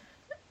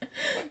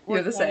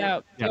 You're the same.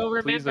 Yeah, You'll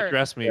remember. please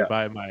address me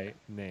by my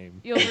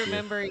name. You'll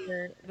remember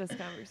this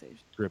conversation.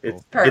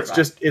 Dribble. It's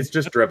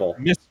just dribble.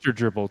 Mr.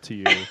 Dribble to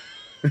you.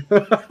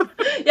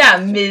 Yeah,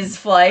 Ms.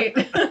 Flight.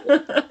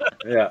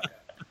 Yeah.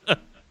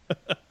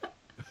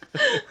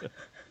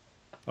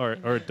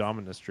 or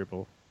Dominus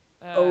Dribble.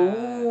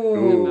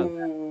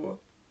 Oh.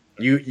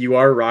 You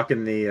are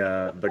rocking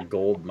the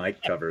gold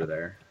mic cover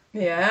there.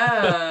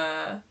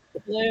 Yeah.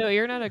 Blue,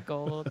 you're not a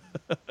gold.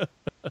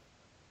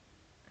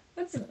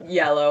 It's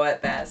yellow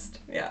at best.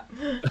 Yeah.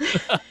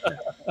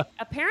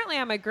 Apparently,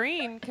 I'm a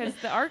green because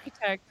the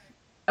architect.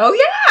 Oh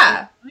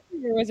yeah.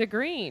 Was a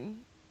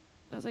green.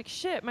 I was like,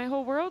 shit, my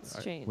whole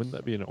world's changed. Wouldn't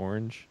that be an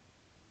orange?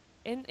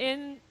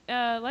 In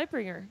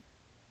Lightbringer,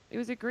 it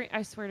was a green.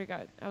 I swear to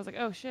God, I was like,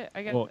 oh shit,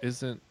 I got. Well,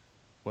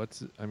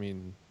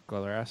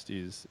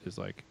 Glarastes is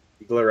like.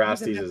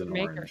 Glarastes is an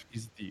orange.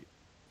 He's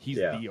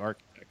the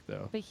architect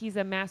though. But he's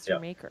a master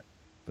maker.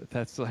 But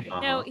that's like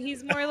no,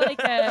 he's more like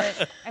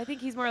a. I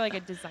think he's more like a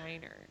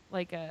designer,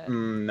 like a.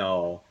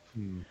 No,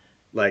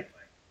 like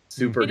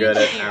super good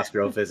at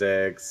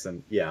astrophysics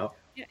and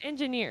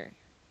engineer.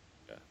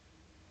 Yeah.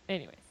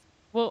 Anyways,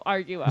 we'll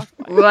argue off.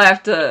 We'll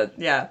have to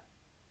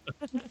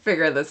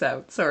figure this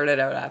out, sort it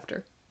out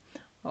after.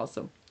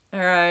 Awesome. All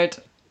right.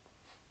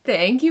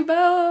 Thank you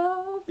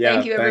both.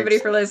 Thank you everybody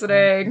for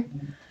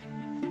listening.